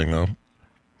interesting though.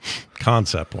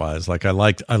 Concept wise, like I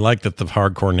like that the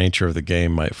hardcore nature of the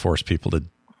game might force people to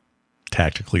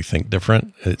tactically think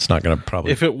different. It's not going to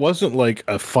probably. If it wasn't like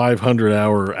a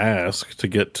 500-hour ask to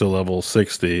get to level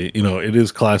 60, it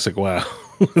is classic WoW.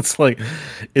 It's like,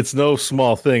 it's no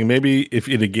small thing. Maybe if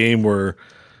in a game where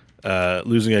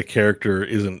losing a character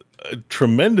isn't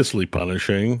tremendously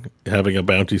punishing, having a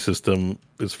bounty system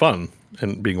is fun,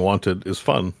 and being wanted is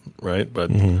fun, right?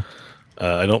 But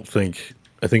I think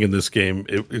in this game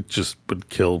it just would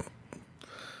kill.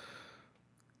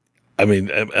 I mean,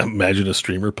 imagine a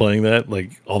streamer playing that,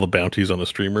 like all the bounties on a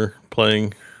streamer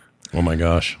playing. Oh my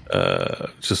gosh!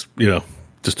 Just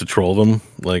to troll them,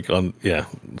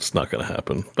 it's not going to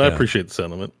happen. But I appreciate the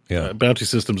sentiment. Yeah, bounty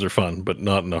systems are fun, but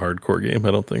not in a hardcore game,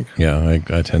 I don't think. Yeah,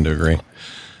 I tend to agree.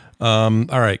 All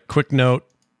right, quick note.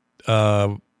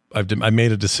 I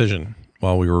made a decision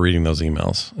while we were reading those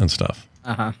emails and stuff.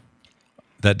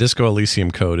 That Disco Elysium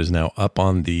code is now up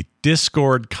on the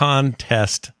Discord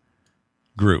contest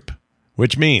group,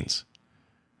 which means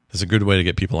it's a good way to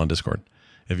get people on Discord.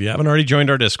 If you haven't already joined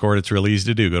our Discord, it's really easy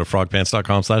to do. Go to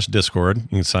frogpants.com/Discord. You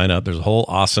can sign up. There's a whole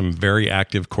awesome, very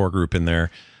active core group in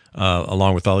there,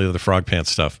 along with all the other Frog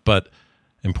Pants stuff. But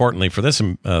importantly, for this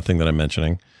thing that I'm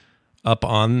mentioning, up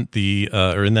on the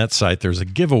or in that site, there's a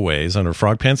giveaways under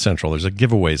Frog Pants Central. There's a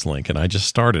giveaways link, and I just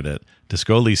started it.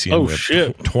 Disco Elysium. Oh,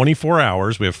 shit. 24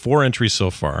 hours. We have 4 entries so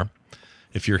far.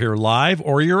 If you're here live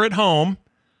or you're at home,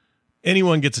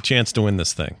 anyone gets a chance to win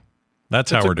this thing.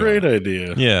 That's how we're doing. That's a great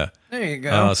idea. Yeah. There you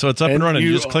go. So it's up and running.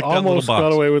 You just click that little box. Almost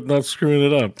got away with not screwing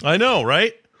it up. I know,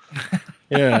 right?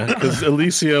 Yeah, because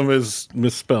Elysium is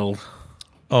misspelled.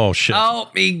 Oh, shit. Oh,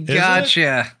 me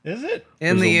gotcha. Is it?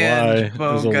 In the end.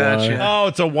 Oh, gotcha. Oh,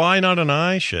 it's a Y, not an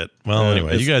I? Shit. Well,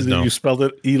 anyway, you guys know. You spelled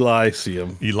it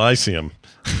Elysium. Elysium.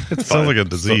 It sounds like a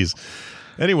disease.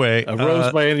 Anyway. A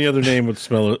rose by any other name would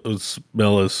smell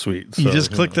as sweet. So, you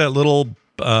just click that little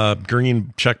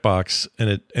green checkbox, and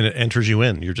it enters you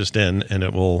in. You're just in, and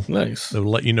it will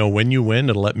let you know when you win.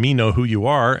 It'll let me know who you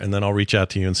are, and then I'll reach out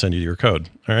to you and send you your code.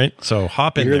 All right, so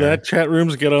hop in. Hear there. that? Chat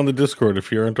rooms, get on the Discord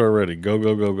if you aren't already. Go.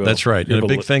 That's right. And a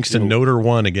big thanks to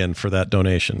Noter1 again for that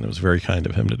donation. It was very kind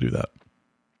of him to do that.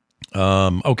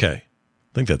 Okay, I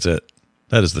think that's it.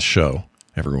 That is the show,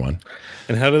 everyone.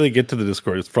 And how do they get to the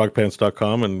Discord? It's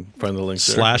frogpants.com and find the link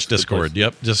there. /Discord.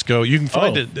 Yep. Just go. You can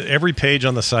find it. Every page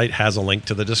on the site has a link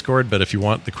to the Discord, but if you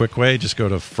want the quick way, just go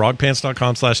to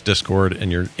frogpants.com/Discord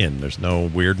and you're in. There's no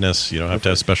weirdness. You don't have to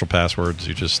have special passwords.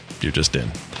 You're just in.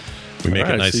 We make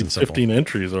it nice and simple. 15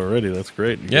 entries already. That's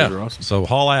great. You guys are awesome. So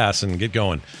haul ass and get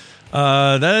going.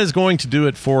 That is going to do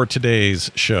it for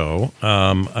today's show.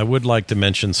 I would like to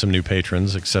mention some new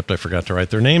patrons, except I forgot to write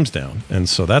their names down, and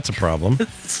so that's a problem.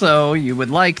 So you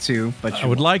would like to, but I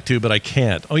would like to, but I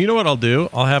can't. Oh, you know what I'll do?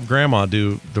 I'll have Grandma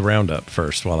do the roundup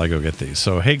first while I go get these.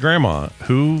 So, hey, Grandma,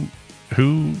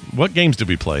 what games did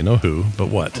we play? No who, but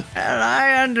what? And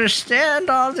I understand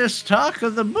all this talk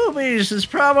of the movies has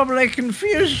probably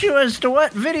confused you as to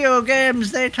what video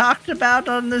games they talked about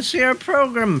on this here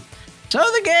program. So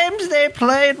the games they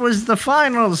played was the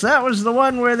finals. That was the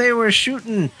one where they were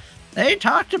shooting. They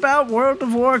talked about World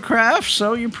of Warcraft,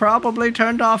 so you probably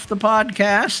turned off the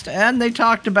podcast. And they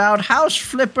talked about House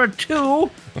Flipper 2,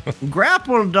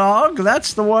 Grapple Dog.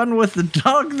 That's the one with the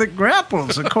dog that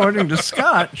grapples, according to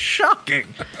Scott. Shocking.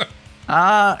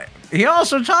 He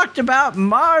also talked about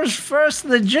Mars First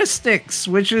Logistics,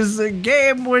 which is a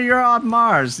game where you're on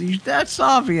Mars. That's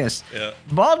obvious. Yeah.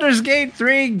 Baldur's Gate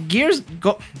 3,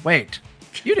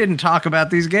 You didn't talk about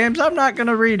these games. I'm not going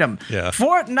to read them. Yeah.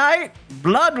 Fortnite,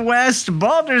 Blood West,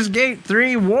 Baldur's Gate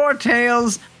 3, War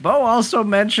Tales. Bo also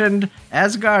mentioned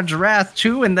Asgard's Wrath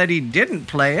 2 and that he didn't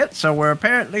play it, so we're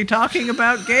apparently talking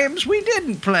about games we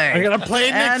didn't play. I'm going to play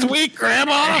it next week,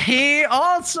 Grandma! He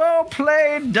also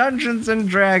played Dungeons &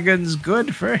 Dragons.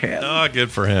 Good for him. Oh, good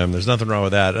for him. There's nothing wrong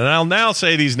with that. And I'll now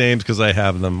say these names because I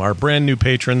have them. Our brand new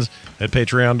patrons at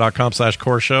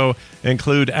patreon.com/core show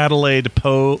include Adelaide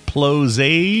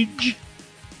Plozage.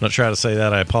 Not sure how to say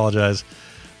that. I apologize.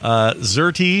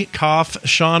 Zerty, Koff,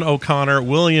 Sean O'Connor,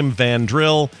 William Van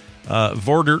Drill,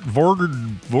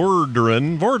 Vorderin.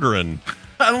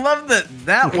 I love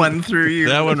that one threw you.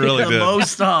 That one really the did.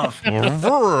 most off.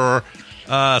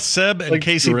 Seb and Like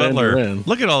Casey Duran Butler. Duran.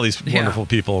 Look at all these wonderful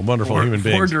people, wonderful human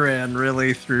beings. Vorderin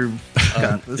really threw.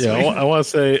 This Yeah, week. I want to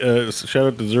say shout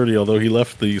out to Zerty, although he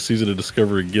left the Season of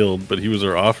Discovery Guild, but he was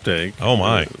our off tank. Oh,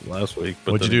 my. Last week.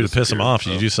 But What'd you then do to piss him disappeared, off?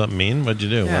 Did you do something mean? What'd you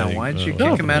do? Yeah, why'd you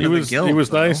kick him out he of the was, guild? He was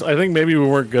though? nice. I think maybe we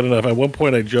weren't good enough. At one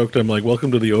point, I joked, I'm like,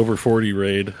 welcome to the over 40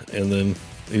 raid. And then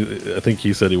I think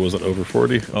he said he wasn't over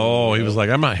 40. Oh, he was like,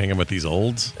 I'm not hanging with these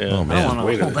olds. Yeah. Oh, I man. wanna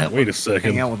Wait hold that a one.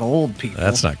 second. Hang out with old people.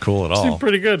 That's not cool at all. Seemed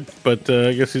pretty good, but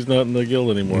I guess he's not in the guild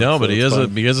anymore. No, so but he it's is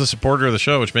fine. a supporter of the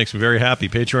show, which makes me very happy.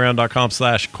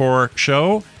 Patreon.com/core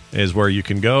show is where you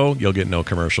can go. You'll get no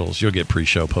commercials. You'll get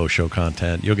pre-show, post-show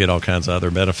content. You'll get all kinds of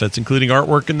other benefits, including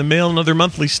artwork in the mail and other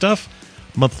monthly stuff,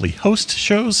 monthly host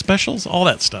shows, specials, all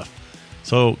that stuff.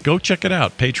 So go check it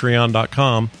out.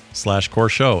 Patreon.com/core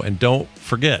show. And don't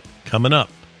forget, coming up,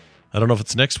 I don't know if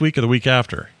it's next week or the week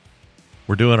after,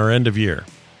 we're doing our end of year.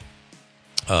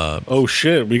 Oh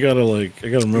shit! I gotta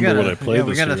remember what I played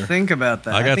we this gotta year. think about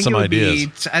that. I got think some it would be-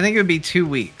 ideas. I think it would be 2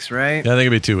 weeks, right? Yeah, I think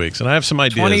it'll be 2 weeks. And I have some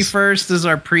ideas. 21st is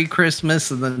our pre-Christmas,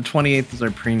 and then 28th is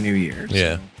our pre-New Year. so-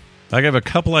 Yeah. I have a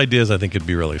couple ideas I think it'd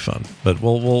be really fun. But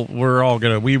we're all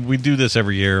gonna we do this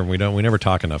every year and we never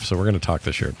talk enough, so we're gonna talk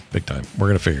this year big time. We're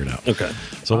gonna figure it out. Okay.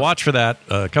 So watch for that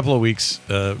a couple of weeks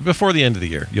before the end of the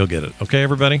year. You'll get it. Okay,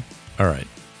 everybody? All right.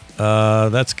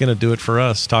 That's going to do it for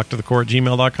us.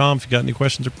 talktothecore@gmail.com if you got any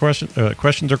questions. I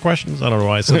don't know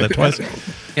why I said that twice.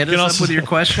 Hit us up with your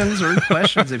questions or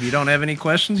questions. If you don't have any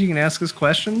questions, you can ask us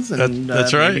questions. And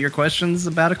That's right. Maybe your question's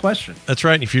about a question. That's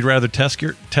right. If you'd rather text,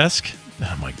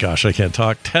 oh my gosh, I can't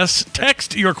talk.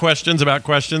 Text your questions about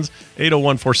questions,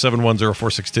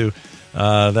 801-471-0462.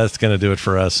 That's going to do it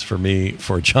for us, for me,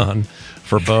 for John,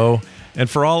 for Bo, and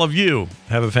for all of you.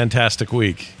 Have a fantastic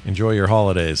week. Enjoy your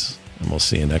holidays, and we'll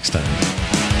see you next time.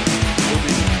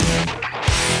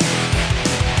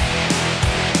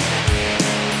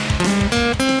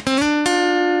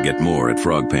 Get more at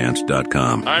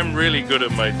frogpants.com. I'm really good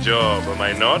at my job, am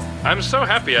I not? I'm so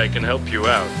happy I can help you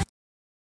out.